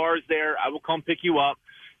problem. The car's there. I will come pick you up.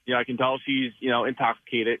 I can tell she's,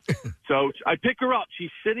 intoxicated. So I pick her up.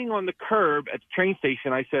 She's sitting on the curb at the train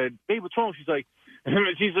station. I said, babe, what's wrong? She's like,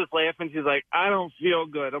 she's just laughing. She's like, I don't feel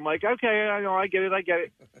good. I'm like, okay, I know, I get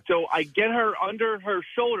it. So I get her under her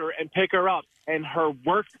shoulder and pick her up, and her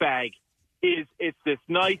work bag it's this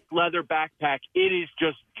nice leather backpack. It is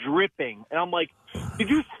just dripping. And I'm like, did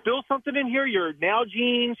you spill something in here? Your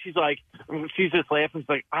Nalgene? She's just laughing. She's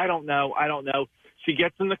like, I don't know. She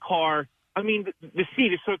gets in the car. I mean, the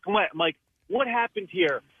seat is soaking wet. I'm like, what happened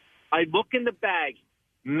here? I look in the bag,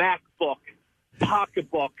 MacBook,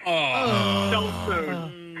 pocketbook, cell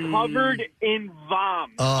phone, covered in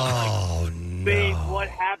vom. Oh, no. Babe, what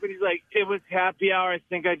happened? He's like, it was happy hour. I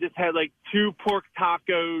think I just had 2 pork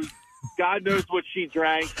tacos. God knows what she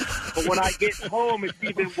drank. But when I get home, it's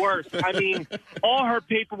even worse. I mean, all her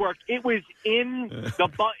paperwork, it was in the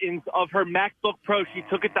buttons of her MacBook Pro. She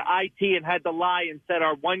took it to IT and had to lie and said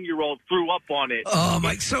our 1-year-old threw up on it. Oh,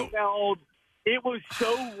 my... It was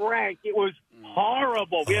so rank. It was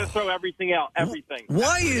horrible. We had to throw everything out, everything.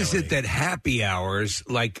 Why is it that happy hours,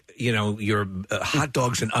 your hot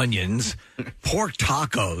dogs and onions, pork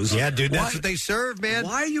tacos... Yeah, dude, that's what they serve, man.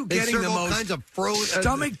 Why are you They getting serve the all most kinds of frozen...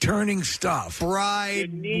 stomach-turning stuff?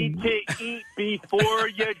 Fried... You need to eat before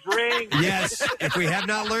you drink. Yes, if we have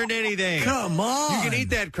not learned anything. Come on. You can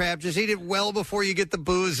eat that crap. Just eat it well before you get the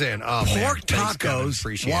booze in. Oh, Pork Thanks, Kevin. tacos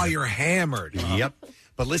Appreciate while it. you're hammered. Yep.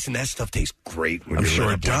 But listen, that stuff tastes great. When I'm you're sure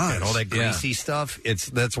lit it up like does. that. All that greasy stuff.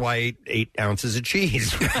 That's why I ate 8 ounces of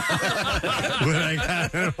cheese when I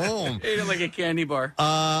got it home. Ate it like a candy bar.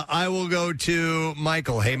 I will go to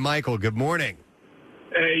Michael. Hey, Michael. Good morning.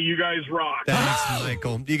 Hey, you guys rock. Thanks,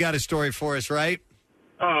 Michael. You got a story for us, right?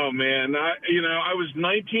 Oh, man. I was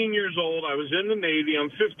 19 years old. I was in the Navy.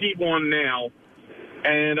 I'm 51 now.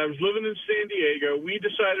 And I was living in San Diego. We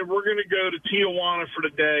decided we're going to go to Tijuana for the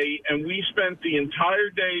day, and we spent the entire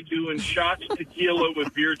day doing shots of tequila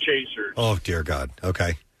with beer chasers. Oh, dear God.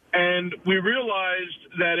 Okay. And we realized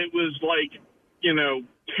that it was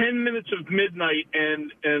 10 minutes of midnight,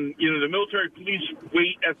 and the military police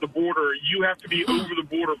wait at the border. You have to be over the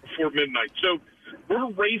border before midnight. So we're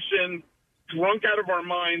racing, drunk out of our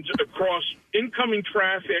minds, across incoming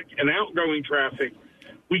traffic and outgoing traffic.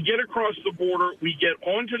 We get across the border. We get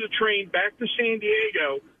onto the train back to San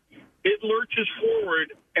Diego. It lurches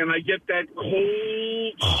forward, and I get that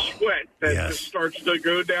cold sweat that just starts to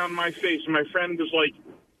go down my face. And my friend was like,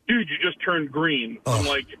 dude, you just turned green. I'm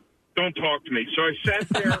like, don't talk to me. So I sat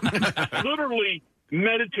there, literally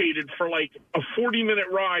meditated for a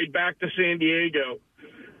 40-minute ride back to San Diego.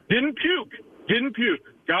 Didn't puke.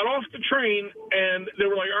 Got off the train, and they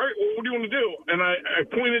were like, all right, well, what do you want to do? And I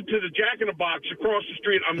pointed to the Jack in the Box across the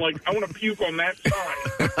street. I'm like, I want to puke on that sign.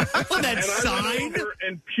 On that and sign? I went over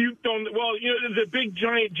and puked on, the big,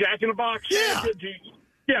 giant Jack in the Box. Yeah.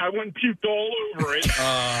 I went and puked all over it.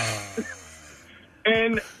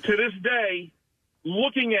 And to this day,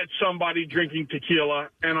 looking at somebody drinking tequila,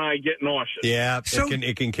 and I get nauseous. Yeah, So-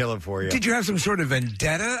 it can kill it for you. Did you have some sort of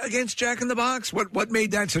vendetta against Jack in the Box? What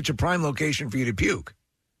made that such a prime location for you to puke?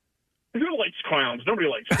 Who likes clowns? Nobody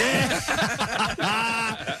likes clowns.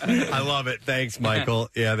 I love it. Thanks, Michael.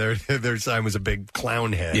 Yeah, their sign was a big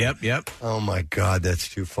clown head. Yep. Oh my God, that's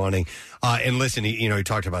too funny. And listen, he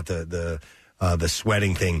talked about the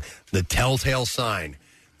sweating thing. The telltale sign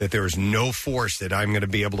that there is no force that I'm going to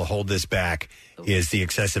be able to hold this back is the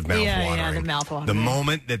excessive mouth watering. Yeah, the mouth watering. The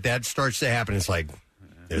moment that starts to happen, it's like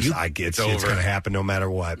it's over. going to happen no matter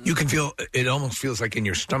what. You can feel it. Almost feels like in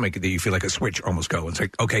your stomach that you feel like a switch almost go. It's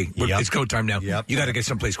like, okay, it's go time now. Yep. You got to get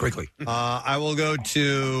someplace quickly. I will go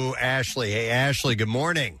to Ashley. Hey, Ashley. Good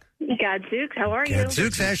morning. Gadzooks, how are you?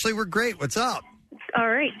 Gadzooks, Ashley. We're great. What's up? All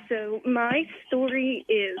right, so my story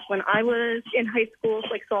is when I was in high school,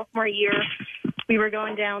 sophomore year, we were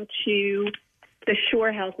going down to the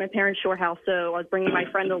shore house, my parents' shore house, so I was bringing my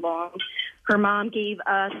friend along. Her mom gave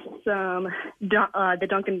us some the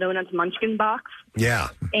Dunkin' Donuts Munchkin box. Yeah.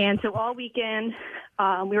 And so all weekend,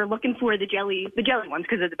 we were looking for the jelly ones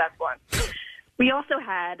because they're the best ones. We also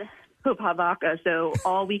had Popa vodka, so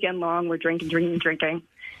all weekend long we're drinking.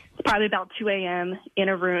 It's probably about 2 a.m. in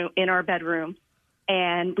our bedroom.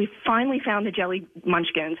 And we finally found the jelly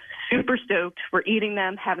munchkins. Super stoked. We're eating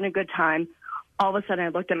them, having a good time. All of a sudden, I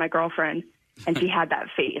looked at my girlfriend, and she had that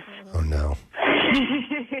face. Oh, no.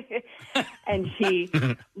 And she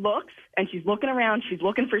looks, and she's looking around. She's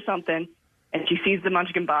looking for something, and she sees the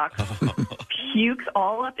Munchkin box, pukes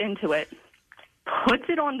all up into it, puts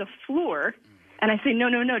it on the floor. And I say, no,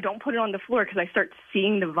 don't put it on the floor, because I start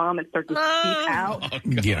seeing the vomit start to seep out.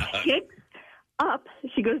 Yeah. Picks up.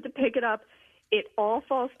 She goes to pick it up. It all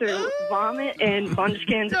falls through. Vomit and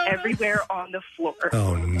munchkins everywhere on the floor.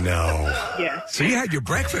 Oh, no. Yeah. So you had your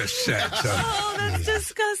breakfast set. So. Oh, that's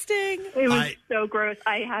disgusting. It was so gross.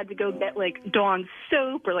 I had to go get, Dawn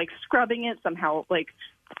soap or, scrubbing it. Somehow,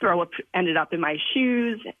 ended up in my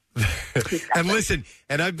shoes. And listen,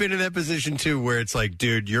 and I've been in that position too, where it's like,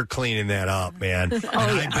 dude, you're cleaning that up, man. And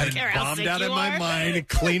I've been bombed out of my mind and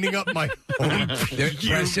cleaning up my own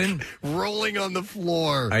Preston, rolling on the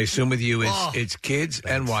floor. I assume with you it's kids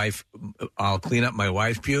and wife. I'll clean up my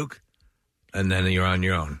wife's puke, and then you're on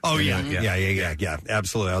your own. Oh yeah,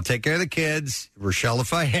 absolutely. I'll take care of the kids, Rochelle,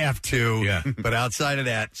 if I have to. Yeah, but outside of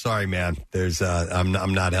that, sorry, man. There's I'm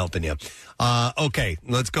not helping you. Okay,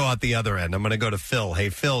 let's go out the other end. I'm going to go to Phil. Hey,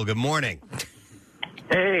 Phil. Good morning.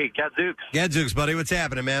 Hey, Gadzooks. Gadzooks, buddy. What's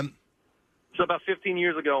happening, man? So about 15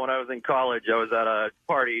 years ago when I was in college, I was at a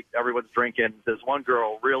party. Everyone's drinking. This one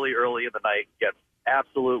girl really early in the night gets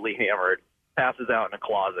absolutely hammered, passes out in a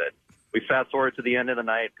closet. We fast forward to the end of the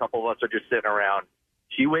night. A couple of us are just sitting around.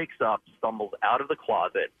 She wakes up, stumbles out of the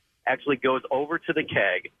closet, actually goes over to the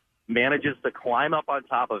keg, manages to climb up on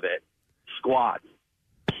top of it, squats,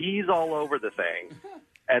 pees all over the thing,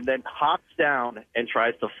 and then hops down and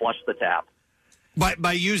tries to flush the tap.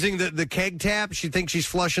 By using the keg tap, she thinks she's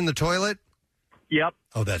flushing the toilet? Yep.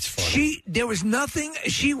 Oh, that's funny. There was nothing.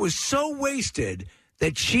 She was so wasted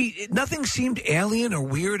that nothing seemed alien or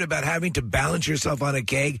weird about having to balance yourself on a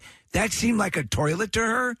keg. That seemed like a toilet to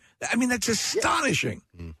her. I mean, that's astonishing.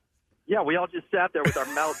 Yeah, we all just sat there with our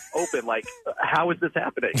mouths open, like, how is this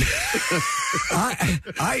happening?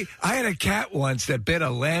 I had a cat once that bit a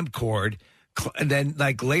lamp cord, and then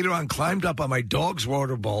later on climbed up on my dog's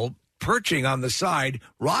water bowl, perching on the side,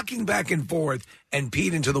 rocking back and forth, and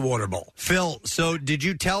peed into the water bowl. Phil, so did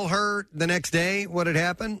you tell her the next day what had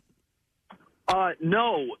happened?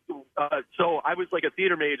 No. So I was a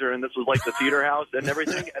theater major, and this was the theater house and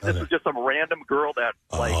everything. And this was just some random girl that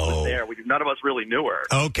was there. None of us really knew her.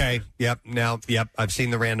 Okay. Yep. I've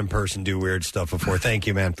seen the random person do weird stuff before. Thank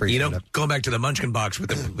you, man. Appreciate it. Going back to the Munchkin box with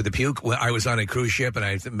the puke. When I was on a cruise ship, and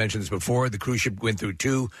I mentioned this before. The cruise ship went through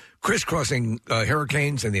 2 crisscrossing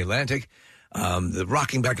hurricanes in the Atlantic. The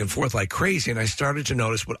rocking back and forth like crazy, and I started to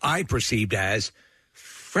notice what I perceived as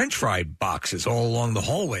French fry boxes all along the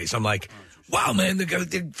hallways. I'm like, wow, man,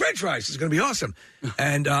 the French fries is going to be awesome.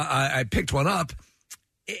 And I picked one up.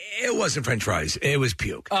 It wasn't French fries. It was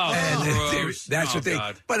puke. Oh, and that's what they.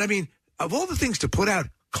 God. But I mean, of all the things to put out,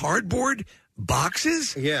 cardboard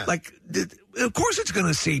boxes. Yeah. Of course it's going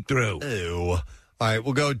to seep through. Ew. All right,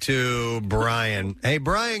 we'll go to Brian. Hey,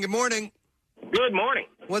 Brian. Good morning. Good morning.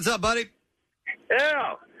 What's up, buddy?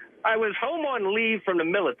 Yeah, I was home on leave from the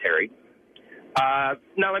military.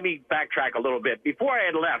 Now let me backtrack a little bit. Before I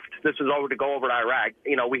had left, this was over to go over to Iraq.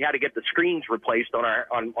 We had to get the screens replaced on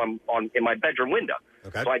in my bedroom window.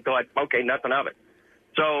 Okay. So I thought, okay, nothing of it.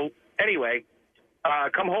 So anyway,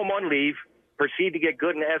 come home on leave, proceed to get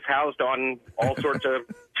good and housed on all sorts of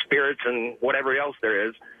spirits and whatever else there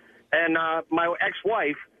is. And my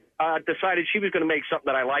ex-wife decided she was going to make something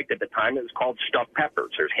that I liked at the time. It was called stuffed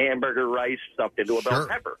peppers. There's hamburger rice stuffed into a bell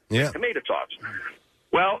pepper, tomato sauce.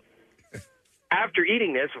 Well, after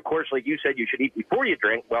eating this, of course, like you said, you should eat before you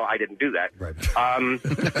drink. Well, I didn't do that. Right.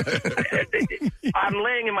 I'm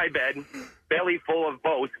laying in my bed, belly full of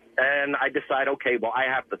both, and I decide, okay, well, I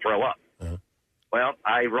have to throw up. Uh-huh. Well,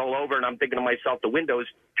 I roll over, and I'm thinking to myself, the window's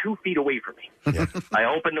 2 feet away from me. Yeah. I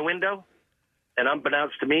open the window, and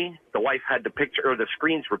unbeknownst to me, the wife had the picture or the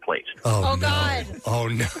screens replaced. Oh, no. God. Oh,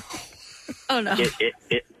 no. Oh, no.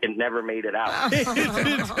 It never made it out.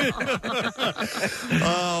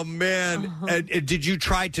 Oh, man. Did you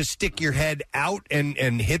try to stick your head out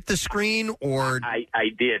and hit the screen, or? I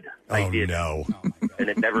did. I did. No. And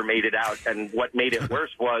it never made it out. And what made it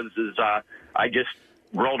worse is I just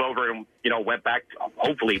rolled over and,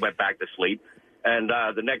 hopefully went back to sleep. And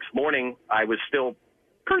the next morning, I was still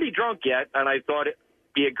pretty drunk yet, and I thought it'd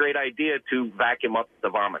be a great idea to vacuum up the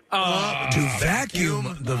vomit. To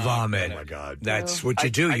vacuum the vomit. Oh, my God. That's what you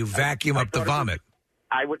do. You vacuum up the vomit.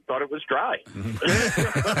 I thought it was dry.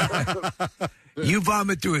 You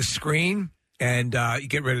vomit through a screen, and you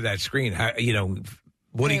get rid of that screen. What are you going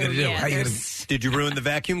to do? Yeah, How you gonna... Did you ruin the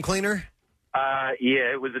vacuum cleaner?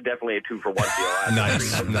 Yeah, it was definitely a 2-for-1 deal.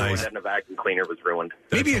 Nice. And the vacuum cleaner was ruined.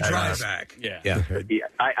 Maybe a dry vac. Yeah.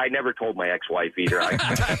 I never told my ex-wife either. All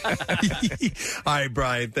right,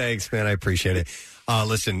 Brian, thanks, man. I appreciate it.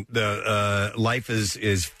 Listen, the life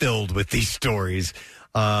is filled with these stories.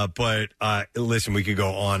 But listen, we could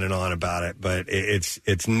go on and on about it, but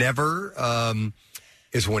it's never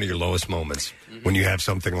is one of your lowest moments when you have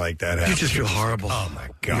something like that happen. You just feel horrible. Oh, my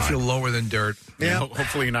God. You feel lower than dirt. Yeah.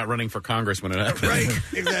 Hopefully you're not running for Congress when it happens. Right,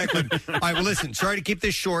 exactly. All right, well, listen, sorry to keep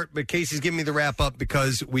this short, but Casey's giving me the wrap-up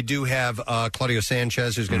because we do have Claudio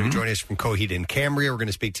Sanchez, who's going to be joining us from Coheed and Cambria. We're going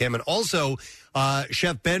to speak to him. And also,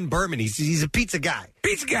 Chef Ben Berman. He's a pizza guy.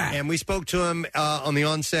 Pizza guy. And we spoke to him on the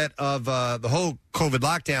onset of the whole COVID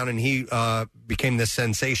lockdown, and he became this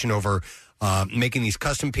sensation over making these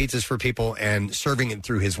custom pizzas for people and serving it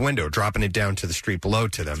through his window, dropping it down to the street below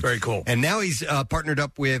to them. Very cool. And now he's partnered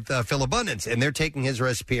up with Phil Abundance, and they're taking his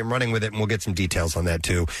recipe and running with it, and we'll get some details on that,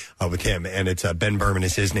 too, with him. And it's Ben Berman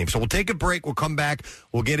is his name. So we'll take a break. We'll come back.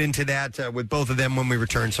 We'll get into that with both of them when we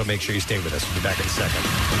return, so make sure you stay with us. We'll be back in a second.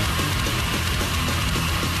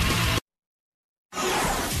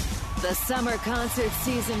 The summer concert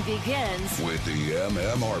season begins with the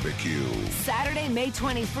Barbecue. Saturday, May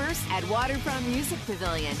 21st at Waterfront Music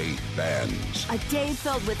Pavilion. 8 bands. A day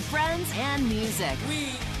filled with friends and music. We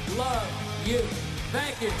love you.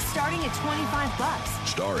 Thank you. Starting at $25.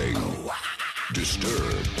 Starring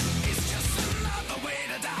Disturbed. It's just another way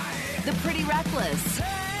to die. The Pretty Reckless.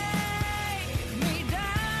 Take me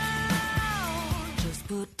down. Just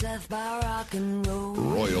put death by rock and roll.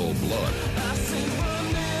 Royal Blood. I sing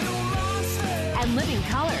and Living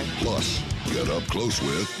Color. Plus, get up close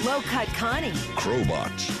with Low Cut Connie,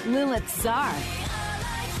 Crowbots, Lilith Czar,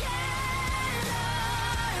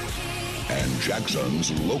 and Jackson's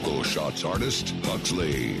local shots artist,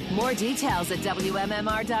 Huxley. More details at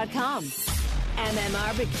WMMR.com.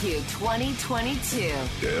 MMRBQ 2022.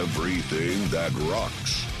 Everything that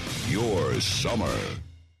rocks your summer.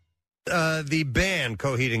 The band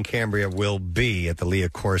Coheed and Cambria will be at the Leah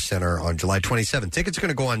Core Center on July 27th. Tickets are going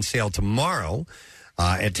to go on sale tomorrow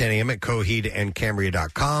at 10 a.m. at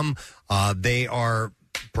CoheedandCambria.com. They are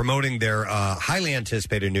promoting their highly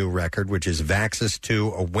anticipated new record, which is Vaxis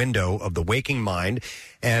 2, A Window of the Waking Mind,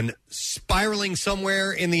 and spiraling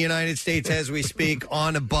somewhere in the United States as we speak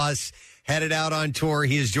on a bus, headed out on tour.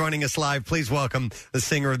 He is joining us live. Please welcome the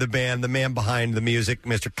singer of the band, the man behind the music,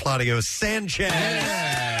 Mr. Claudio Sanchez.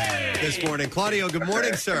 This morning. Claudio, good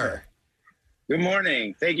morning, sir. Good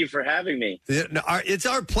morning. Thank you for having me. It's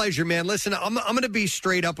our pleasure, man. Listen, I'm going to be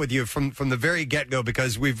straight up with you from the very get-go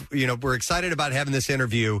because we're excited about having this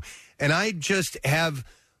interview, and I just have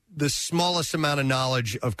the smallest amount of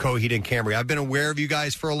knowledge of Coheed and Cambria. I've been aware of you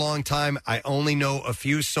guys for a long time. I only know a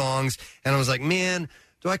few songs, and I was like, man,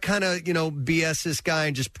 do I kind of, BS this guy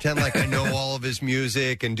and just pretend like I know all of his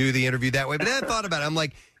music and do the interview that way? But then I thought about it. I'm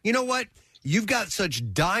like, you know what? You've got such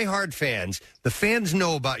diehard fans. The fans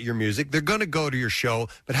know about your music. They're going to go to your show.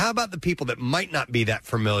 But how about the people that might not be that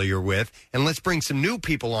familiar with? And let's bring some new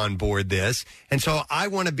people on board this. And so I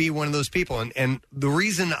want to be one of those people. And the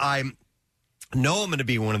reason I know I'm going to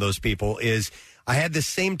be one of those people is I had the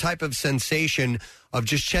same type of sensation of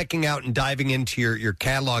just checking out and diving into your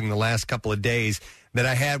catalog in the last couple of days that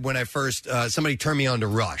I had when I first, somebody turned me on to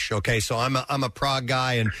Rush. Okay, so I'm a prog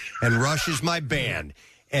guy, and Rush is my band.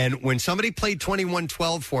 And when somebody played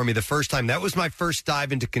 2112 for me the first time, that was my first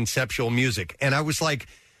dive into conceptual music. And I was like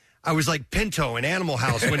Pinto in Animal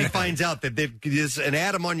House when he finds out that there's an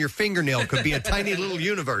atom on your fingernail could be a tiny little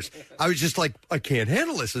universe. I was just like, I can't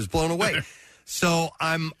handle this. I was blown away. So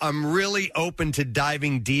I'm really open to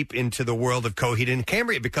diving deep into the world of Coheed and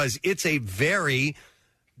Cambria because it's a very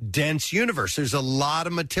dense universe. There's a lot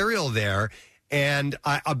of material there. And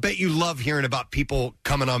I bet you love hearing about people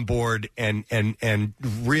coming on board and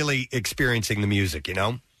really experiencing the music,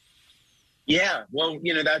 Yeah, well,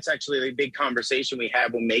 that's actually a big conversation we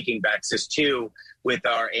had when making Vaxis 2 with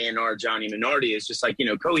our A&R Johnny Minardi. It's just like,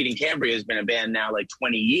 Coheed and Cambria has been a band now like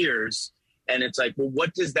 20 years. And it's like, well,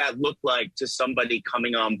 what does that look like to somebody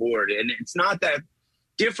coming on board? And it's not that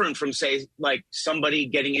different from, say, like somebody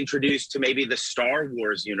getting introduced to maybe the Star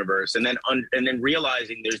Wars universe and then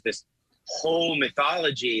realizing there's this whole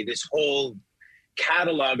mythology, this whole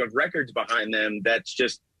catalog of records behind them that's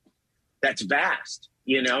vast,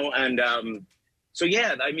 and so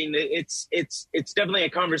yeah, I mean it's definitely a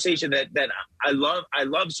conversation that I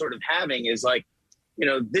love sort of having is like,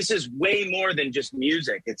 this is way more than just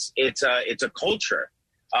music. It's a culture,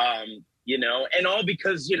 and all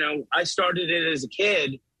because I started it as a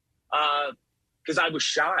kid because I was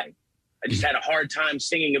shy. I just had a hard time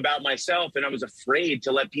singing about myself, and I was afraid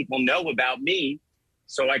to let people know about me.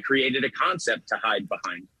 So I created a concept to hide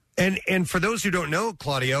behind. And for those who don't know,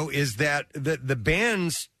 Claudio, is that the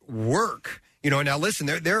band's work. Now listen,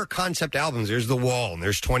 there are concept albums. There's The Wall, and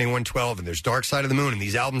there's 2112, and there's Dark Side of the Moon, and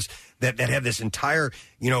these albums that have this entire,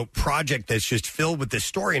 project that's just filled with this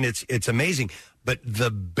story, and it's amazing. But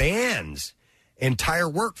the band's entire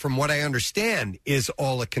work, from what I understand, is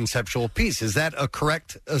all a conceptual piece. Is that a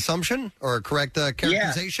correct assumption or a correct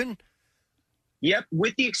characterization? Yep,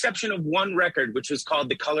 with the exception of one record, which was called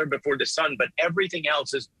The Color Before the Sun, but everything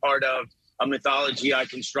else is part of a mythology I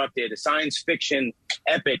constructed, a science fiction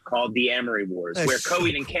epic called The Amory Wars, where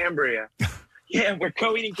Coheed and Cambria... Yeah, where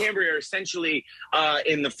Coheed and Cambria are essentially,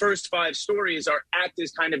 in the first 5 stories, act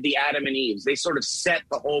as kind of the Adam and Eves. They sort of set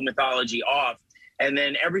the whole mythology off, and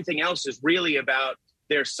then everything else is really about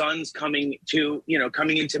their sons coming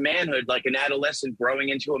into manhood, like an adolescent growing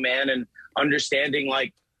into a man and understanding,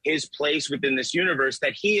 like, his place within this universe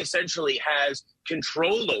that he essentially has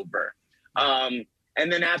control over.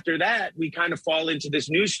 And then after that, we kind of fall into this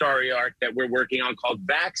new story arc that we're working on called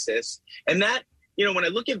Vaxis. And that, when I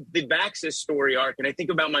look at the Vaxis story arc and I think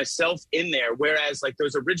about myself in there, whereas like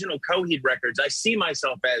those original Coheed records, I see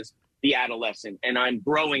myself as the adolescent and I'm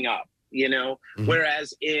growing up, mm-hmm.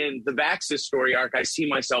 Whereas in the Vaxis story arc, I see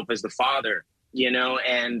myself as the father,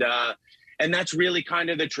 and that's really kind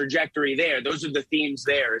of the trajectory there. Those are the themes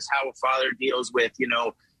there, is how a father deals with,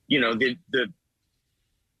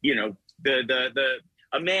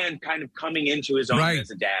 a man kind of coming into his own as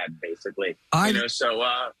a dad, basically.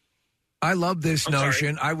 I love this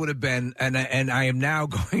notion. Sorry. I would have been, and I am now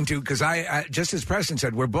going to, because I just as Preston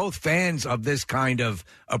said, we're both fans of this kind of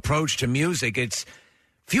approach to music. It's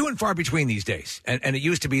few and far between these days, and it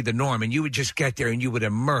used to be the norm, and you would just get there and you would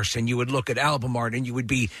immerse, and you would look at album art, and you would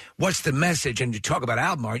be, what's the message? And you talk about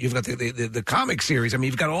album art, you've got the comic series. I mean,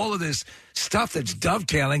 you've got all of this stuff that's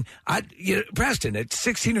dovetailing. Preston, at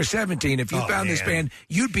 16 or 17, if you found this band,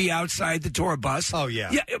 you'd be outside the tour bus. Oh, yeah.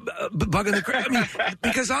 Yeah, bugging the crowd. I mean,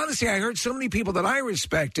 because honestly, I heard so many people that I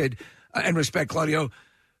respected and respect, Claudio,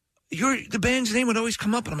 the band's name would always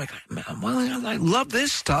come up, and I'm like, well, I love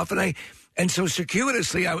this stuff, and so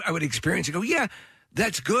circuitously, I would experience and go, yeah,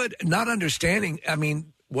 that's good. Not understanding,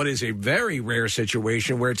 what is a very rare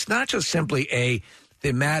situation where it's not just simply a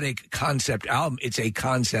thematic concept album, it's a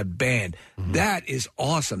concept band. Mm-hmm. That is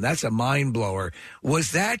awesome. That's a mind blower.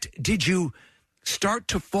 Did you start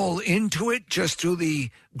to fall into it just through the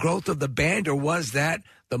growth of the band, or was that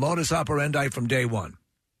the modus operandi from day one?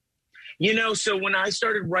 So when I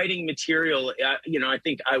started writing material, I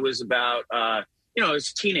think I was about, I was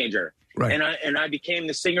a teenager. Right. And I became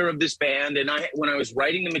the singer of this band. And when I was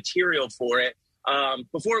writing the material for it,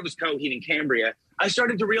 before it was Coheed and Cambria, I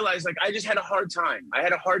started to realize, like, I just had a hard time. I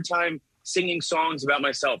had a hard time singing songs about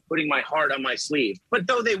myself, putting my heart on my sleeve. But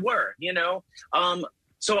though they were,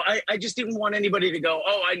 so I just didn't want anybody to go,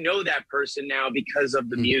 oh, I know that person now because of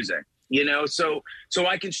the music, So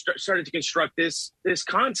I started to construct this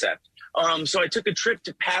concept. So I took a trip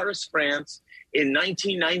to Paris, France in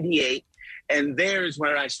 1998. And there's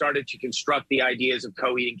when I started to construct the ideas of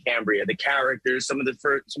Coheed and Cambria, the characters, some of the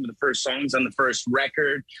first songs on the first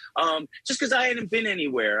record. Just because I hadn't been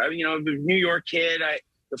anywhere. I'm a New York kid.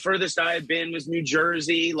 The furthest I had been was New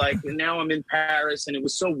Jersey. And now I'm in Paris, and it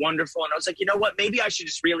was so wonderful. And I was like, you know what? Maybe I should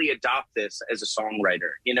just really adopt this as a songwriter.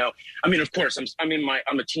 Of course, I'm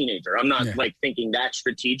a teenager. I'm not like thinking that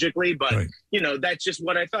strategically, but that's just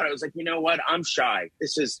what I thought. I was like, you know what? I'm shy.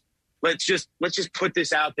 Let's just put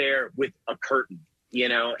this out there with a curtain,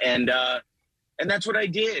 and that's what I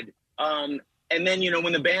did. And then,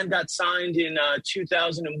 when the band got signed in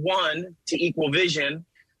 2001 to Equal Vision,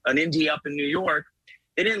 an indie up in New York,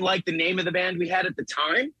 they didn't like the name of the band we had at the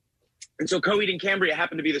time. And so Coheed and Cambria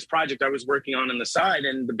happened to be this project I was working on the side,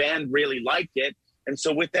 and the band really liked it. And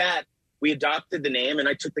so with that, we adopted the name, and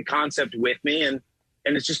I took the concept with me, and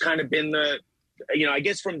it's just kind of been I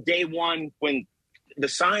guess from day one when the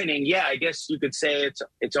signing, I guess you could say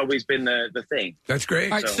it's always been the thing. That's great.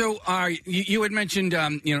 All right, so you had mentioned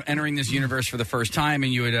entering this universe for the first time,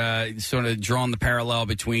 and you had sort of drawn the parallel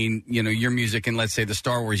between your music and, let's say, the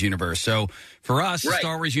Star Wars universe. So for us, the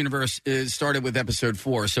Star Wars universe started with Episode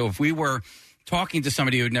 4. So if we were talking to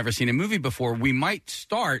somebody who had never seen a movie before, we might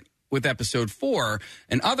start with Episode 4,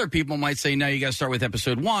 and other people might say, no, you got to start with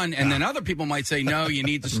Episode 1, and then other people might say, no, you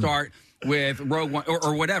need to start with Rogue One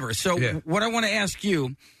or whatever. So what I want to ask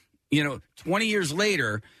you, 20 years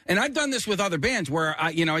later, and I've done this with other bands where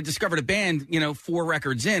I discovered a band, 4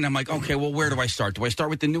 records in. I'm like, okay, well, where do I start? Do I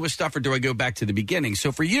start with the newest stuff, or do I go back to the beginning?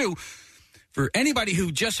 So for you, for anybody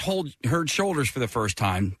who just heard Shoulders for the first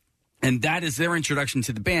time, and that is their introduction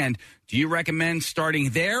to the band. Do you recommend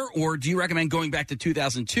starting there, or do you recommend going back to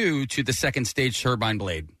 2002 to the Second Stage Turbine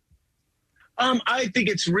Blade? I think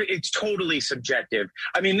it's totally subjective.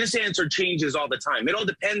 I mean, this answer changes all the time. It all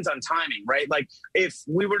depends on timing, right? Like if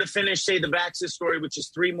we were to finish, say, the Baxis story, which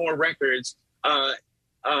is 3 more records, my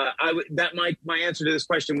answer to this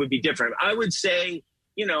question would be different. I would say,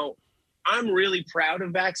 I'm really proud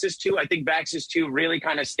of Baxis 2. I think Baxis 2 really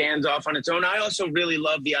kind of stands off on its own. I also really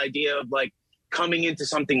love the idea of like coming into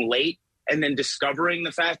something late and then discovering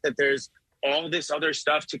the fact that there's all this other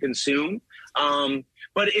stuff to consume.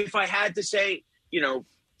 But if I had to say,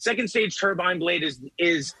 Second Stage Turbine Blade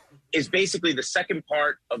is basically the second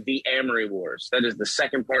part of the Amory Wars. That is the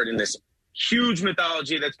second part in this huge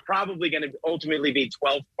mythology that's probably going to ultimately be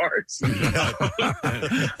 12 parts.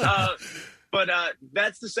 But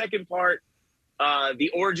that's the second part. The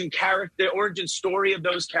origin story of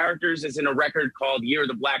those characters is in a record called Year of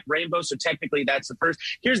the Black Rainbow. So technically that's the first.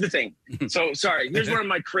 Here's the thing. So sorry. Here's where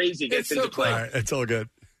my crazy gets into play. All right, it's all good.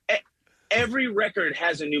 Every record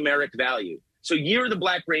has a numeric value. So Year of the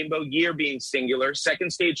Black Rainbow, year being singular, Second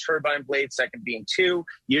Stage Turbine Blade, second being 2,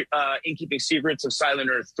 In Keeping Secrets of Silent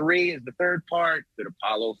Earth 3 is the third part, Good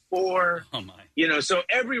Apollo 4. Oh my. So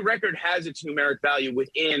every record has its numeric value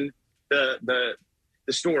within the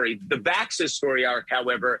story. The Baxis story arc,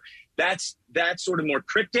 however, that's sort of more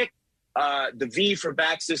cryptic. The V for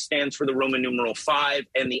Baxis stands for the Roman numeral 5,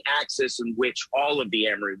 and the axis in which all of the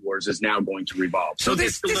Amory Wars is now going to revolve. So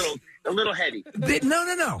it's a little heady.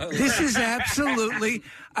 No. This is absolutely,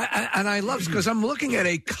 and I love it because I'm looking at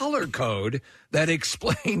a color code that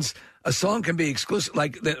explains a song can be exclusive,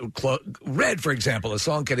 like red, for example. A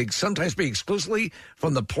song can sometimes be exclusively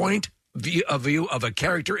from the point view of a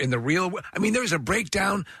character in the real. I mean, there's a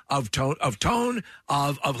breakdown of tone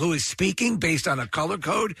of who is speaking based on a color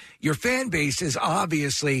code. Your fan base is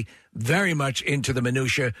obviously very much into the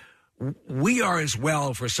minutia. We are as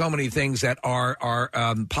well for so many things that are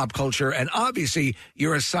pop culture, and obviously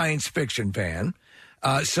you're a science fiction fan.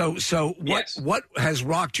 So what has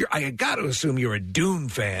rocked your? I got to assume you're a Dune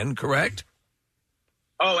fan, correct?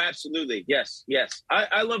 Oh, absolutely. Yes.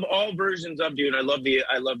 I love all versions of Dune. I love the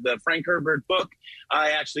Frank Herbert book.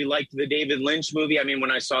 I actually liked the David Lynch movie. I mean, when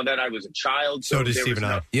I saw that, I was a child. So did Steve and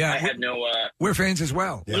I. Yeah, I had no. We're fans as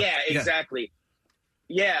well. Yeah, exactly.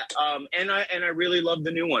 Yeah, and I really love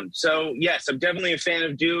the new one. So yes, I'm definitely a fan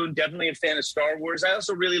of Dune. Definitely a fan of Star Wars. I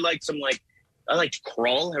also really like I liked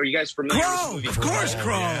Krull. Are you guys familiar with the movie? Of course,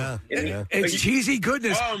 Krull. Yeah. It's cheesy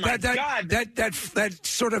goodness. Oh my God! That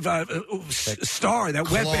sort of star, that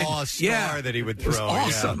claw weapon, star that he would throw. was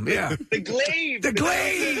awesome. Yeah. The glaive. The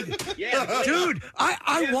glaive. Yeah, dude,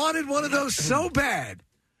 I wanted one of those so bad.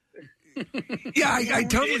 Yeah, I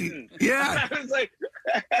totally. Yeah, I was like,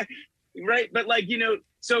 right, but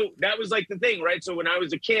so that was like the thing, right? So when I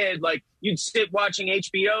was a kid, like you'd sit watching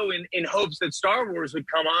HBO in hopes that Star Wars would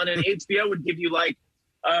come on, and HBO would give you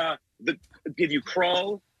give you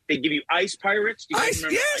Krull, they give you Ice Pirates. Do you guys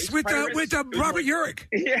remember Ice Pirates? with Robert Urich.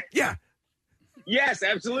 Yeah. Yes,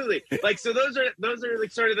 absolutely. Like so, those are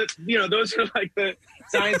like sort of those are like the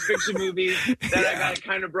science fiction movies that I got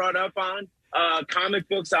kind of brought up on. Comic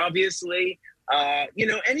books, obviously.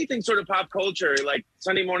 Anything sort of pop culture, like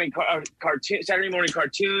Saturday morning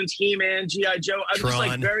cartoons, He-Man, G.I. Joe. I was just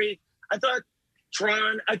like I thought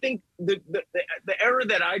Tron. I think the era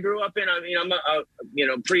that I grew up in. I mean, I'm a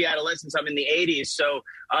pre-adolescence. I'm in the '80s, so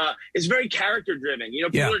it's very character driven.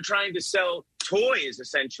 People are trying to sell toys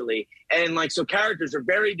essentially, and so characters are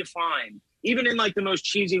very defined. Even in the most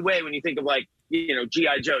cheesy way, when you think of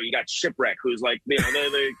G.I. Joe, you got Shipwreck, who's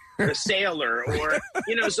the sailor, or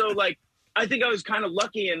so I think I was kind of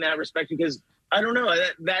lucky in that respect because I don't know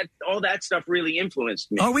that all that stuff really influenced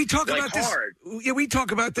me. Oh, we talk about hard. this. Yeah, we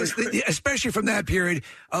talk about this, especially from that period.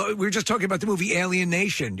 We were just talking about the movie Alien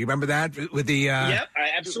Nation. Do you remember that with the? Yep,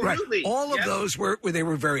 absolutely. Right. All of those were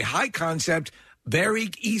very high concept, very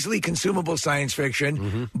easily consumable science fiction.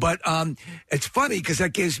 Mm-hmm. But it's funny because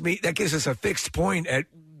that gives us a fixed point at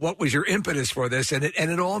what was your impetus for this, and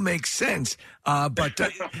it all makes sense. But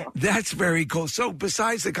that's very cool. So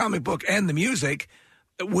besides the comic book and the music,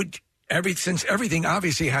 since everything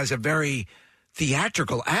obviously has a very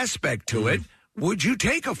theatrical aspect to it, would you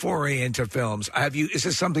take a foray into films? Is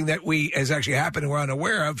this something that has actually happened and we're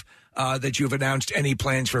unaware of, that you've announced any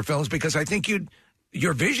plans for films? Because I think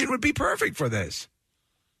your vision would be perfect for this.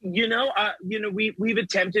 We've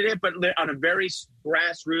attempted it, but on a very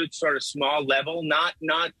grassroots sort of small level, not in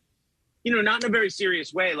a very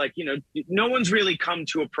serious way. No one's really come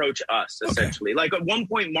to approach us, essentially. Okay. At one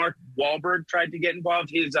point, Mark Wahlberg tried to get involved,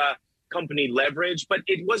 his company Leverage, but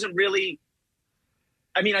it wasn't really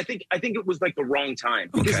I mean, I think it was like the wrong time,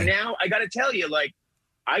 because now I got to tell you, like,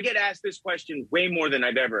 I get asked this question way more than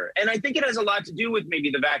I've ever. And I think it has a lot to do with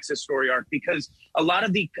maybe the Vaxxis story arc, because a lot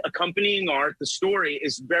of the accompanying art, the story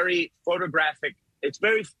is very photographic. It's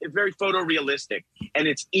very photorealistic, and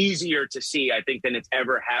it's easier to see, I think, than it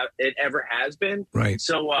ever has been. Right.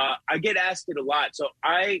 So I get asked it a lot. So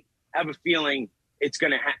I have a feeling it's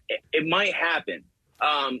going to it might happen.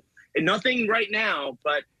 And nothing right now,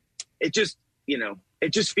 but it just,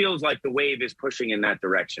 it just feels like the wave is pushing in that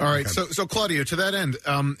direction. All right. So Claudio, to that end,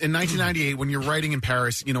 in 1998, when you're writing in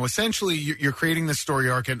Paris, essentially you're creating this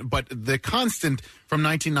story arc, but the constant from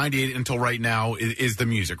 1998 until right now is the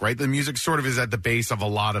music, right? The music sort of is at the base of a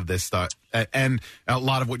lot of this stuff and a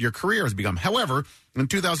lot of what your career has become. However, in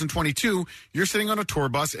 2022, you're sitting on a tour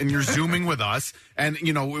bus and you're Zooming with us, and,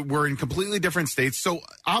 we're in completely different states. So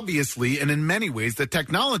obviously, and in many ways, the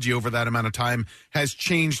technology over that amount of time has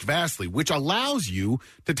changed vastly, which allows you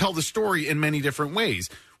to tell the story in many different ways.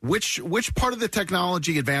 Which part of the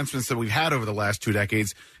technology advancements that we've had over the last 2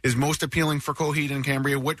 decades is most appealing for Coheed and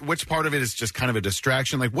Cambria? Which part of it is just kind of a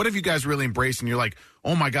distraction? Like, what have you guys really embraced and you're like,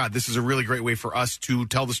 oh my God, this is a really great way for us to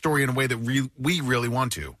tell the story in a way that we really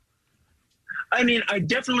want to? I mean, I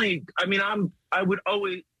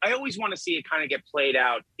always want to see it kind of get played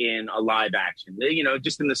out in a live action,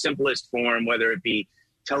 just in the simplest form, whether it be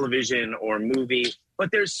television or movie. But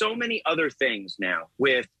there's so many other things now.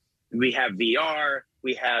 We have VR,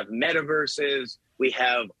 we have metaverses, we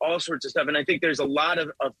have all sorts of stuff. And I think there's a lot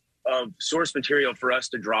of source material for us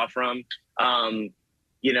to draw from, and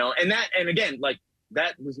again, like,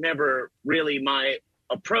 that was never really my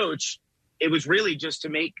approach. It was really just to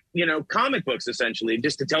make, comic books, essentially,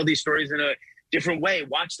 just to tell these stories in a different way,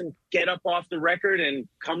 watch them get up off the record and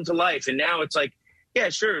come to life. And now it's like, yeah,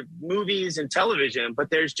 sure, movies and television, but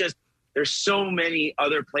there's so many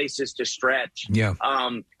other places to stretch. Yeah.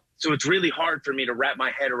 So it's really hard for me to wrap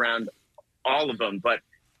my head around all of them. But,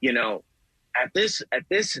 at this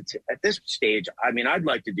stage, I mean, I'd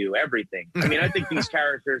like to do everything. I mean, I think these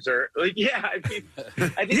characters are, I think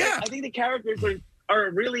the characters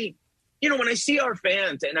are really, when I see our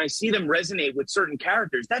fans and I see them resonate with certain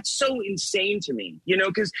characters, that's so insane to me,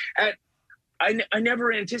 because I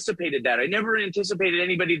never anticipated that. I never anticipated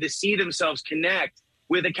anybody to see themselves connect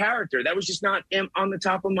with a character. That was just not on the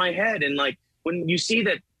top of my head. And like, when you see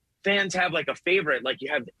that fans have like a favorite, like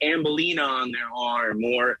you have Ambelina on their arm,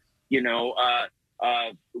 or,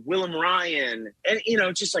 Willem Ryan, and,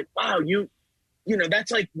 it's just like, wow,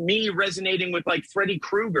 that's like me resonating with like Freddy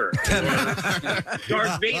Krueger,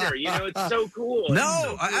 Darth Vader. It's so cool.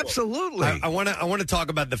 No, absolutely. I want to talk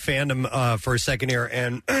about the fandom for a second here,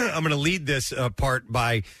 and I'm going to lead this part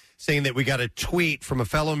by saying that we got a tweet from a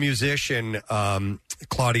fellow musician,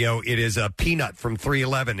 Claudio. It is Peanut from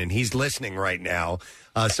 311, and he's listening right now.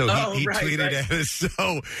 So he tweeted at us.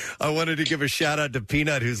 So I wanted to give a shout out to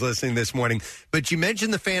Peanut, who's listening this morning. But you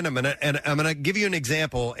mentioned the fandom, and I'm going to give you an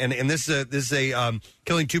example. And this is a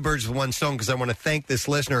killing two birds with one stone, because I want to thank this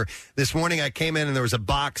listener. This morning I came in and there was a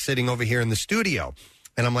box sitting over here in the studio,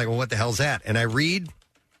 and I'm like, well, what the hell's that? And I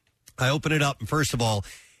open it up, and first of all,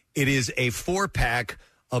 it is a 4-pack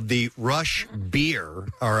of the Rush beer,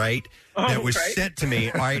 all right, that was sent to me,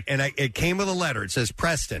 all right, and it came with a letter. It says,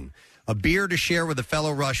 Preston, a beer to share with a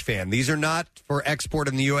fellow Rush fan. These are not for export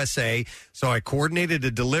in the USA, so I coordinated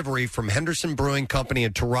a delivery from Henderson Brewing Company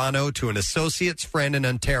in Toronto to an associate's friend in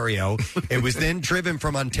Ontario. It was then driven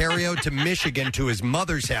from Ontario to Michigan to his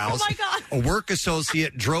mother's house. Oh, my God. A work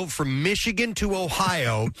associate drove from Michigan to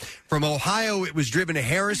Ohio. From Ohio, it was driven to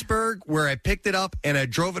Harrisburg, where I picked it up, and I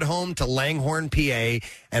drove it home to Langhorne, PA,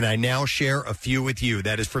 and I now share a few with you.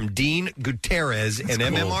 That is from Dean Gutierrez, an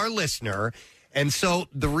MMR listener. And so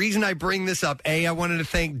the reason I bring this up, A, I wanted to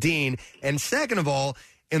thank Dean, and second of all,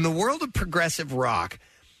 in the world of progressive rock,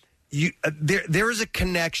 there is a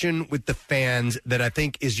connection with the fans that I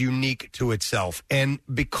think is unique to itself. And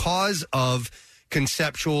because of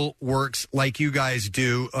conceptual works like you guys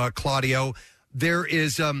do, Claudio,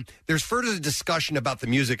 there's further discussion about the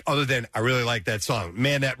music other than, I really like that song.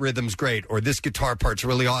 Man, that rhythm's great. Or this guitar part's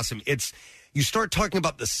really awesome. You start talking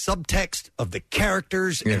about the subtext of the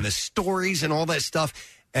characters and the stories and all that stuff,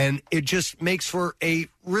 and it just makes for a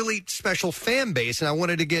really special fan base. And I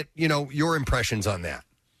wanted to get, your impressions on that.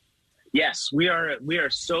 Yes, we are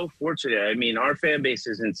so fortunate. I mean, our fan base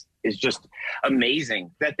is just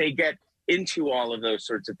amazing that they get into all of those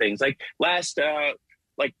sorts of things. Like last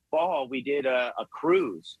fall, we did a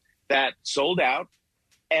cruise that sold out,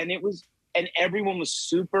 and everyone was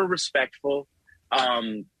super respectful.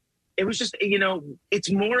 It was just,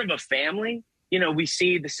 it's more of a family we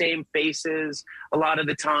see the same faces a lot of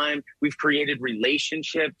the time. We've created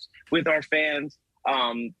relationships with our fans.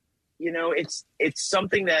 It's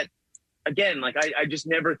something that, again, like I just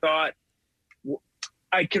never thought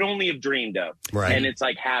I could only have dreamed of. Right. And it's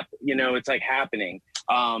like, it's like happening.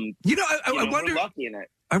 I wonder, we're lucky in it.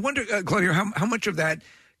 I wonder, Claudia, how much of that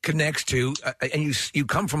connects to, and you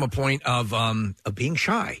come from a point of being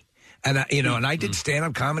shy. And I did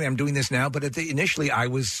stand-up comedy. I'm doing this now, but initially I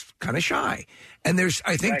was kind of shy. And there's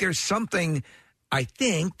something, I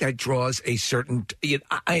think, that draws a certain. You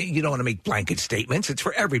don't want to make blanket statements. It's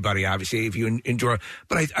for everybody, obviously, if you enjoy.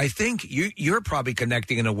 But I think you're probably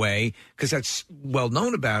connecting in a way, because that's well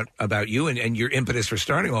known about you and your impetus for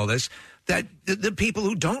starting all this. That the people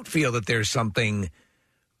who don't feel that there's something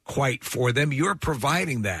quite for them, you're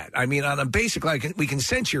providing that. I mean, on a basic level, we can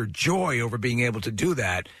sense your joy over being able to do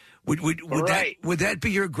that. Would that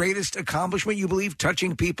be your greatest accomplishment, you believe,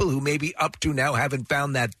 touching people who maybe up to now haven't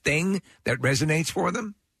found that thing that resonates for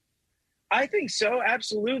them? I think so,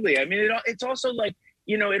 absolutely. I mean, it's also like,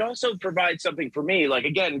 it also provides something for me. Like,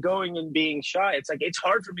 again, going and being shy, it's like it's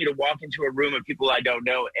hard for me to walk into a room of people I don't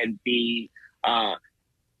know and be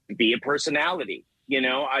a personality.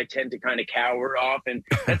 I tend to kind of cower off, and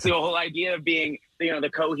that's the whole idea of being,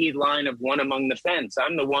 the Coheed line of one among the fence.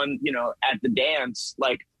 I'm the one, at the dance,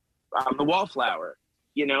 like, I'm the wallflower.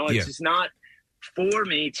 It's just not for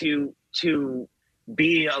me to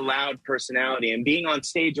be a loud personality, and being on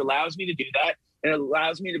stage allows me to do that, and it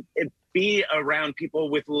allows me to be around people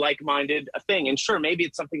with like-minded thing. And sure, maybe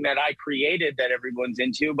it's something that I created that everyone's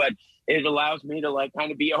into, but it allows me to like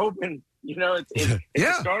kind of be open. It's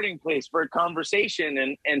a starting place for a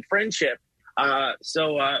conversation and friendship.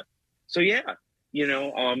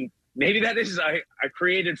 Maybe that is, I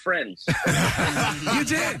created friends. You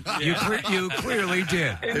did. You clearly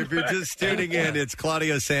did. If you're just tuning in, it's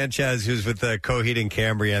Claudio Sanchez, who's with the Coheed and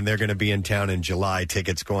Cambria, and they're going to be in town in July.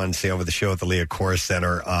 Tickets go on sale with the show at the Leah Chorus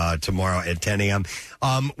Center tomorrow at 10 a.m.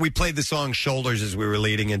 We played the song Shoulders as we were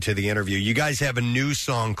leading into the interview. You guys have a new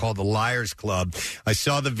song called The Liars Club. I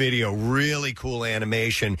saw the video, really cool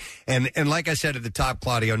animation. And like I said at the top,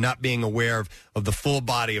 Claudio, not being aware of the full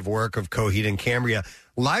body of work of Coheed and Cambria,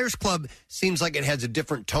 Liars Club seems like it has a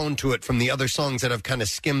different tone to it from the other songs that I've kind of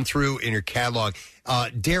skimmed through in your catalog.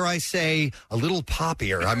 Dare I say, a little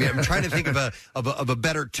poppier? I mean, I'm trying to think of a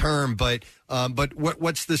better term, but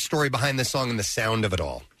what's the story behind the song and the sound of it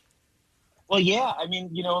all? Well, yeah, I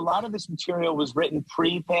mean, a lot of this material was written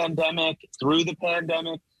pre-pandemic, through the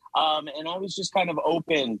pandemic, and I was just kind of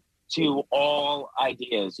open to all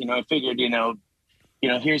ideas. I figured,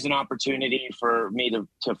 here's an opportunity for me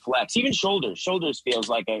to flex. Even Shoulders feels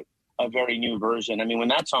like a very new version. I mean, when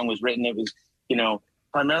that song was written, it was,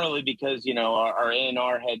 primarily because, our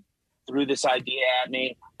A&R had threw this idea at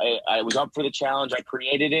me. I was up for the challenge. I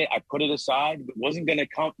created it. I put it aside. It wasn't going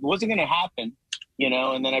to happen,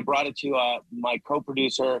 and then I brought it to my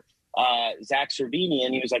co-producer, Zach Cervini,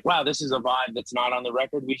 and he was like, wow, this is a vibe that's not on the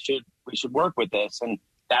record. We should work with this. And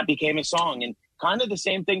that became a song. And kind of the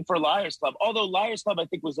same thing for Liars Club, although Liars Club, I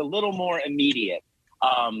think, was a little more immediate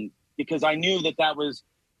because I knew that was,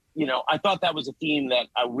 I thought that was a theme that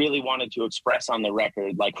I really wanted to express on the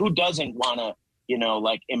record. Like, who doesn't want to,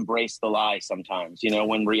 embrace the lie sometimes,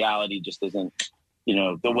 when reality just isn't,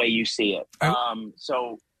 the way you see it.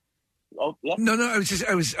 Oh, yeah. No. I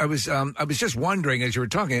was just wondering as you were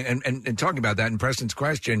talking and talking about that in Preston's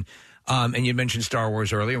question, and you mentioned Star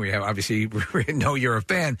Wars earlier. We have obviously know you're a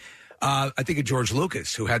fan. I think of George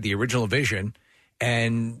Lucas, who had the original vision,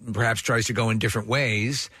 and perhaps tries to go in different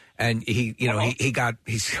ways. And he got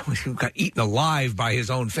eaten alive by his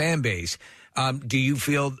own fan base. Do you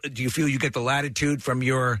feel you get the latitude from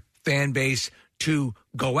your fan base to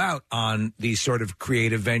go out on these sort of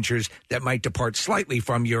creative ventures that might depart slightly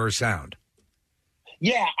from your sound?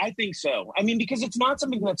 Yeah, I think so. I mean, because it's not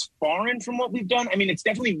something that's foreign from what we've done. I mean, it's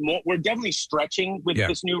definitely we're definitely stretching with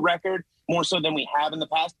this new record more so than we have in the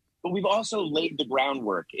past. But we've also laid the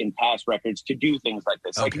groundwork in past records to do things like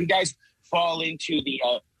this. Okay. Like, if you guys fall into the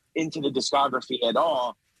discography at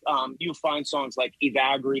all, you'll find songs like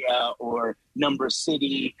Evagria or Number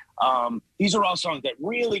City. These are all songs that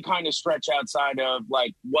really kind of stretch outside of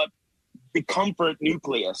like what the comfort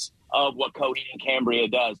nucleus of what Coheed and Cambria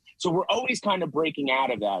does. So we're always kind of breaking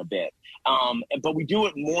out of that a bit. But we do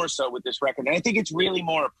it more so with this record. And I think it's really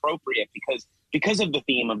more appropriate because of the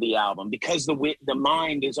theme of the album, because the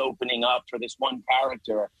mind is opening up for this one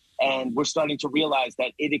character. And we're starting to realize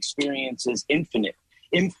that it experiences infinite,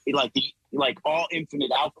 like all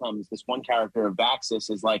infinite outcomes. This one character of Vaxis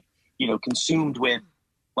is like, consumed with,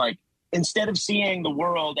 like, instead of seeing the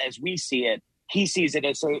world as we see it, he sees it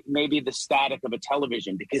as maybe the static of a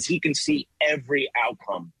television because he can see every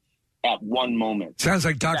outcome at one moment. Sounds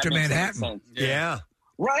like If that Dr. makes any Manhattan. sense. Yeah.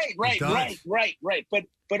 Right.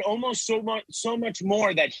 But almost so much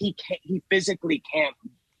more that he physically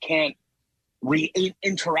can't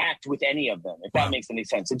interact with any of them, if that makes any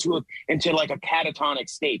sense, into like a catatonic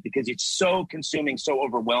state because it's so consuming, so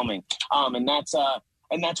overwhelming. And that's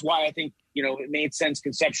why I think, it made sense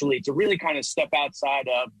conceptually to really kind of step outside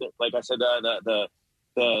of, like I said,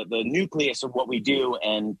 the nucleus of what we do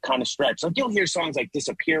and kind of stretch. Like you'll hear songs like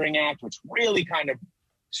Disappearing Act, which really kind of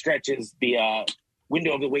stretches the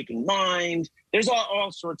window of the waking mind. There's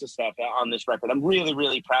all sorts of stuff on this record. I'm really,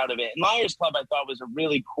 really proud of it. And Liars Club, I thought, was a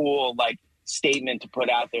really cool, statement to put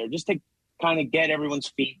out there just to kind of get everyone's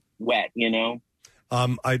feet wet,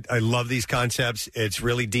 I love these concepts. It's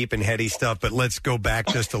really deep and heady stuff, but let's go back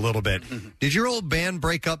just a little bit. Did your old band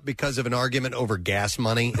break up because of an argument over gas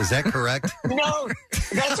money? Is that correct? No,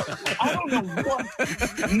 I don't know what.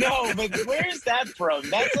 No, but where is that from?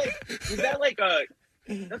 That's like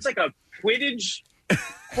a Quidditch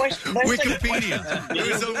question? Wikipedia.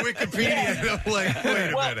 It was on Wikipedia. Yeah. I'm like,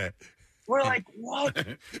 wait a minute. We're like, what?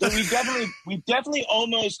 So we definitely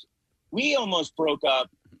almost broke up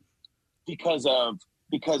because of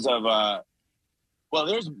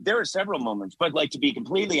there were several moments, but to be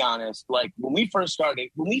completely honest, when Coheed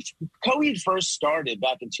first started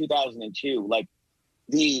back in 2002,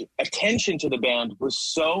 the attention to the band was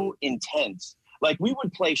so intense. We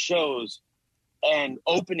would play shows and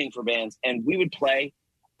opening for bands, and we would play,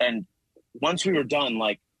 and once we were done,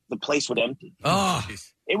 the place would empty. Oh,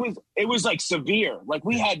 it was severe.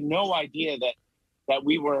 We had no idea that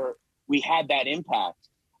we had that impact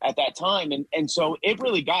at that time. And so it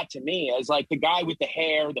really got to me as the guy with the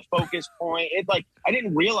hair, the focus point. I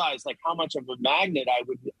didn't realize how much of a magnet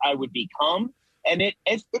I would become. And it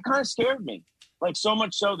kind of scared me. So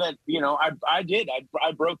much so that,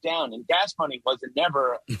 I broke down, and gas money wasn't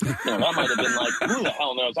never, that might have been who the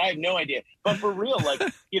hell knows? I have no idea. But for real,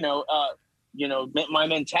 my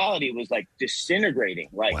mentality was disintegrating.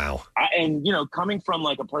 Wow. Coming from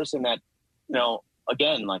a person that,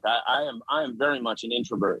 again, I am very much an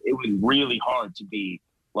introvert. It was really hard to be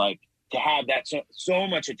to have that so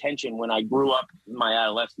much attention when I grew up in my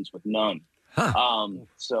adolescence with none.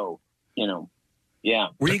 So, yeah.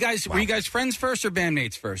 Were you guys friends first or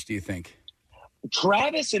bandmates first, do you think?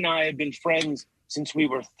 Travis and I have been friends since we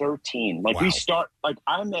were 13.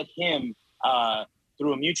 I met him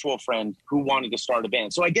through a mutual friend who wanted to start a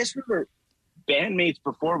band. So I guess we were bandmates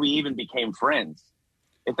before we even became friends,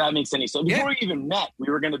 if that makes any sense. Before we even met, we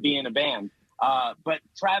were going to be in a band. But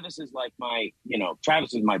Travis is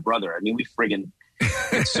Travis is my brother. I mean,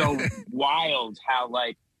 it's so wild how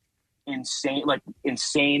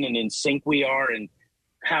insane and in sync we are, and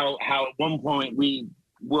how at one point we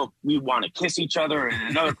want to kiss each other, and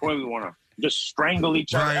at another point we want to just strangle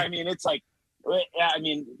each other. I mean, it's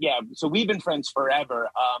so we've been friends forever.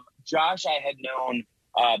 Josh I had known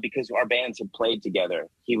because our bands had played together.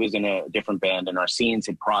 He was in a different band and our scenes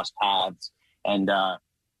had crossed paths, and I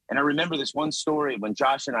remember this one story when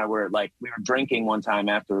Josh and I were we were drinking one time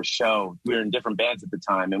after a show. We were in different bands at the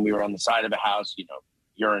time, and we were on the side of a house,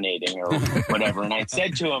 urinating or whatever. And I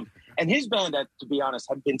said to him, and his band, to be honest,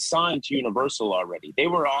 had been signed to Universal already. They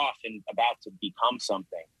were off and about to become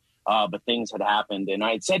something, but things had happened. And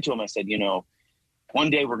I had said to him, I said, one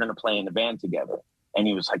day we're going to play in a band together. And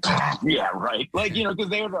he was like, yeah, right. Because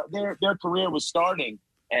their career was starting,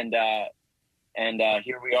 and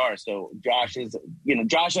here we are. So Josh is,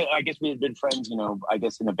 Josh, I guess we had been friends, I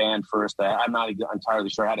guess in a band first. I'm not entirely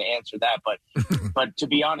sure how to answer that, but to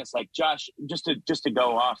be honest, Josh, just to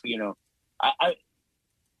go off,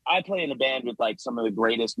 I play in a band with some of the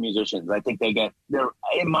greatest musicians. I think they're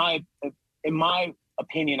in my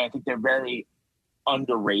opinion, I think they're very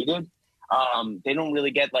underrated. They don't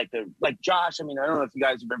really get Josh. I mean, I don't know if you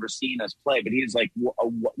guys have ever seen us play, but he's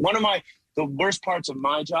one of the worst parts of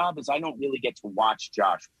my job is I don't really get to watch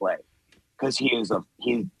Josh play because he's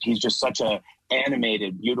just such a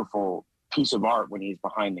animated, beautiful piece of art when he's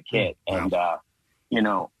behind the kit. And,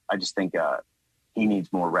 I just think he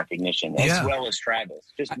needs more recognition as well as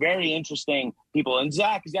Travis. Just very interesting people. And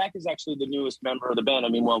Zach is actually the newest member of the band. I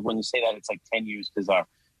mean, well, when you say that, it's 10 years because our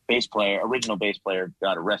original bass player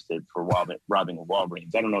got arrested for robbing a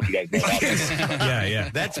Walgreens. I don't know if you guys know that. Yeah.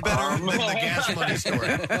 That's better than the gas money story.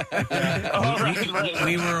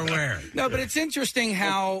 We were aware. No, but it's interesting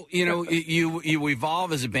how, you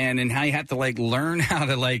evolve as a band and how you have to learn how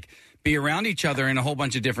to be around each other in a whole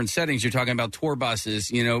bunch of different settings. You're talking about tour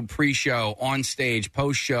buses, pre-show, on stage,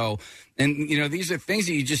 post-show. And, these are things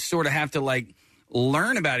that you just sort of have to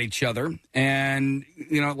learn about each other. And,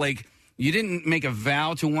 like, you didn't make a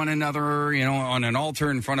vow to one another, on an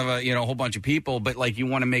altar in front of a whole bunch of people, but, like, you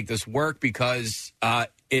want to make this work because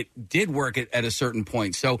it did work at a certain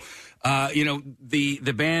point. So,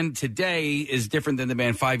 the band today is different than the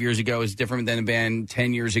band 5 years ago, is different than the band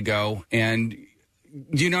 10 years ago. And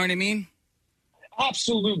do you know what I mean?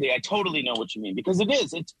 Absolutely. I totally know what you mean, because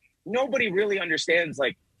it's nobody really understands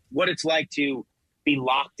like what it's like to be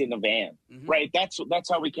locked in a van, right? That's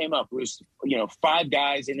how we came up. It was, 5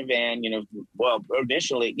 guys in a van, well,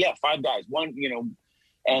 initially, 5 guys, one,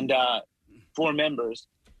 and 4 members.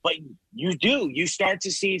 But you start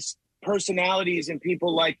to see personalities and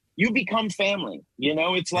people, like, you become family,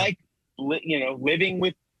 it's like, living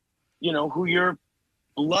with, who you're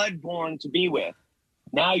blood-born to be with.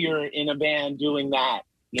 Now you're in a band doing that,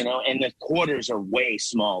 and the quarters are way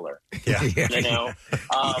smaller, Yeah.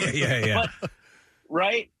 But,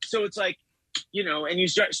 right? So it's like, and you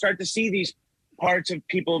start to see these parts of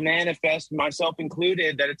people manifest, myself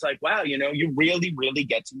included, that it's like, wow, you really, really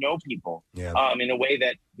get to know people in a way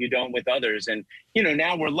that you don't with others. And,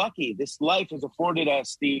 now we're lucky. This life has afforded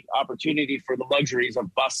us the opportunity for the luxuries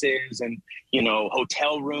of buses and,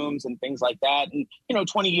 hotel rooms and things like that. And,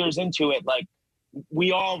 20 years into it, like,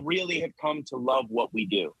 we all really have come to love what we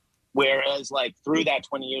do. Whereas, like, through that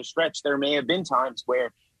 20-year stretch, there may have been times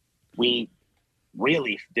where we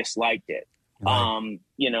really disliked it. Right.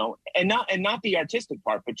 And not the artistic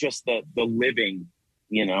part, but just the living,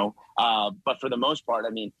 but for the most part, I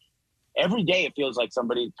mean, every day it feels like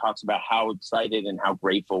somebody talks about how excited and how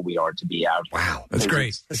grateful we are to be out here. Wow. That's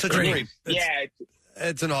great. That's such a great.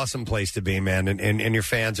 It's an awesome place to be, man, and your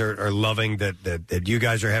fans are loving that you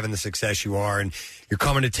guys are having the success you are, and you're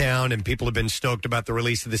coming to town, and people have been stoked about the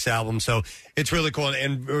release of this album, so it's really cool.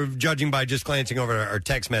 And judging by just glancing over our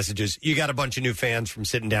text messages, you got a bunch of new fans from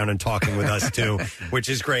sitting down and talking with us too, which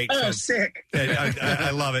is great. Oh, sick!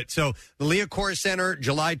 I love it. So the Leah Corr Center,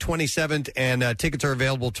 July 27th, and tickets are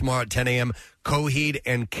available tomorrow at 10 a.m.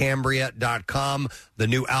 CoheedandCambria.com. The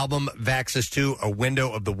new album, Vaxis 2, A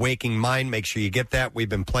Window of the Waking Mind. Make sure you get that. We've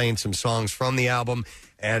been playing some songs from the album,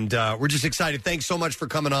 and we're just excited. Thanks so much for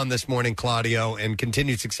coming on this morning, Claudio, and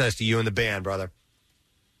continued success to you and the band, brother.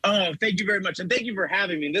 Oh, thank you very much, and thank you for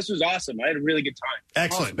having me. This was awesome. I had a really good time.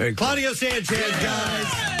 Excellent. Awesome. Claudio Sanchez, guys,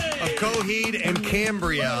 of Coheed and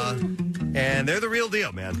Cambria, and they're the real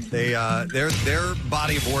deal, man. They their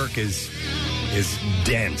body of work is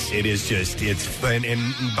dense. It is just, it's fun. And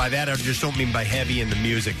by that, I just don't mean by heavy in the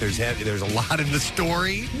music. There's a lot in the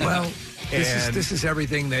story. Well, this is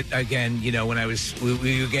everything that, again, when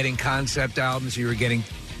we were getting concept albums, you were getting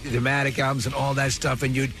thematic albums and all that stuff,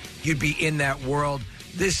 and you'd be in that world.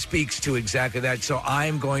 This speaks to exactly that. So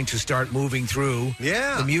I'm going to start moving through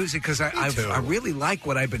the music, because I really like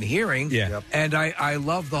what I've been hearing. Yeah. Yep. And I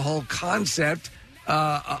love the whole concept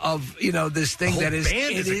of this thing that is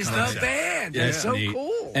the band. Yeah, it's so neat.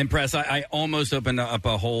 cool. And Press, I almost opened up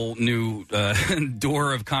a whole new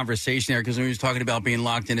door of conversation there, because when we was talking about being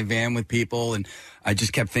locked in a van with people, and I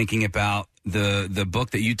just kept thinking about the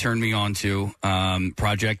book that you turned me on to,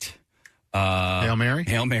 Project Hail Mary.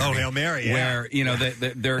 Oh, Hail Mary. Yeah. Where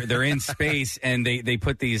they're in space, and they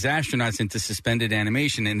put these astronauts into suspended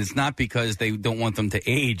animation, and it's not because they don't want them to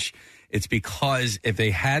age. It's because if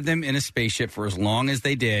they had them in a spaceship for as long as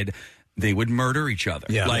they did, they would murder each other.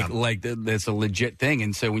 Yeah. That's a legit thing.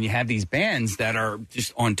 And so when you have these bands that are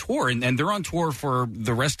just on tour, and they're on tour for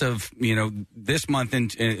the rest of, this month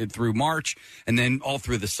and through March, and then all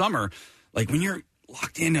through the summer, like when you're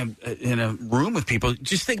locked in a room with people,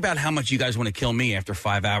 just think about how much you guys want to kill me after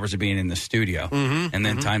 5 hours of being in the studio, and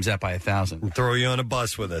then times that by 1,000. Throw you on a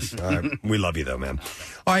bus with us. We love you, though, man.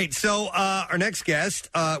 All right, so our next guest,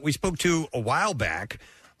 we spoke to a while back.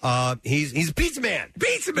 He's a pizza man.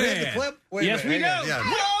 Pizza man. We have the clip? Yes, we do. Yeah.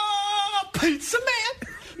 Oh, pizza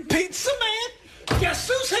man. Pizza man. Guess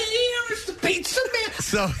who's here? It's the pizza man.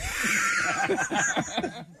 So,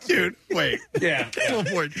 dude, wait. Yeah.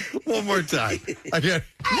 One more time.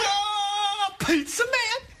 Oh, pizza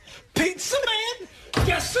man. Pizza man.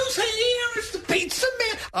 Guess who's here? It's the pizza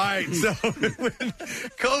man. All right, so when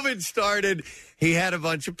COVID started, he had a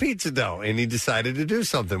bunch of pizza dough, and he decided to do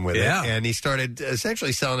something with it. And he started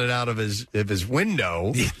essentially selling it out of his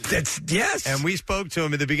window. Yes. And we spoke to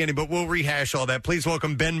him at the beginning, but we'll rehash all that. Please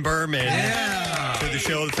welcome Ben Berman to the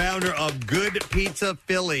show, the founder of Good Pizza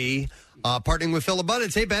Philly, partnering with Phil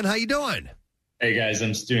Abundance. Hey, Ben, how you doing? Hey guys,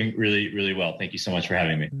 I'm doing really, really well. Thank you so much for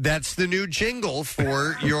having me. That's the new jingle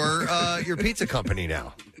for your pizza company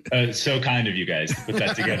now. So kind of you guys to put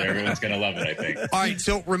that together. Everyone's gonna love it, I think. All right,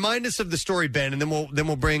 so remind us of the story, Ben, and then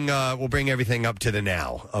we'll bring everything up to the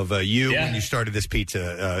now of you when you started this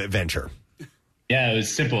pizza venture. Yeah, it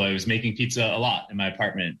was simple. I was making pizza a lot in my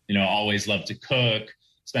apartment. You know, I always loved to cook.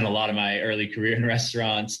 Spent a lot of my early career in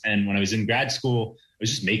restaurants, and when I was in grad school, I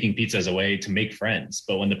was just making pizza as a way to make friends.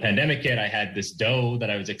 But when the pandemic hit, I had this dough that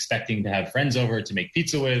I was expecting to have friends over to make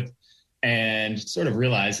pizza with, and sort of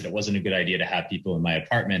realized that it wasn't a good idea to have people in my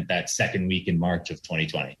apartment that second week in March of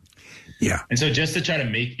 2020. Yeah. And so just to try to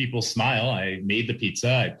make people smile, I made the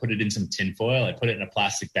pizza, I put it in some tinfoil, I put it in a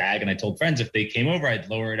plastic bag, and I told friends if they came over, I'd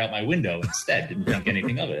lower it out my window instead. Didn't think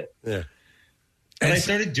anything of it. Yeah. And I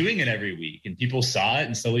started doing it every week, and people saw it,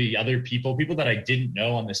 and slowly other people that I didn't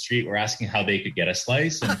know on the street were asking how they could get a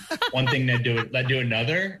slice. And one thing led to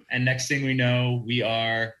another. And next thing we know, we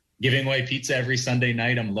are giving away pizza every Sunday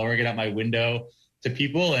night. I'm lowering it out my window to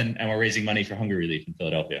people, and we're raising money for hunger relief in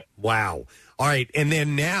Philadelphia. Wow. All right. And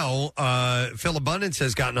then now Phil Abundance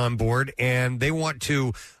has gotten on board, and they want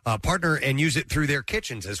to partner and use it through their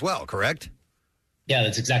kitchens as well, correct? Yeah,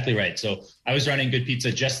 that's exactly right. So I was running Good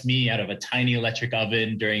Pizza, just me, out of a tiny electric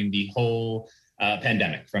oven during the whole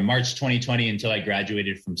pandemic, from March 2020 until I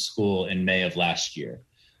graduated from school in May of last year.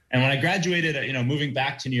 And when I graduated, moving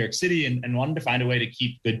back to New York City and wanted to find a way to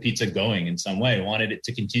keep Good Pizza going in some way, wanted it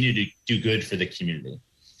to continue to do good for the community.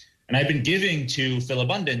 And I've been giving to Phil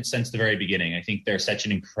Abundance since the very beginning. I think they're such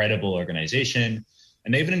an incredible organization,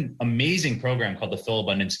 and they have an amazing program called the Phil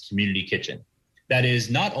Abundance Community Kitchen. That is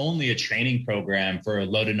not only a training program for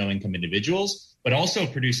low to no income individuals, but also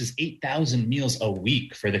produces 8,000 meals a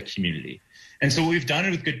week for the community. And so what we've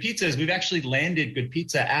done with Good Pizza is we've actually landed Good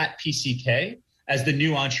Pizza at PCK as the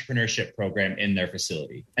new entrepreneurship program in their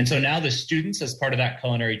facility. And so now the students, as part of that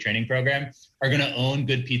culinary training program, are going to own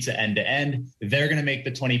Good Pizza end to end. They're going to make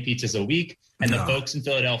the 20 pizzas a week, and the folks in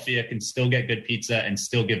Philadelphia can still get good pizza and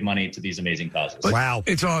still give money to these amazing causes. Wow.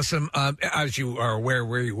 It's awesome. As you are aware,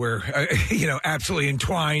 we're absolutely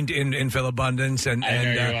entwined in Phil Abundance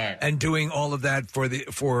and doing all of that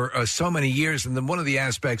for so many years. And then one of the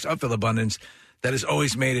aspects of Phil Abundance that has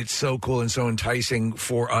always made it so cool and so enticing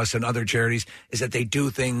for us and other charities is that they do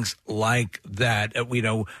things like that,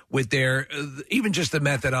 with their, even just the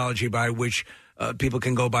methodology by which people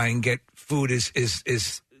can go by and get food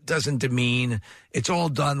is doesn't demean. It's all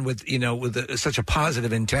done with such a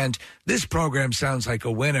positive intent. This program sounds like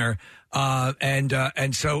a winner.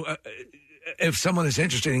 And so if someone is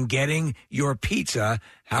interested in getting your pizza,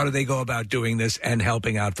 how do they go about doing this and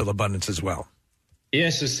helping out Phil Abundance as well? Yeah,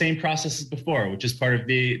 so same process as before, which is part of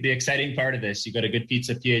the exciting part of this. You go to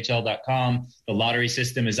goodpizzaphl.com. The lottery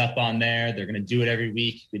system is up on there. They're going to do it every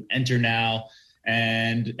week. You can enter now,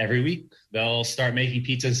 and every week they'll start making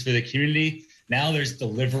pizzas for the community. Now there's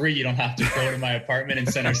delivery. You don't have to go to my apartment in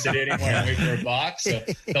Center City anymore and wait for a box. So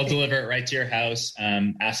they'll deliver it right to your house.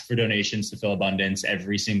 Ask for donations to Phil Abundance.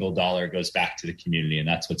 Every single dollar goes back to the community. And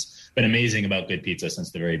that's what's been amazing about Good Pizza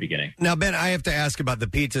since the very beginning. Now, Ben, I have to ask about the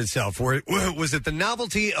pizza itself. Was it the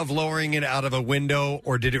novelty of lowering it out of a window,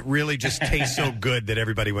 or did it really just taste so good that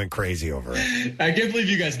everybody went crazy over it? I can't believe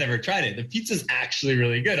you guys never tried it. The pizza's actually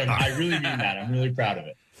really good. I really mean that. I'm really proud of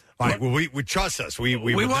it. All right, well, we trust us. We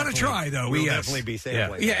want to try, though. We'll definitely be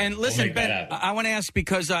sampling. Yeah, and listen, Ben, I want to ask,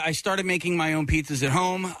 because I started making my own pizzas at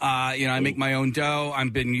home. I make my own dough.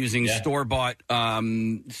 I've been using store-bought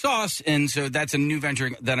sauce, and so that's a new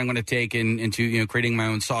venture that I'm going to take into creating my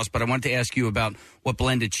own sauce. But I wanted to ask you about what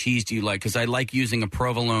blended cheese do you like, because I like using a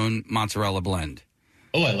provolone mozzarella blend.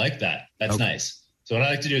 Oh, I like that. That's nice. So what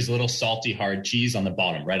I like to do is a little salty hard cheese on the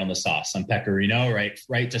bottom, right on the sauce, some pecorino,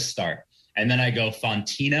 right to start. And then I go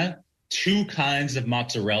Fontina, 2 kinds of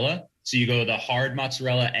mozzarella. So you go the hard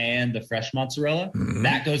mozzarella and the fresh mozzarella. Mm-hmm.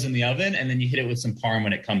 That goes in the oven, and then you hit it with some parm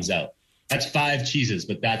when it comes out. That's 5 cheeses,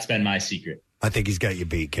 but that's been my secret. I think he's got you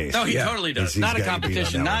beat, Case. No, he totally does. He's Not a got you beat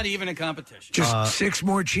competition. on that Not one. even a competition. Just 6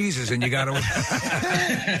 more cheeses, and you got to.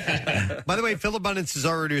 By the way, Phil Abundance has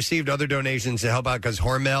already received other donations to help out, because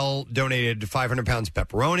Hormel donated 500 pounds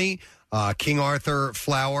pepperoni. King Arthur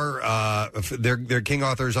flour. Their King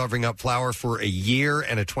Arthur is offering up flour for a year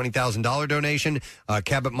and a $20,000 donation.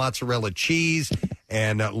 Cabot mozzarella cheese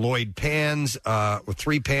and Lloyd pans with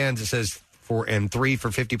 3 pans. It says 4 and 3 for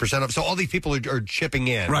 50% off. So all these people are chipping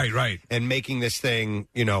in, right, and making this thing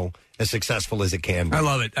as successful as it can be. I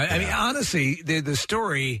love it. I mean, honestly, the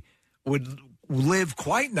story would live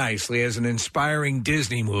quite nicely as an inspiring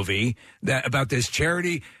Disney movie about this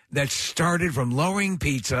charity that started from lowering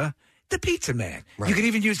pizza the Pizza Man. Right. You could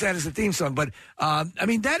even use that as a theme song. But, I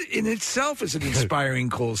mean, that in itself is an inspiring,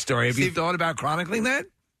 cool story. Have you thought about chronicling that?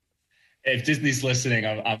 If Disney's listening,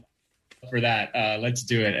 I'm up for that. Let's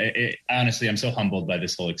do it. Honestly, I'm so humbled by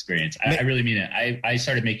this whole experience. I really mean it. I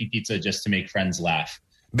started making pizza just to make friends laugh.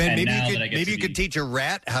 Ben, maybe you could teach a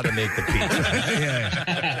rat how to make the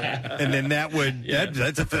pizza. And then that would,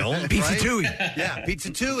 that's a film. Pizzatouille. Right? Yeah,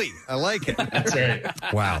 Pizzatouille. I like it. That's right.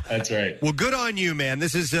 Wow. That's right. Well, good on you, man.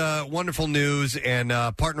 This is wonderful news, and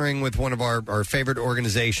partnering with one of our favorite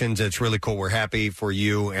organizations. It's really cool. We're happy for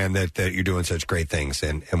you and that you're doing such great things,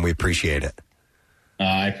 and we appreciate it.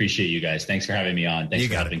 I appreciate you guys. Thanks for having me on. Thanks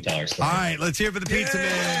for helping tell our story. All right, let's hear it for the Pizza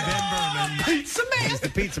Man, Ben Berman. Pizza Man. He's the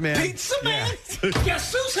Pizza Man. Pizza Man.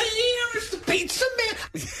 Guess who's here? It's the Pizza Man.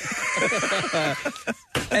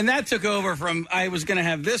 And that took over from, I was going to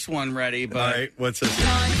have this one ready, but... All right, what's this?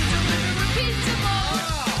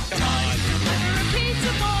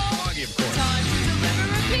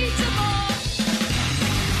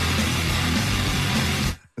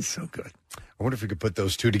 It's so good. I wonder if we could put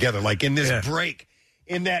those two together, like in this break,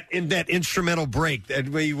 in that instrumental break. That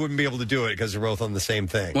way you wouldn't be able to do it because they're both on the same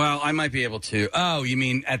thing. Well, I might be able to. Oh, you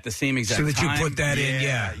mean at the same exact time? So that you put that in,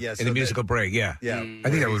 in the musical break, Yeah. I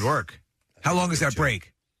think that would work. How long is that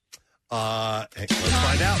break? Let's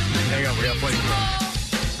find out. Hang on, we got to play it.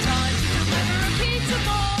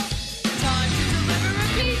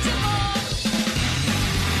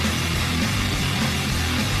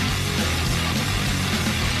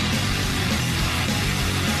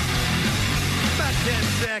 About 10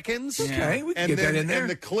 seconds. Okay, we can get that in there. And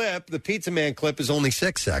the clip, the Pizza Man clip, is only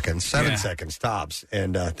 6 seconds, 7 seconds tops,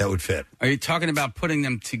 and that would fit. Are you talking about putting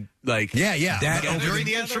them to, like... Yeah. That during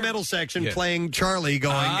the instrumental section, playing Charlie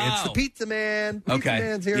going, it's the Pizza Man. Pizza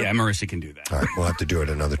Man's here. Yeah, Marissa can do that. All right, we'll have to do it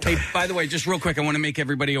another time. Hey, by the way, just real quick, I want to make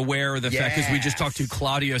everybody aware of the fact, because we just talked to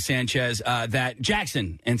Claudio Sanchez, that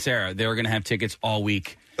Jackson and Sarah, they're going to have tickets all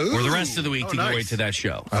week. Or the rest of the week to go to that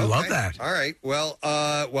show. I love that. All right. Well,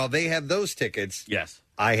 while they have those tickets, yes,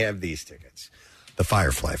 I have these tickets. The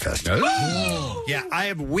Firefly Festival. Oh. Yeah, I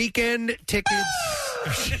have weekend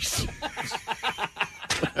tickets.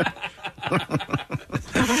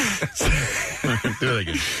 Do it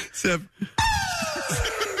again.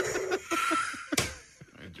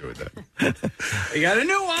 I enjoyed that. You got a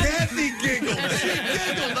new one. Kathy giggled. She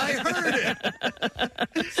giggled. I heard it.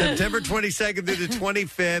 September 22nd through the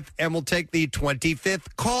 25th, and we'll take the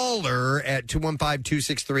 25th caller at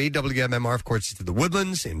 215-263-WMMR. Of course, it's to the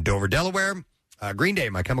Woodlands in Dover, Delaware. Green Day,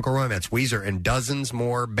 My Chemical Romance, Weezer, and dozens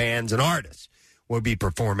more bands and artists will be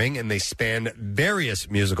performing, and they span various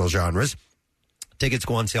musical genres. Tickets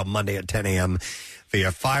go on sale Monday at 10 a.m. via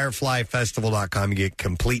fireflyfestival.com. You get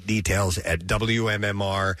complete details at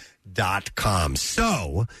WMMR.com.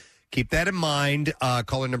 So keep that in mind.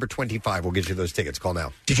 Caller number 25 will get you those tickets. Call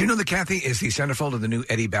now. Did you know that Kathy is the centerfold of the new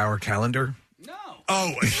Eddie Bauer calendar?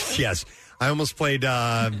 Oh, yes. I almost played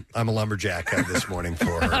I'm a Lumberjack this morning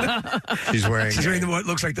for her. She's wearing what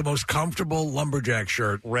looks like the most comfortable lumberjack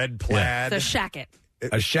shirt. Red plaid. The shacket.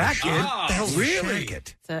 A shacket? What the hell's Really? a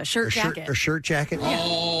shacket? It's a shirt jacket. A shirt jacket?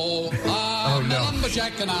 Oh, I'm a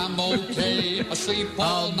lumberjack and I'm okay. I sleep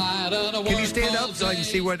all night and I work Can you stand all up so I can day.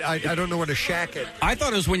 see what I don't know what a shacket. I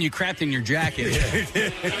thought it was when you crapped in your jacket.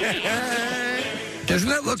 Doesn't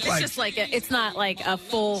that look It's like... just like it's not like a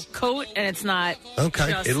full coat, and it's not.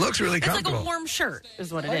 Okay. just- It looks really It's like comfortable. a warm shirt,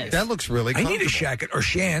 is what it is. That looks really I comfortable. need a shacket or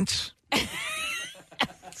shants.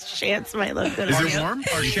 Chance might look good. Is on it you. warm?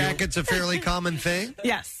 Are shackets a fairly common thing?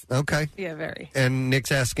 Yes. Okay. Yeah, very. And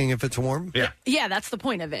Nick's asking if it's warm? Yeah. Yeah, that's the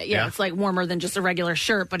point of it. Yeah, Yeah. it's like warmer than just a regular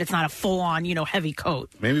shirt, but it's not a full-on, heavy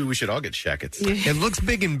coat. Maybe we should all get shackets. It looks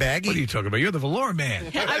big and baggy. What are you talking about? You're the velour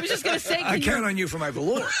man. I was just going to say, I can count on you for my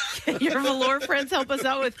velour. your velour friends help us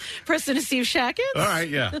out with Preston and Steve Shackets? All right,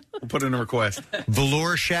 yeah. We'll put in a request.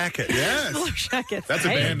 Velour shacket. Yes. Velour Shackets. That's a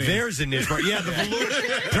Hey. band name. There's a niche. Yeah, the velour.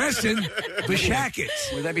 Preston, the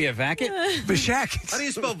shackets. Would that be a vacket? The shackets. How do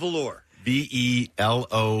you spell velour?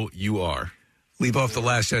 VELOUR. Leave off the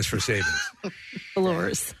last S for savings.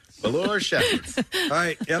 Velours. Velour shackets. All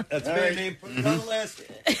right. Yep. That's a band name. Put it on the list.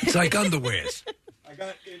 It's like underwears. I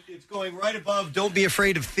got it's going right above Don't Be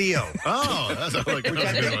Afraid of Theo. Oh, that's like that was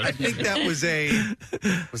a good one. I think that was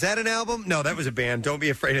was that an album? No, that was a band. Don't Be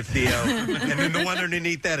Afraid of Theo. And then the one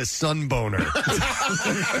underneath that is Sunboner.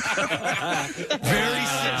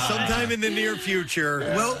 Sometime in the near future.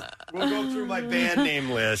 Well, we'll go through my band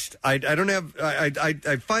name list. I don't have. I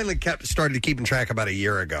finally started keeping track about a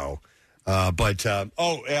year ago.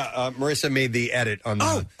 Marissa made the edit on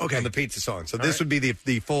the on the pizza song. So this would be the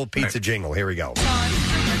full pizza jingle. Here we go.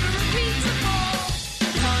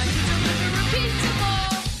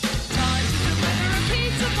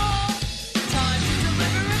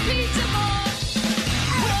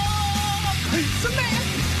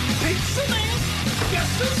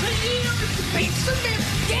 Pizza Man.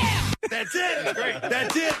 Yeah. That's it. Great.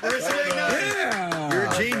 That's it. Marissa McKnight. You're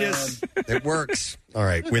a genius. It works. All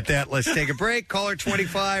right. With that, let's take a break. Caller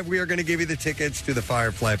 25. We are going to give you the tickets to the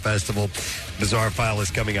Firefly Festival. Bizarre File is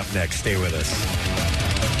coming up next. Stay with us.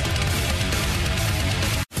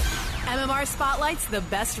 MMR spotlights the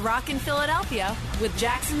best rock in Philadelphia with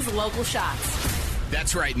Jackson's Local Shots.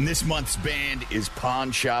 That's right, and this month's band is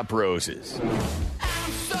Pawn Shop Roses.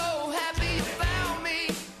 I'm so happy you found me,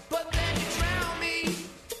 but then you drowned me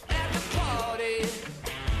at the party.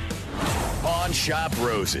 Pawn Shop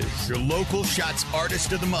Roses, your local Shots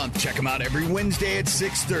Artist of the Month. Check them out every Wednesday at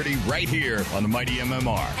 6:30 right here on the Mighty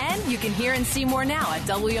MMR. And you can hear and see more now at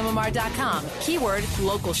WMMR.com. Keyword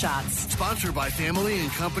Local Shots. Sponsored by Family and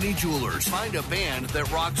Company Jewelers. Find a band that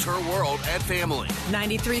rocks her world at Family.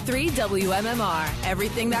 93.3 WMMR.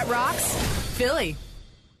 Everything that rocks, Philly.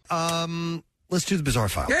 Let's do the Bizarre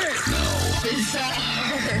File.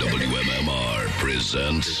 WMMR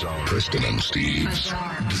presents Preston and Steve's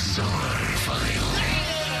Bizarre File.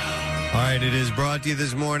 All right, it is brought to you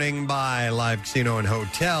this morning by Live Casino and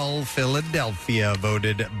Hotel Philadelphia,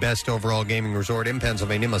 voted best overall gaming resort in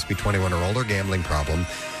Pennsylvania. Must be 21 or older. Gambling problem.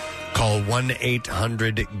 Call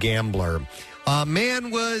 1-800-GAMBLER. A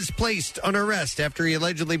man was placed under arrest after he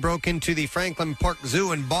allegedly broke into the Franklin Park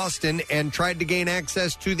Zoo in Boston and tried to gain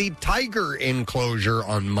access to the tiger enclosure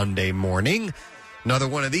on Monday morning. Another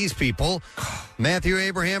one of these people, Matthew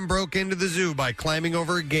Abraham, broke into the zoo by climbing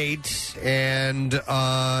over a gate and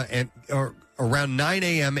around 9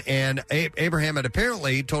 a.m. And Abraham had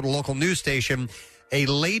apparently told a local news station, "A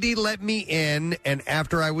lady let me in, and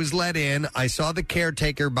after I was let in, I saw the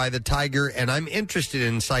caretaker by the tiger, and I'm interested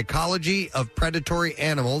in psychology of predatory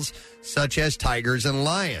animals such as tigers and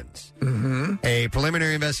lions." Mm-hmm. A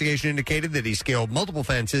preliminary investigation indicated that he scaled multiple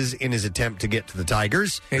fences in his attempt to get to the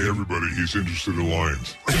tigers. Hey, everybody, he's interested in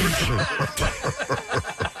lions.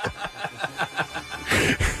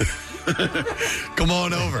 Come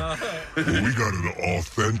on over. Well, we got an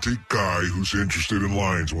authentic guy who's interested in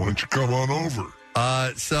lions. Why don't you come on over?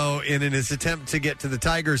 So in his attempt to get to the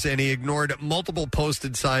tigers, and he ignored multiple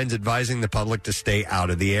posted signs advising the public to stay out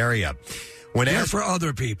of the area. They're for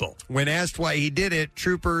other people. When asked why he did it,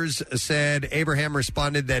 troopers said Abraham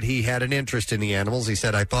responded that he had an interest in the animals. He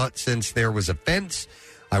said, "I thought since there was a fence,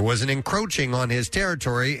 I wasn't encroaching on his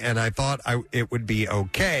territory, and I thought it would be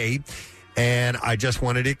okay, and I just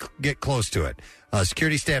wanted to get close to it."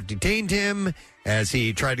 Security staff detained him as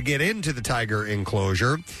he tried to get into the tiger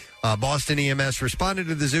enclosure. Boston EMS responded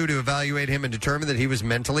to the zoo to evaluate him and determined that he was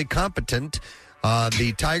mentally competent.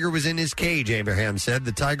 The tiger was in his cage, Abraham said.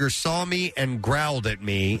 "The tiger saw me and growled at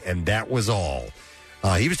me, and that was all."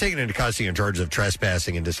 He was taken into custody on charges of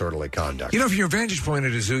trespassing and disorderly conduct. You know, from your vantage point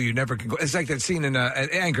at a zoo, you never can go. It's like that scene in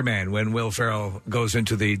Anchorman when Will Ferrell goes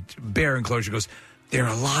into the bear enclosure, goes, "They're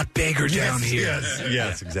a lot bigger down here."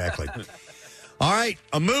 Yes, exactly. All right,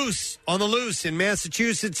 a moose on the loose in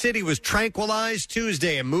Massachusetts City was tranquilized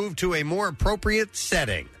Tuesday and moved to a more appropriate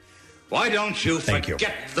setting. Why don't you forget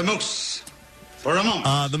the moose for a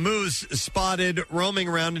moment? The moose, spotted roaming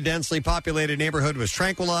around a densely populated neighborhood, was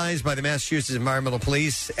tranquilized by the Massachusetts Environmental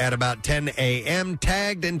Police at about 10 a.m.,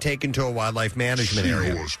 tagged and taken to a wildlife management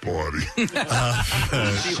area. Seahorse party.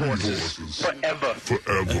 Seahorses.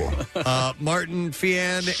 Forever. Martin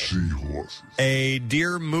Fian, a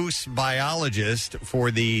deer moose biologist for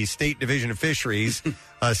the State Division of Fisheries,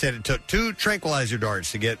 said it took 2 tranquilizer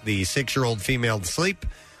darts to get the 6-year-old female to sleep.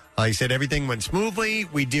 He said everything went smoothly.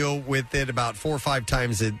 We deal with it about 4 or 5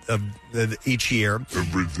 times each year.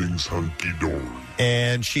 Everything's hunky-dory.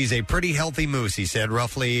 And she's a pretty healthy moose, he said,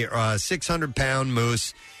 roughly 600-pound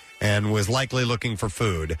moose, and was likely looking for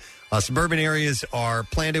food. Suburban areas are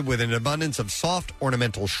planted with an abundance of soft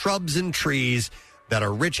ornamental shrubs and trees that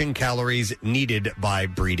are rich in calories needed by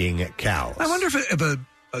breeding cows. I wonder if a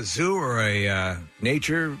zoo or a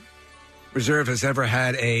nature reserve has ever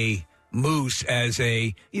had a moose as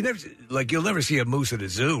you'll never see a moose at a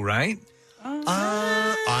zoo, right?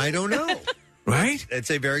 I don't know. Right?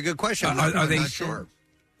 It's a very good question. Are they not sure?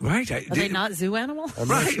 Right? Are they not zoo animals?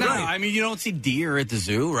 Right. No, I mean, you don't see deer at the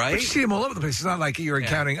zoo, right? But you see them all over the place. It's not like you're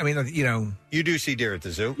encountering. I mean, you know, you do see deer at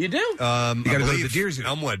the zoo. You do. You got to go to the deer zoo.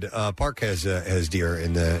 Elmwood Park has deer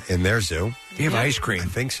in their zoo. They have ice cream. I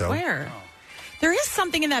think so. Where? There is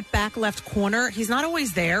something in that back left corner. He's not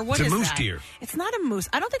always there. What is It's a moose that? deer. It's not a moose.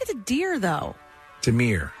 I don't think it's a deer, though. It's a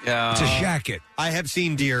mere. Yeah. It's a shacket. I have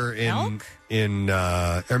seen deer in Elk? in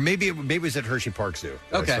or maybe it was at Hershey Park Zoo.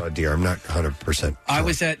 Okay. I saw a deer. I'm not 100%. I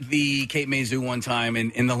was at the Cape May Zoo one time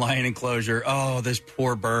in the lion enclosure. Oh, this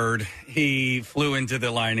poor bird. He flew into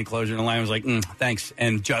the lion enclosure, and the lion was like, thanks,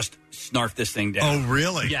 and just snarfed this thing down. Oh,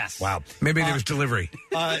 really? Yes. Wow. Maybe there was delivery.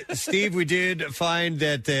 Steve, we did find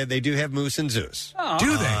that they do have moose in zoos.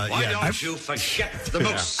 Do they? Why don't you forget the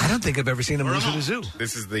moose? I don't think I've ever seen a moose at a zoo.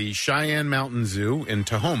 This is the Cheyenne Mountain Zoo in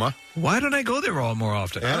Tahoma. Why don't I go there all more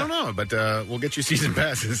often? I don't know, but we'll get you season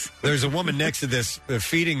passes. There's a woman next to this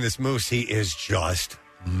feeding this moose. He is just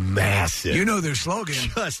massive. You know their slogan.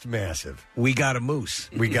 Just massive. We got a moose.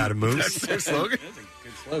 We got a moose. That's their slogan.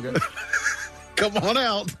 Good slogan. Come on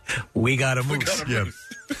out. We got a moose. We got a moose.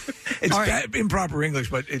 It's bad, improper English,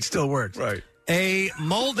 but it still works. Right. A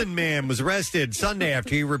Malden man was arrested Sunday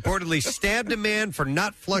after he reportedly stabbed a man for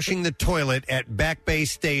not flushing the toilet at Back Bay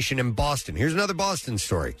Station in Boston. Here's another Boston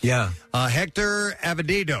story. Yeah. Hector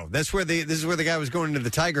Avededo. This is where the guy was going into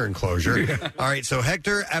the tiger enclosure. Yeah. All right, so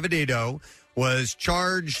Hector Avededo was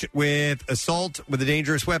charged with assault with a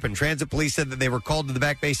dangerous weapon. Transit police said that they were called to the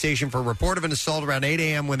Back Bay Station for a report of an assault around 8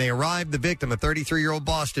 a.m. When they arrived, the victim, a 33-year-old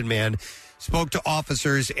Boston man, spoke to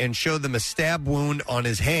officers and showed them a stab wound on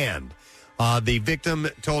his hand. The victim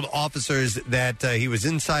told officers that he was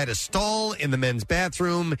inside a stall in the men's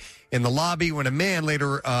bathroom in the lobby when a man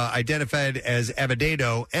later identified as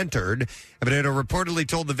Avededo entered. Avededo reportedly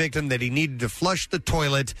told the victim that he needed to flush the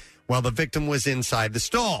toilet while the victim was inside the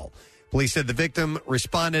stall. Police said the victim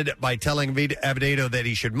responded by telling Avededo that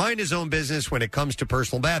he should mind his own business when it comes to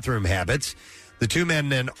personal bathroom habits. The two men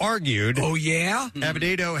then argued. Oh, yeah?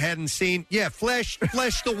 Avededo hadn't seen... Yeah, flesh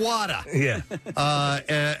the water. Yeah.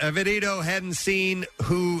 Avededo hadn't seen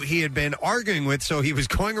who he had been arguing with, so he was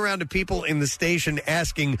going around to people in the station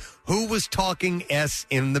asking who was talking S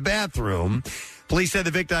in the bathroom. Police said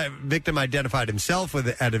the victim identified himself with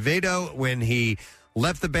Avededo when he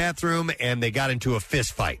left the bathroom and they got into a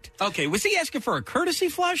fist fight. Okay, was he asking for a courtesy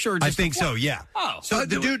flush or just I think so, yeah. Oh. So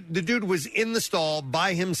the dude was in the stall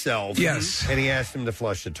by himself. Yes. And he asked him to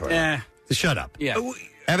flush the toilet. Shut up. Yeah.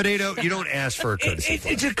 Avededo, you don't ask for a courtesy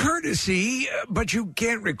flush. It's a courtesy, but you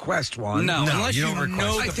can't request one. No, unless you you don't know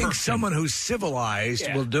request I the think person. someone who's civilized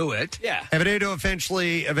will do it. Yeah. Avededo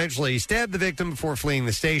eventually stabbed the victim before fleeing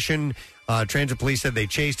the station. Transit police said they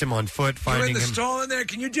chased him on foot, You're in finding the him stall in there.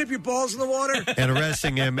 Can you dip your balls in the water? and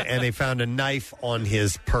arresting him, and they found a knife on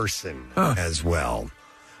his person as well.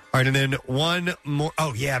 All right, and then one more.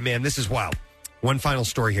 Oh, yeah, man, this is wild. One final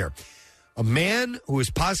story here. A man who was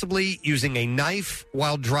possibly using a knife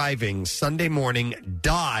while driving Sunday morning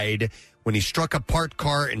died when he struck a parked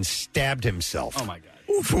car and stabbed himself. Oh, my God.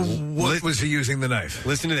 For what was he using the knife?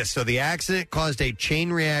 Listen to this. So the accident caused a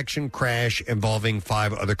chain reaction crash involving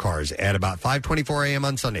 5 other cars. At about 5:24 a.m.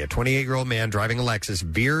 on Sunday, a 28-year-old man driving a Lexus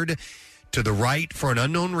veered to the right for an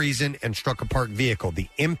unknown reason and struck a parked vehicle. The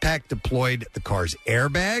impact deployed the car's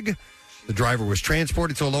airbag. The driver was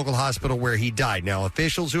transported to a local hospital where he died. Now,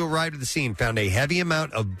 officials who arrived at the scene found a heavy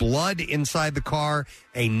amount of blood inside the car,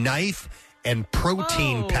 a knife, and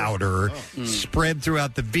protein powder spread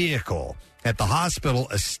throughout the vehicle. At the hospital,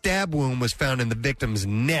 a stab wound was found in the victim's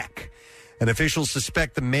neck. And officials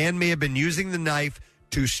suspect the man may have been using the knife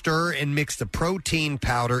to stir and mix the protein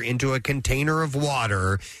powder into a container of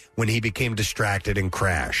water when he became distracted and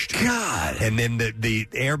crashed. God. And then the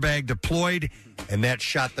airbag deployed, and that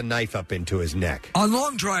shot the knife up into his neck. On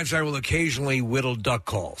long drives, I will occasionally whittle duck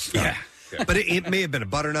calls. Yeah. But it may have been a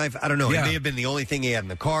butter knife. I don't know. Yeah. It may have been the only thing he had in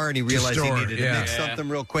the car, and he realized he needed to mix something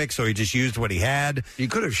real quick, so he just used what he had. He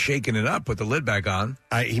could have shaken it up, put the lid back on.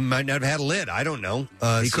 He might not have had a lid. I don't know.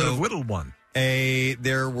 He could have whittled one.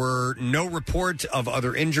 There were no reports of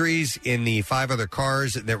other injuries in the 5 other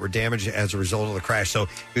cars that were damaged as a result of the crash. So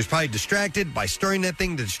he was probably distracted by stirring that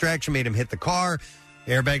thing. The distraction made him hit the car.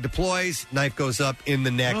 Airbag deploys, knife goes up in the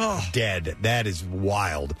neck, dead. That is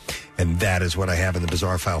wild. And that is what I have in the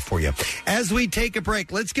bizarre file for you. As we take a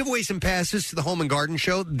break, let's give away some passes to the Home and Garden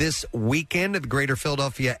Show this weekend at the Greater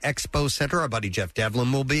Philadelphia Expo Center. Our buddy Jeff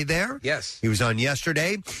Devlin will be there. Yes. He was on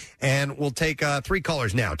yesterday. And we'll take 3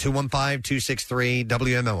 callers now,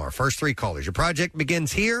 215-263-WMMR. First 3 callers. Your project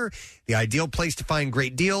begins here. The ideal place to find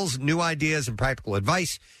great deals, new ideas, and practical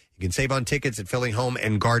advice. You can save on tickets at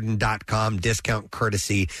phillyhomeandgarden.com. Discount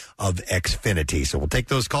courtesy of Xfinity. So we'll take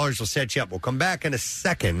those callers. We'll set you up. We'll come back in a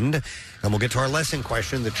second, and we'll get to our lesson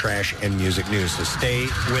question, the trash and music news. So stay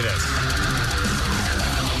with us.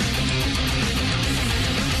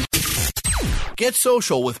 Get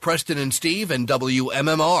social with Preston and Steve and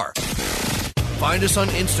WMMR. Find us on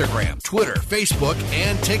Instagram, Twitter, Facebook,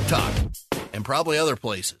 and TikTok, and probably other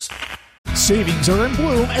places. Savings are in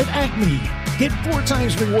bloom at Acme. Get 4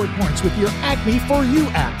 times reward points with your Acme For You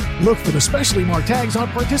app. Look for the specially marked tags on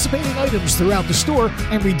participating items throughout the store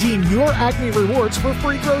and redeem your Acme rewards for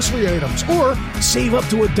free grocery items. Or save up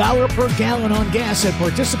to $1 per gallon on gas at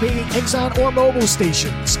participating Exxon or Mobil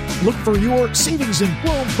stations. Look for your Savings in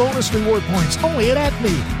Bloom bonus reward points only at Acme.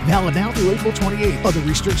 Valid now through April 28th. Other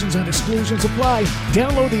restrictions and exclusions apply.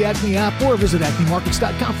 Download the Acme app or visit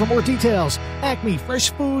acmemarkets.com for more details. Acme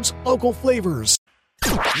Fresh Foods, local flavors.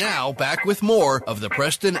 Now, back with more of the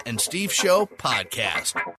Preston and Steve Show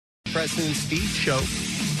podcast. Preston and Steve Show.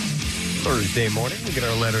 Thursday morning. We get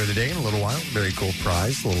our letter of the day in a little while. Very cool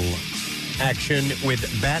prize. A little action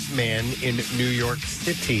with Batman in New York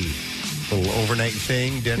City. A little overnight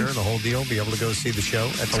thing, dinner, the whole deal. Be able to go see the show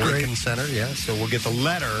at the Lincoln Center. Yeah, so we'll get the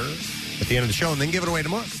letter at the end of the show and then give it away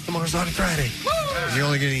tomorrow. Tomorrow's Naughty Friday. And you're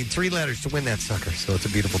only going to need 3 letters to win that sucker, so it's a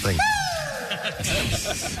beautiful thing.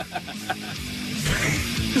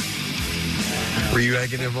 Were you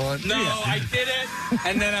egging him on? No, I did it,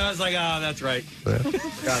 and then I was like, oh, that's right.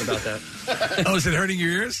 Forgot about that. Oh, is it hurting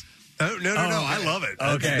your ears? Oh, no. I love it.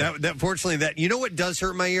 Okay. Fortunately, you know what does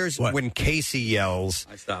hurt my ears? What? When Casey yells.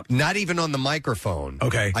 I stopped. Not even on the microphone.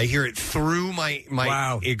 Okay. I hear it through my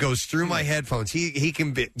Wow. It goes through my headphones. He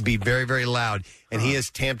can be very, very loud, and he has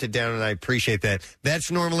tamped it down, and I appreciate that.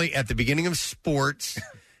 That's normally at the beginning of sports.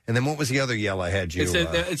 And then what was the other yell I had you?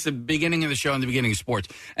 It's the beginning of the show and the beginning of sports.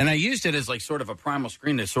 And I used it as like sort of a primal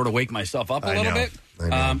screen to sort of wake myself up a little bit.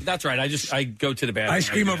 That's right. I go to the bathroom. I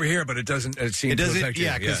scream over here, but it doesn't seem to affect you.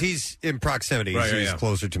 Yeah, because he's in proximity. Right, he's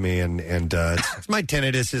closer to me, and it's my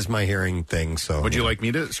tinnitus is my hearing thing. So, would you like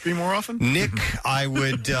me to scream more often? Nick, I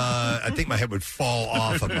would. I think my head would fall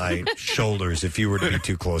off of my shoulders if you were to be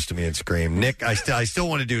too close to me and scream. Nick, I still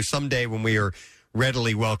want to do someday when we are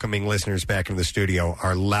readily welcoming listeners back in the studio,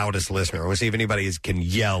 our loudest listener. I want to see if anybody can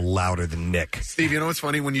yell louder than Nick. Steve, you know what's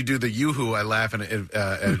funny? When you do the yoo-hoo, I laugh, and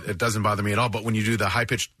it doesn't bother me at all. But when you do the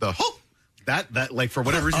high-pitched, that like, for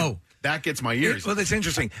whatever reason, that gets my ears. Well, that's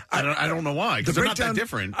interesting. I don't know why, because they're not that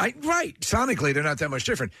different. Right. Sonically, they're not that much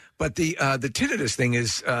different. But the tinnitus thing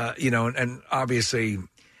is, and obviously,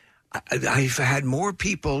 I've had more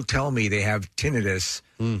people tell me they have tinnitus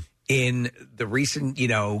in the recent,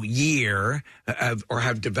 year or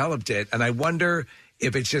have developed it. And I wonder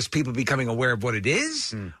if it's just people becoming aware of what it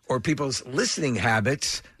is or people's listening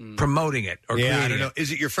habits promoting it or creating I don't know. it.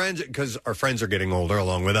 Is it your friends? Because our friends are getting older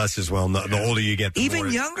along with us as well. And the older you get, the Even more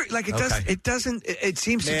younger. Like it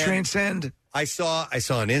seems to transcend. I saw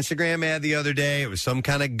an Instagram ad the other day. It was some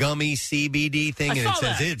kind of gummy CBD thing. And it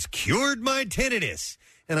says, it's cured my tinnitus.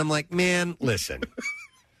 And I'm like, man, listen.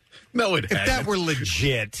 No, if that were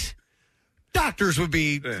legit, doctors would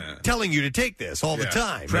be telling you to take this all the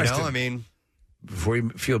time. Preston, I mean, before you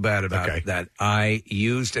feel bad about that, I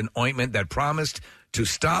used an ointment that promised to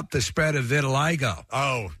stop the spread of vitiligo.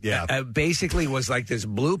 Oh, yeah. Basically was like this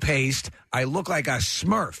blue paste. I look like a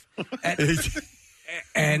Smurf.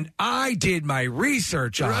 And I did my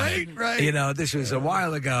research on it. Right. This was a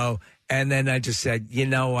while ago. And then I just said, you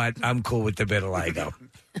know what? I'm cool with the vitiligo.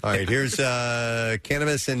 All right, here's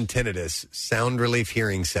Cannabis and Tinnitus Sound Relief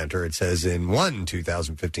Hearing Center. It says in one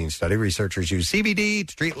 2015 study, researchers used CBD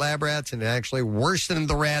to treat lab rats and it actually worsened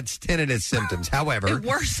the rats' tinnitus symptoms. However,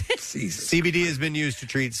 CBD has been used to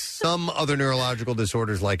treat some other neurological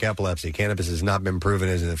disorders like epilepsy. Cannabis has not been proven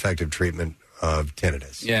as an effective treatment of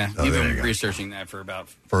tinnitus. Yeah, you've been researching that for about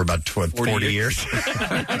 40 years.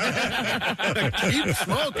 Keep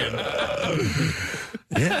smoking.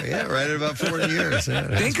 Yeah, right at about 40 years.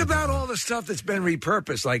 Yeah, think about all the stuff that's been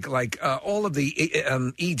repurposed, like all of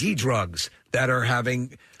the ED drugs that are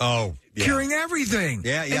having curing everything.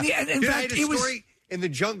 Yeah. And in fact, it was in the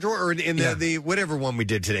junk drawer or in the whatever one we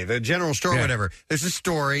did today, the general store, or whatever. There's a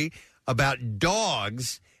story about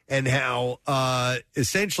dogs and how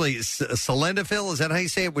essentially sildenafil, is that how you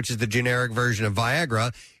say it, which is the generic version of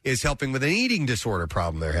Viagra, is helping with an eating disorder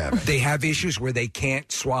problem they're having. They have issues where they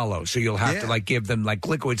can't swallow, so you'll have to give them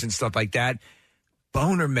liquids and stuff like that.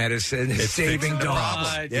 Boner medicine is saving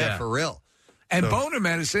dogs. Yeah, for real. And boner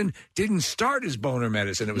medicine didn't start as boner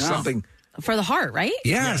medicine. It was something for the heart, right?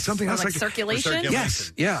 Yeah, something else like circulation.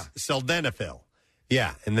 Yes, yeah. Sildenafil.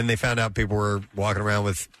 Yeah, and then they found out people were walking around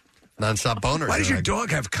with nonstop boners. Why does your dog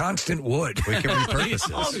have constant wood? We can repurpose this.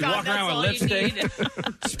 Oh, God, walk around with lipstick.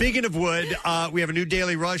 Speaking of wood, we have a new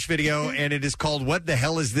Daily Rush video, and it is called "What the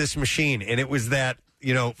Hell Is This Machine?" And it was that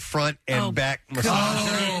front and back massage.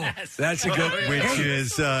 Yes. That's a good one. Which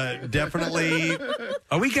is definitely.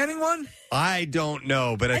 Are we getting one? I don't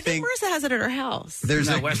know, but I think Marissa has it at her house.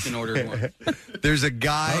 Weston ordered one. There's a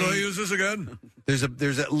guy. How do I use this again? There's a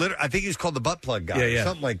I think he was called the butt plug guy, Yeah. or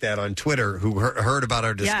something like that on Twitter, who heard about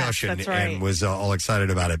our discussion that's right. and was all excited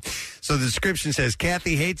about it. So the description says,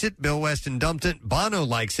 Kathy hates it, Bill Weston dumped it, Bono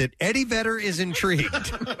likes it, Eddie Vedder is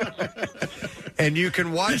intrigued. And you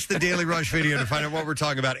can watch the Daily Rush video to find out what we're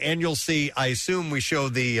talking about. And you'll see, I assume we show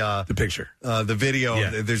the picture, the video.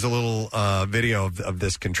 Yeah. There's a little video of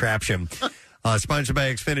this contraption. Sponsored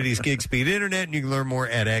by Xfinity's Gig Speed Internet, and you can learn more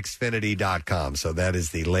at xfinity.com. So that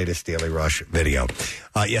is the latest Daily Rush video.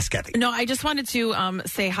 Yes, Kathy. No, I just wanted to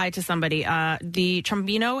say hi to somebody. The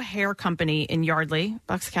Trombino Hair Company in Yardley,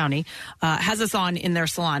 Bucks County, has us on in their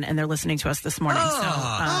salon, and they're listening to us this morning.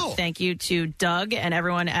 So thank you to Doug and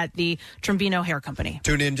everyone at the Trombino Hair Company.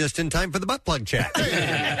 Tune in just in time for the butt plug chat.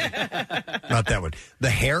 Not that one.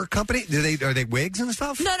 The hair company? Are they wigs and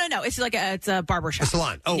stuff? No. It's like it's a barbershop. A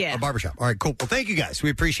salon. Oh, yeah. A barbershop. All right, cool. Well, thank you guys. We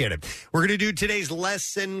appreciate it. We're going to do today's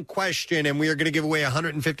lesson question, and we are going to give away a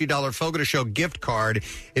 $150 Fogo de Show gift card.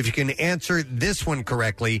 If you can answer this one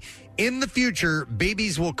correctly, in the future,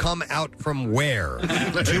 babies will come out from where?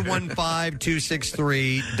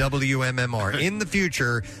 215-263-WMMR. In the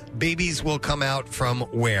future, babies will come out from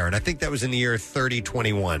where? And I think that was in the year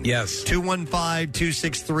 3021. Yes.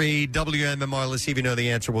 215-263-WMMR. Let's see if you know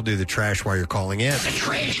the answer. We'll do the trash while you're calling in. The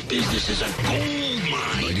trash business is a gold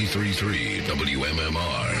mine. 93.3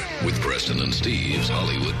 WMMR with Preston and Steve's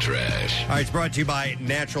Hollywood Trash. All right, it's brought to you by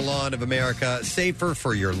Natural Lawn of America. Safer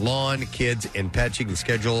for your lawn, kids, and pets. You can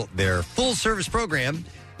schedule their full-service program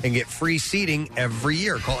and get free seeding every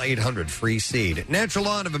year. Call 800-FREE-SEED. Natural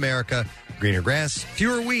Lawn of America. Greener grass,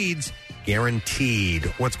 fewer weeds, guaranteed.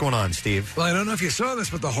 What's going on, Steve? Well, I don't know if you saw this,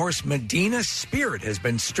 but the horse Medina Spirit has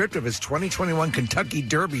been stripped of his 2021 Kentucky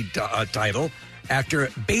Derby title after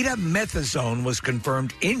beta-methazone was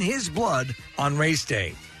confirmed in his blood on race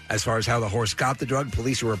day. As far as how the horse got the drug,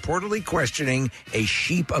 police are reportedly questioning a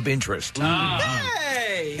sheep of interest.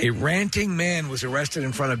 A ranting man was arrested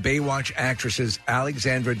in front of Baywatch actresses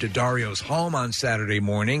Alexandra Daddario's home on Saturday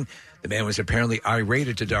morning. The man was apparently irate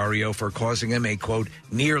at Daddario for causing him a, quote,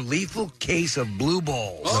 near-lethal case of blue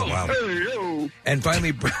balls. Oh, wow. And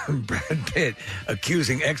finally, Brad Pitt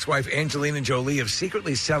accusing ex-wife Angelina Jolie of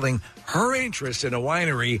secretly selling her interest in a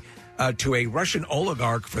winery to a Russian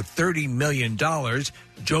oligarch for $30 million.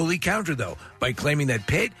 Jolie countered, though, by claiming that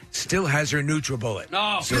Pitt still has her NutriBullet.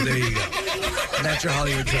 Oh. So there you go. And that's your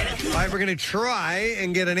Hollywood Trash. All right, we're going to try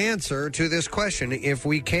and get an answer to this question if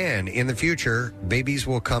we can. In the future, babies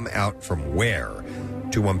will come out from where?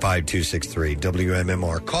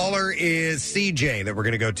 215-263-WMMR. Caller is CJ that we're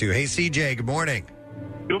going to go to. Hey, CJ, good morning.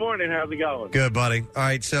 Good morning. How's it going? Good, buddy. All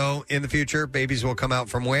right, so in the future, babies will come out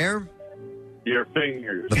from where? Your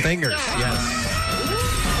fingers. The fingers, yes.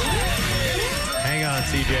 Hang on,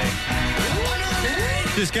 CJ.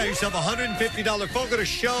 Just got yourself a $150 Fogo de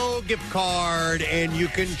Show gift card, and you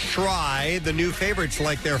can try the new favorites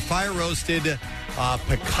like their fire-roasted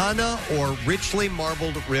picana or richly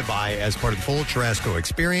marbled ribeye as part of the full Churrasco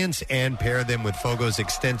experience, and pair them with Fogo's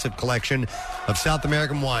extensive collection of South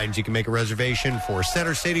American wines. You can make a reservation for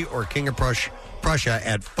Center City or King of Prussia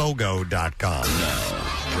at fogo.com. Now,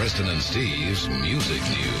 Preston and Steve's Music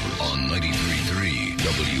News on 93.3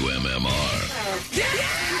 WMMR.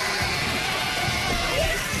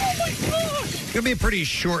 It's going to be a pretty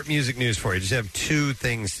short music news for you. Just have two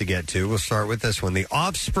things to get to. We'll start with this one. The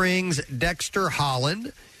Offspring's Dexter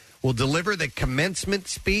Holland will deliver the commencement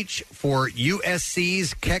speech for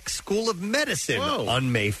USC's Keck School of Medicine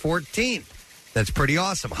on May 14th. That's pretty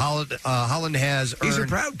awesome. Holland has He's a earned...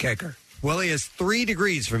 proud Kecker. Well, he has 3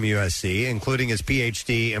 degrees from USC, including his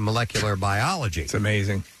PhD in molecular biology. It's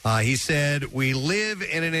amazing. He said, "We live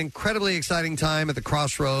in an incredibly exciting time at the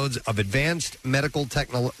crossroads of advanced medical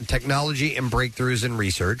technology and breakthroughs in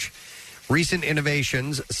research. Recent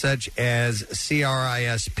innovations such as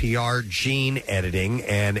CRISPR gene editing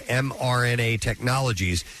and mRNA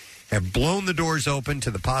technologies have blown the doors open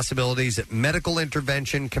to the possibilities that medical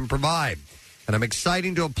intervention can provide. And I'm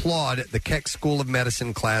excited to applaud the Keck School of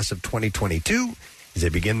Medicine class of 2022 as they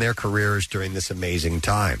begin their careers during this amazing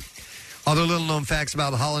time." Other little-known facts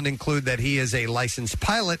about Holland include that he is a licensed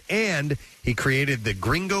pilot and he created the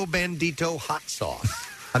Gringo Bandito hot sauce.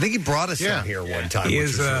 I think he brought us some here one time, which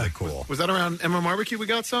is really cool. Was that around Emma Barbecue we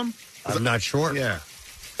got some? I'm not sure. Yeah.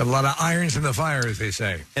 A lot of irons in the fire, as they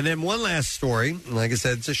say. And then one last story. Like I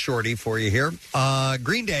said, it's a shorty for you here.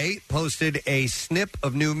 Green Day posted a snip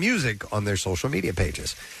of new music on their social media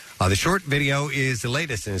pages. The short video is the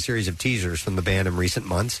latest in a series of teasers from the band in recent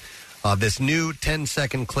months. This new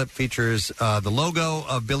 10-second clip features the logo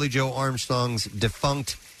of Billie Joe Armstrong's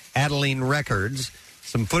defunct Adeline Records,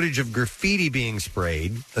 some footage of graffiti being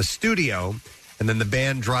sprayed, a studio, and then the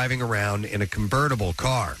band driving around in a convertible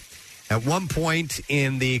car. At one point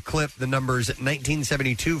in the clip, the numbers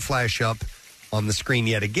 1972 flash up on the screen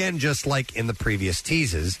yet again, just like in the previous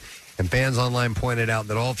teases. And fans online pointed out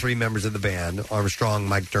that all three members of the band, Armstrong,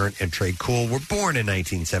 Mike Dirnt, and Trey Cool, were born in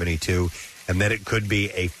 1972, and that it could be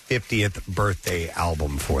a 50th birthday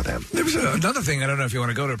album for them. There was another thing. I don't know if you want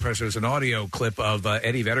to go to press. There's an audio clip of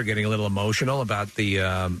Eddie Vedder getting a little emotional about the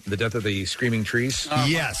death of the Screaming Trees.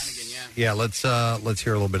 Yes. Yeah, let's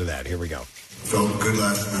hear a little bit of that. Here we go. Felt good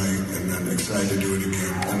last night, and then excited to do it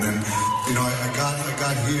again. And then, I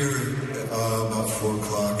got here about 4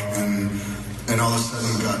 o'clock, and all of a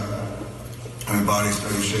sudden my body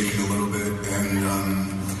started shaking a little bit, and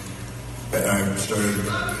I started to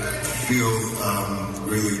feel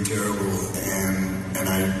really terrible, and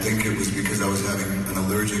I think it was because I was having an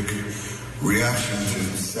allergic reaction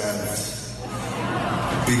to sadness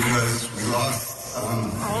because we lost.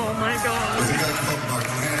 Oh my God! There's a guy called Mark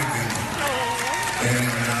Lanigan.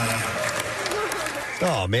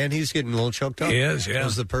 Oh, man, he's getting a little choked up. He is, yeah. That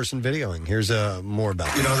was the person videoing. Here's more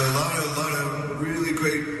about There are a lot of really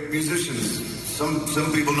great musicians. Some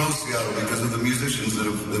people know Seattle because of the musicians that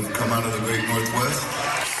have come out of the great Northwest.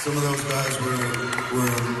 Some of those guys were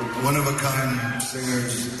one-of-a-kind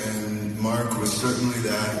singers, and Mark was certainly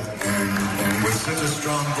that. And with such a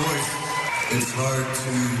strong voice, it's hard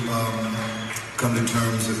to come to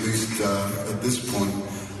terms, at least at this point,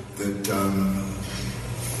 that...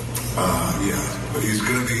 but he's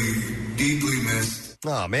going to be deeply missed.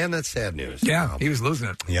 Oh, man, that's sad news. Yeah, he was losing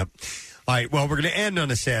it. Yep. All right, well, we're going to end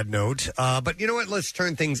on a sad note. But you know what? Let's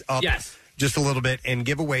turn things up just a little bit and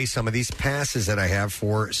give away some of these passes that I have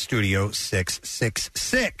for Studio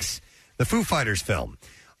 666, the Foo Fighters film.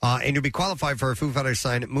 And you'll be qualified for a Foo Fighters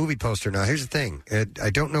signed movie poster. Now, here's the thing. I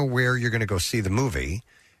don't know where you're going to go see the movie.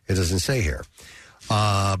 It doesn't say here.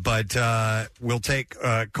 But we'll take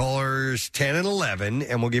callers 10 and 11,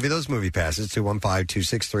 and we'll give you those movie passes,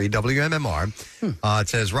 215-263-WMMR. It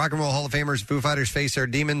says, Rock and Roll Hall of Famers, Foo Fighters face their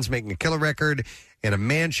demons, making a killer record in a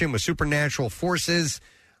mansion with supernatural forces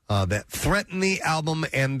that threaten the album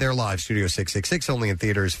and their lives. Studio 666, only in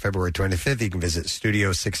theaters February 25th. You can visit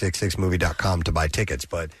studio666movie.com to buy tickets.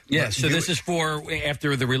 But so this is for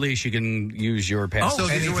after the release, you can use your pass. So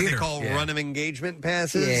these are what they call run of engagement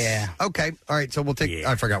passes? Yeah. Okay. All right. So we'll take,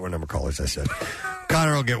 I forgot what number callers I said.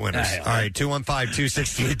 Connor will get winners. All right.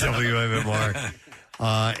 215-268-WMMR.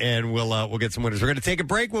 And we'll get some winners. We're going to take a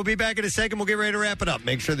break. We'll be back in a second. We'll get ready to wrap it up.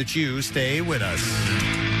 Make sure that you stay with us.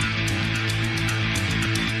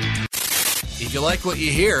 If you like what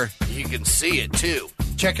you hear, you can see it too.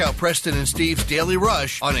 Check out Preston and Steve's Daily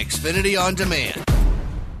Rush on Xfinity On Demand.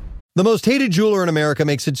 The most hated jeweler in America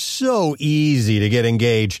makes it so easy to get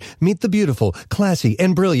engaged. Meet the beautiful, classy,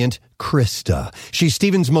 and brilliant Krista. She's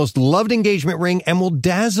Steven's most loved engagement ring and will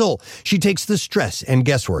dazzle. She takes the stress and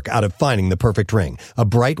guesswork out of finding the perfect ring. A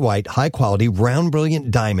bright white, high-quality, round brilliant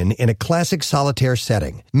diamond in a classic solitaire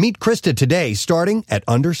setting. Meet Krista today, starting at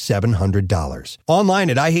under $700. Online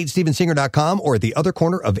at IHateStevenSinger.com or at the other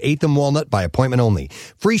corner of 8th and Walnut by appointment only.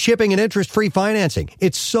 Free shipping and interest-free financing.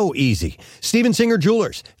 It's so easy. Steven Singer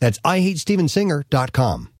Jewelers. That's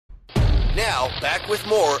IHateStevenSinger.com. Now, back with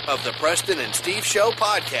more of the Preston and Steve Show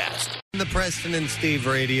podcast. The Preston and Steve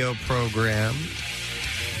radio program.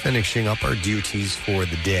 Finishing up our duties for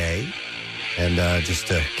the day. And just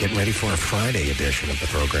getting ready for a Friday edition of the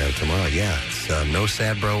program tomorrow. Yeah, it's No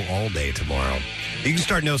Sad Bro all day tomorrow. You can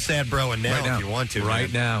start No Sad Bro and now if you want to.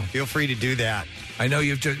 Right now. Feel free to do that. I know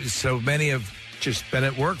so many have just been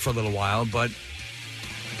at work for a little while, but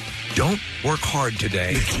don't work hard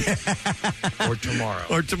today or tomorrow.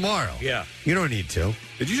 Or tomorrow. Yeah. You don't need to.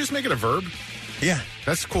 Did you just make it a verb? Yeah.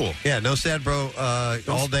 That's cool. Yeah, no sad bro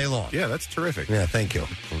all day long. Yeah, that's terrific. Yeah, thank you.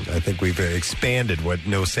 I think we've expanded what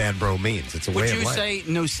no sad bro means. It's a way of life. Would you say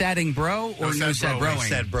no sadding bro or no sad broing? No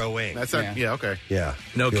sad broing. That's okay. Yeah.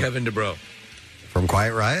 No Kevin DeBro. From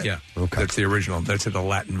Quiet Riot? Yeah. Okay. That's the original. That's the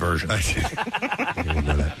Latin version.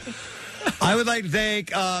 I would like to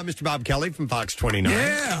thank Mr. Bob Kelly from Fox 29.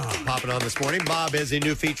 Yeah. Popping on this morning. Bob has a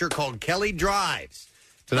new feature called Kelly Drives.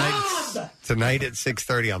 Tonight at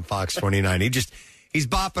 6:30 on Fox 29. He's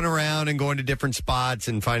bopping around and going to different spots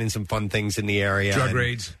and finding some fun things in the area. Drug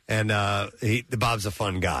raids. And Bob's a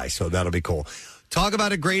fun guy, so that'll be cool. Talk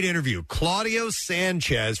about a great interview. Claudio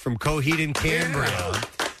Sanchez from Coheed and Cambria. Yeah.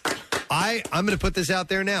 I'm going to put this out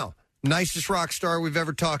there now. Nicest rock star we've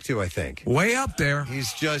ever talked to, I think. Way up there.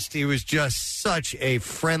 He was just such a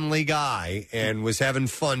friendly guy and was having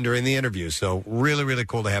fun during the interview. So really, really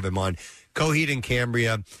cool to have him on. Coheed and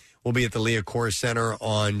Cambria will be at the Leah Corr Center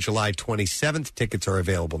on July 27th. Tickets are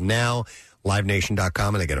available now.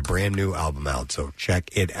 livenation.com, and they got a brand new album out, so check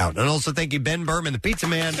it out. And also thank you, Ben Berman, the Pizza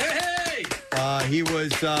Man. Hey!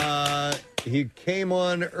 He came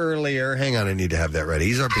on earlier. Hang on, I need to have that ready.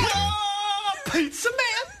 He's our Pizza Man. Pizza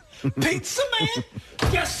Man! Pizza Man!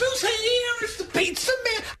 Guess who's here? It's the Pizza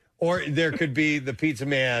Man! Or there could be the Pizza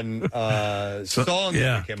Man song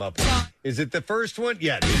that we came up with. Is it the first one?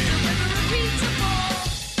 Yeah.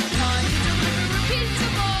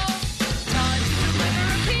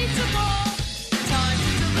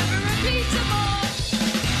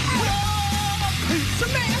 Pizza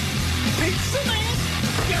Man! Pizza Man!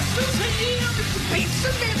 Guess who's here? It's the Pizza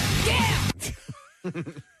Man! Yeah!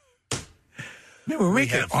 Man, we're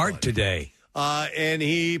making art today. And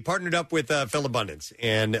he partnered up with Phil Abundance.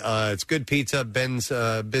 And it's good pizza. Ben's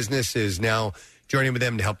business is now joining with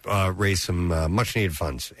them to help raise some much-needed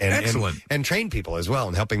funds. Excellent. And train people as well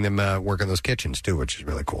and helping them work in those kitchens, too, which is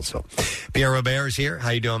really cool. So Pierre Robert is here. How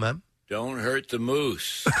you doing, man? Don't hurt the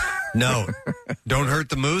moose. No. Don't hurt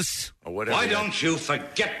the moose? Or whatever. Why don't you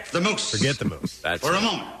forget the moose? Forget the moose. That's For a it.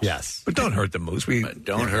 moment. Yes. But don't hurt the moose.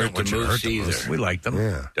 Don't hurt the moose either. We like them.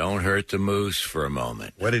 Yeah. Don't hurt the moose for a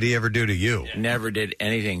moment. What did he ever do to you? Never did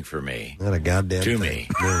anything for me. Not a goddamn to thing.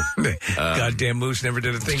 me. Goddamn moose never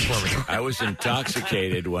did a thing for me. I was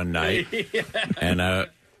intoxicated one night, and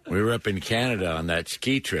we were up in Canada on that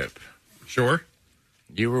ski trip. Sure.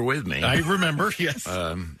 You were with me. I remember, yes.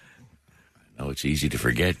 I know it's easy to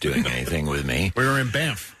forget doing anything with me. We were in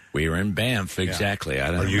Banff. We were in Banff, exactly.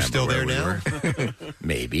 I don't Are you remember still there where we now? were.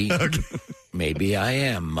 Maybe. Maybe I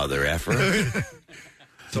am, mother effer.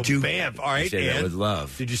 So Banff, all right. I say that and with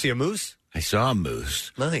love. did you see a moose? I saw a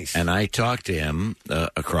moose. Nice. And I talked to him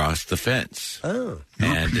across the fence. Oh.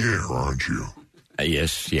 And Pierre, aren't you?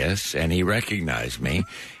 Yes. And he recognized me.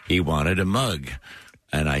 He wanted a mug.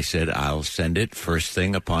 And I said, I'll send it first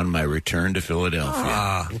thing upon my return to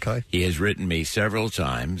Philadelphia. Okay. He has written me several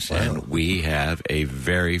times, and we have a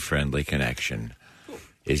very friendly connection.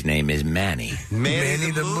 His name is Manny.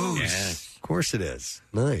 Manny the Moose. Yes. Of course it is.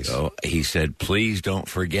 Nice. So he said, please don't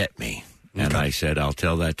forget me. And I said, I'll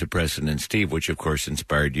tell that to Preston and Steve, which, of course,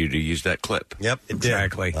 inspired you to use that clip. Yep, it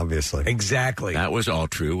Exactly. did. Obviously. Exactly. That was all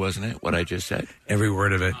true, wasn't it, what I just said? Every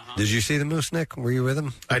word of it. Did you see the moose, Nick? Were you with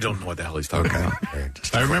him? I don't know what the hell he's talking about.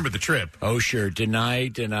 Just I remember the trip. Oh, sure. Deny.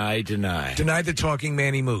 Deny the talking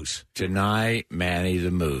Manny Moose. Deny Manny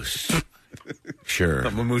the Moose. Sure.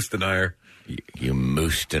 I'm a moose denier. You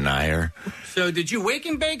moose denier. So did you wake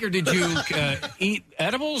and bake, or did you eat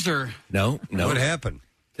edibles, or? No. What happened?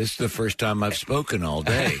 This is the first time I've spoken all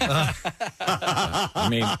day. I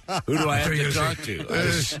mean, who do I have to talk to?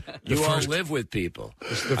 You all live with people.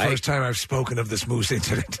 This is the first time I've spoken of this moose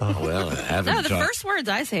incident. Oh, well, I haven't No, the first words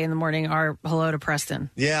I say in the morning are hello to Preston.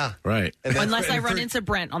 Yeah. Right. Unless I run into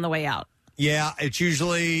Brent on the way out. Yeah, it's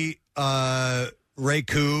usually Ray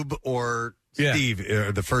Coob or Steve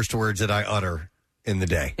are the first words that I utter in the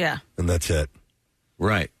day. Yeah. And that's it.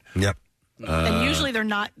 Right. Yep. And usually they're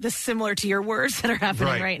not this similar to your words that are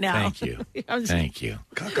happening right now. Thank you. Thank you.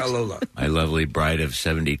 Kakalola. My lovely bride of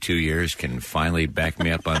 72 years can finally back me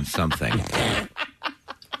up on something.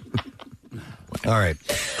 All right.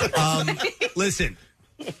 Listen,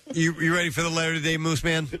 you ready for the letter today, Moose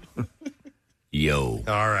Man? Yo.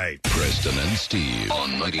 All right. Preston and Steve on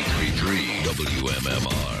 93.3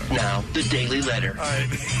 WMMR. Now, the Daily Letter. All right.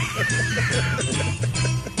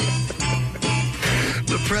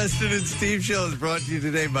 The Preston and Steve Show is brought to you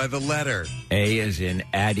today by the letter. A is in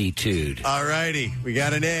attitude. All righty. We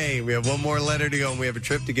got an A. We have one more letter to go, and we have a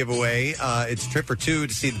trip to give away. It's a trip or two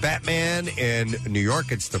to see the Batman in New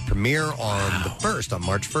York. It's the premiere on the 1st, on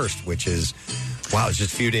March 1st, which is, it's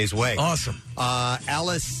just a few days away. Awesome.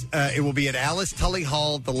 It will be at Alice Tully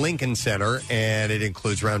Hall, the Lincoln Center, and it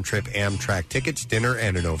includes round-trip Amtrak tickets, dinner,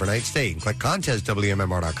 and an overnight stay. You can click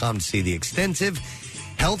contest.wmmr.com to see the extensive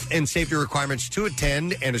health and safety requirements to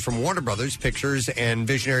attend, and it's from Warner Brothers Pictures and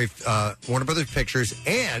visionary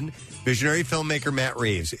filmmaker Matt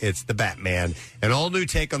Reeves. It's the Batman, an all-new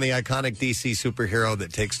take on the iconic DC superhero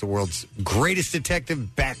that takes the world's greatest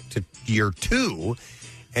detective back to year 2.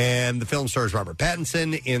 And the film stars Robert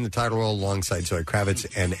Pattinson in the title role alongside Zoe Kravitz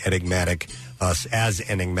and enigmatic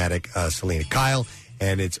Selena Kyle.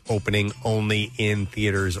 And it's opening only in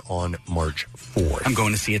theaters on March 4th. I'm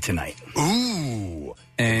going to see it tonight. Ooh.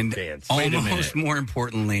 And almost more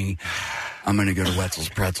importantly, I'm going to go to Wetzel's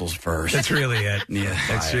Pretzels first. That's really it. Yeah.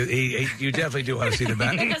 That's you definitely do want to see the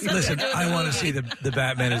Batman. Listen, I want to see the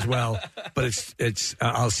Batman as well, but it's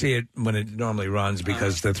I'll see it when it normally runs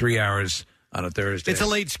because the 3 hours on a Thursday. It's a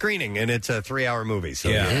late screening, and it's a 3-hour movie. So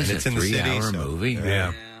Yeah. and it's in the city. 3-hour movie?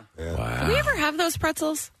 Yeah. Wow. Do we ever have those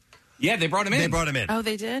pretzels? Yeah, they brought him in. They brought him in. Oh,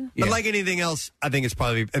 they did? But like anything else, I think it's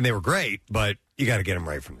probably, and they were great, but you got to get them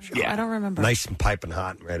right from the show. I don't remember. Nice and piping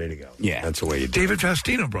hot and ready to go. Yeah. That's the way you do it. David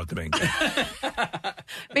Faustino brought them in.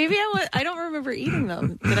 Maybe I don't remember eating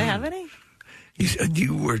them. Did I have any?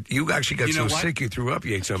 You actually got You know so what? sick you threw up.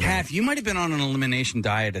 You ate so many. Kath, you might have been on an elimination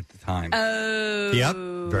diet at the time. Oh. Yep,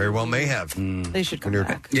 very well may have. They should come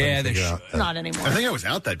back. Yeah, they should. Not anymore. I think I was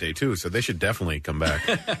out that day too, so they should definitely come back.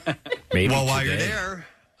 Maybe well, while you're there,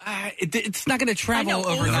 it's not going to travel I know,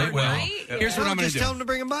 overnight. well, Well, here's what I'm going to just do. tell them to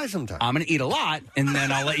bring them by sometime. I'm going to eat a lot, and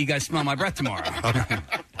then I'll let you guys smell my breath tomorrow.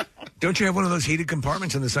 Don't you have one of those heated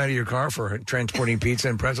compartments on the side of your car for transporting pizza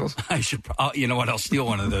and pretzels? I should. You know what? I'll steal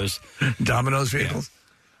one of those. Domino's vehicles.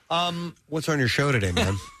 What's on your show today,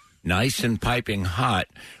 man? Nice and piping hot.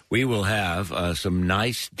 We will have some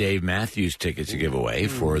nice Dave Matthews tickets to give away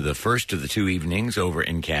for the first of the 2 evenings over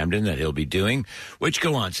in Camden that he'll be doing, which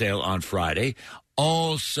go on sale on Friday.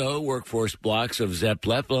 Also, workforce blocks of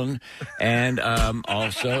Zeppelin, and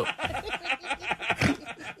also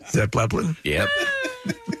Zeppelin. Yep.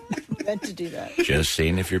 Meant to do that. Just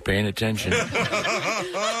seeing if you're paying attention.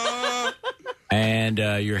 And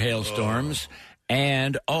your hailstorms.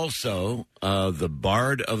 And also the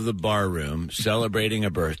Bard of the Barroom celebrating a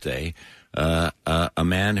birthday. A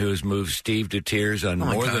man who has moved Steve to tears on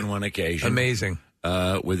more than one occasion. Amazing.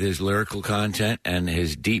 With his lyrical content and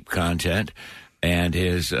his deep content and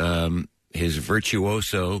his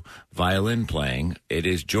virtuoso violin playing. It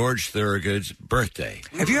is George Thorogood's birthday.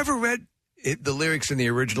 Have you ever read the lyrics in the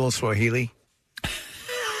original Swahili?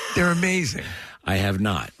 They're amazing. I have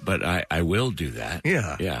not, but I will do that.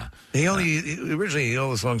 Yeah. Yeah. Originally, all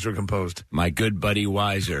the songs were composed. My good buddy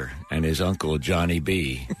Weiser and his uncle Johnny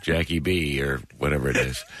B, Jackie B, or whatever it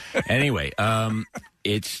is. Anyway,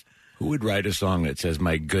 it's who would write a song that says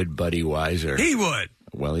 "My good buddy Weiser"? He would.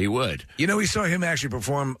 Well, he would. You know, we saw him actually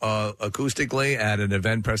perform acoustically at an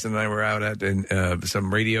event Preston and I were out at in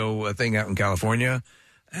some radio thing out in California.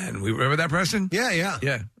 And we remember that, Preston? Yeah.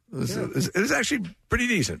 It was actually pretty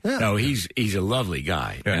decent. Yeah. No, he's a lovely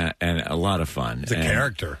guy and a lot of fun. He's a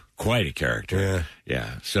character. Quite a character.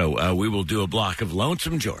 Yeah. So we will do a block of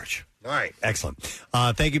Lonesome George. All right, excellent.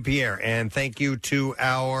 Thank you, Pierre, and thank you to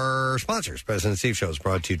our sponsors. President Steve Show is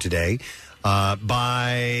brought to you today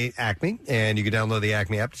by Acme, and you can download the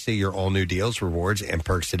Acme app to see your all-new deals, rewards, and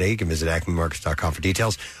perks today. You can visit acmemarkets.com for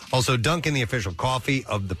details. Also, Dunkin', the official coffee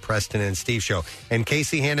of the Preston and Steve Show. And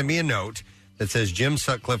Casey handed me a note that says Jim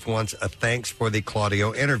Sutcliffe wants a thanks for the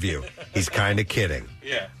Claudio interview. He's kind of kidding.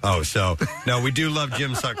 Yeah. Oh, so, no, we do love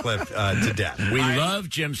Jim Sutcliffe to death. We love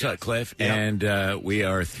Jim Sutcliffe, and we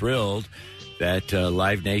are thrilled that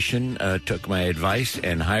Live Nation took my advice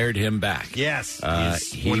and hired him back. Yes.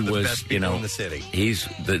 He one of the was, best people in the city. He's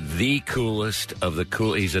the coolest of the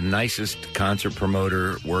cool. He's the nicest concert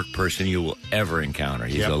promoter, work person you will ever encounter.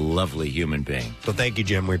 He's a lovely human being. So thank you,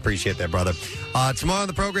 Jim. We appreciate that, brother. Tomorrow on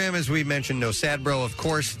the program, as we mentioned, no Sad Bro, of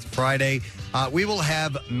course. It's Friday. We will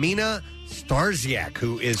have Mina Starziak,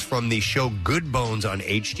 who is from the show Good Bones on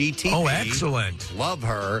HGTV. Oh, excellent. Love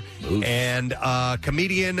her. Oof. And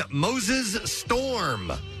comedian Moses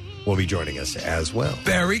Storm will be joining us as well.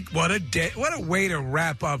 Barry, what a day! What a way to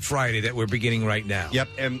wrap up Friday that we're beginning right now. Yep,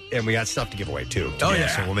 and we got stuff to give away, too. Oh, today,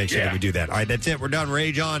 yeah. So we'll make sure that we do that. All right, that's it. We're done.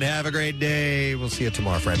 Rage on. Have a great day. We'll see you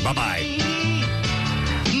tomorrow, friend. Bye-bye.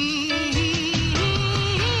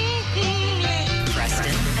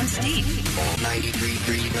 Preston and Steve.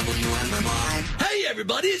 93.3 WMMR. Hey,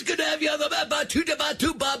 everybody, it's good to have you on the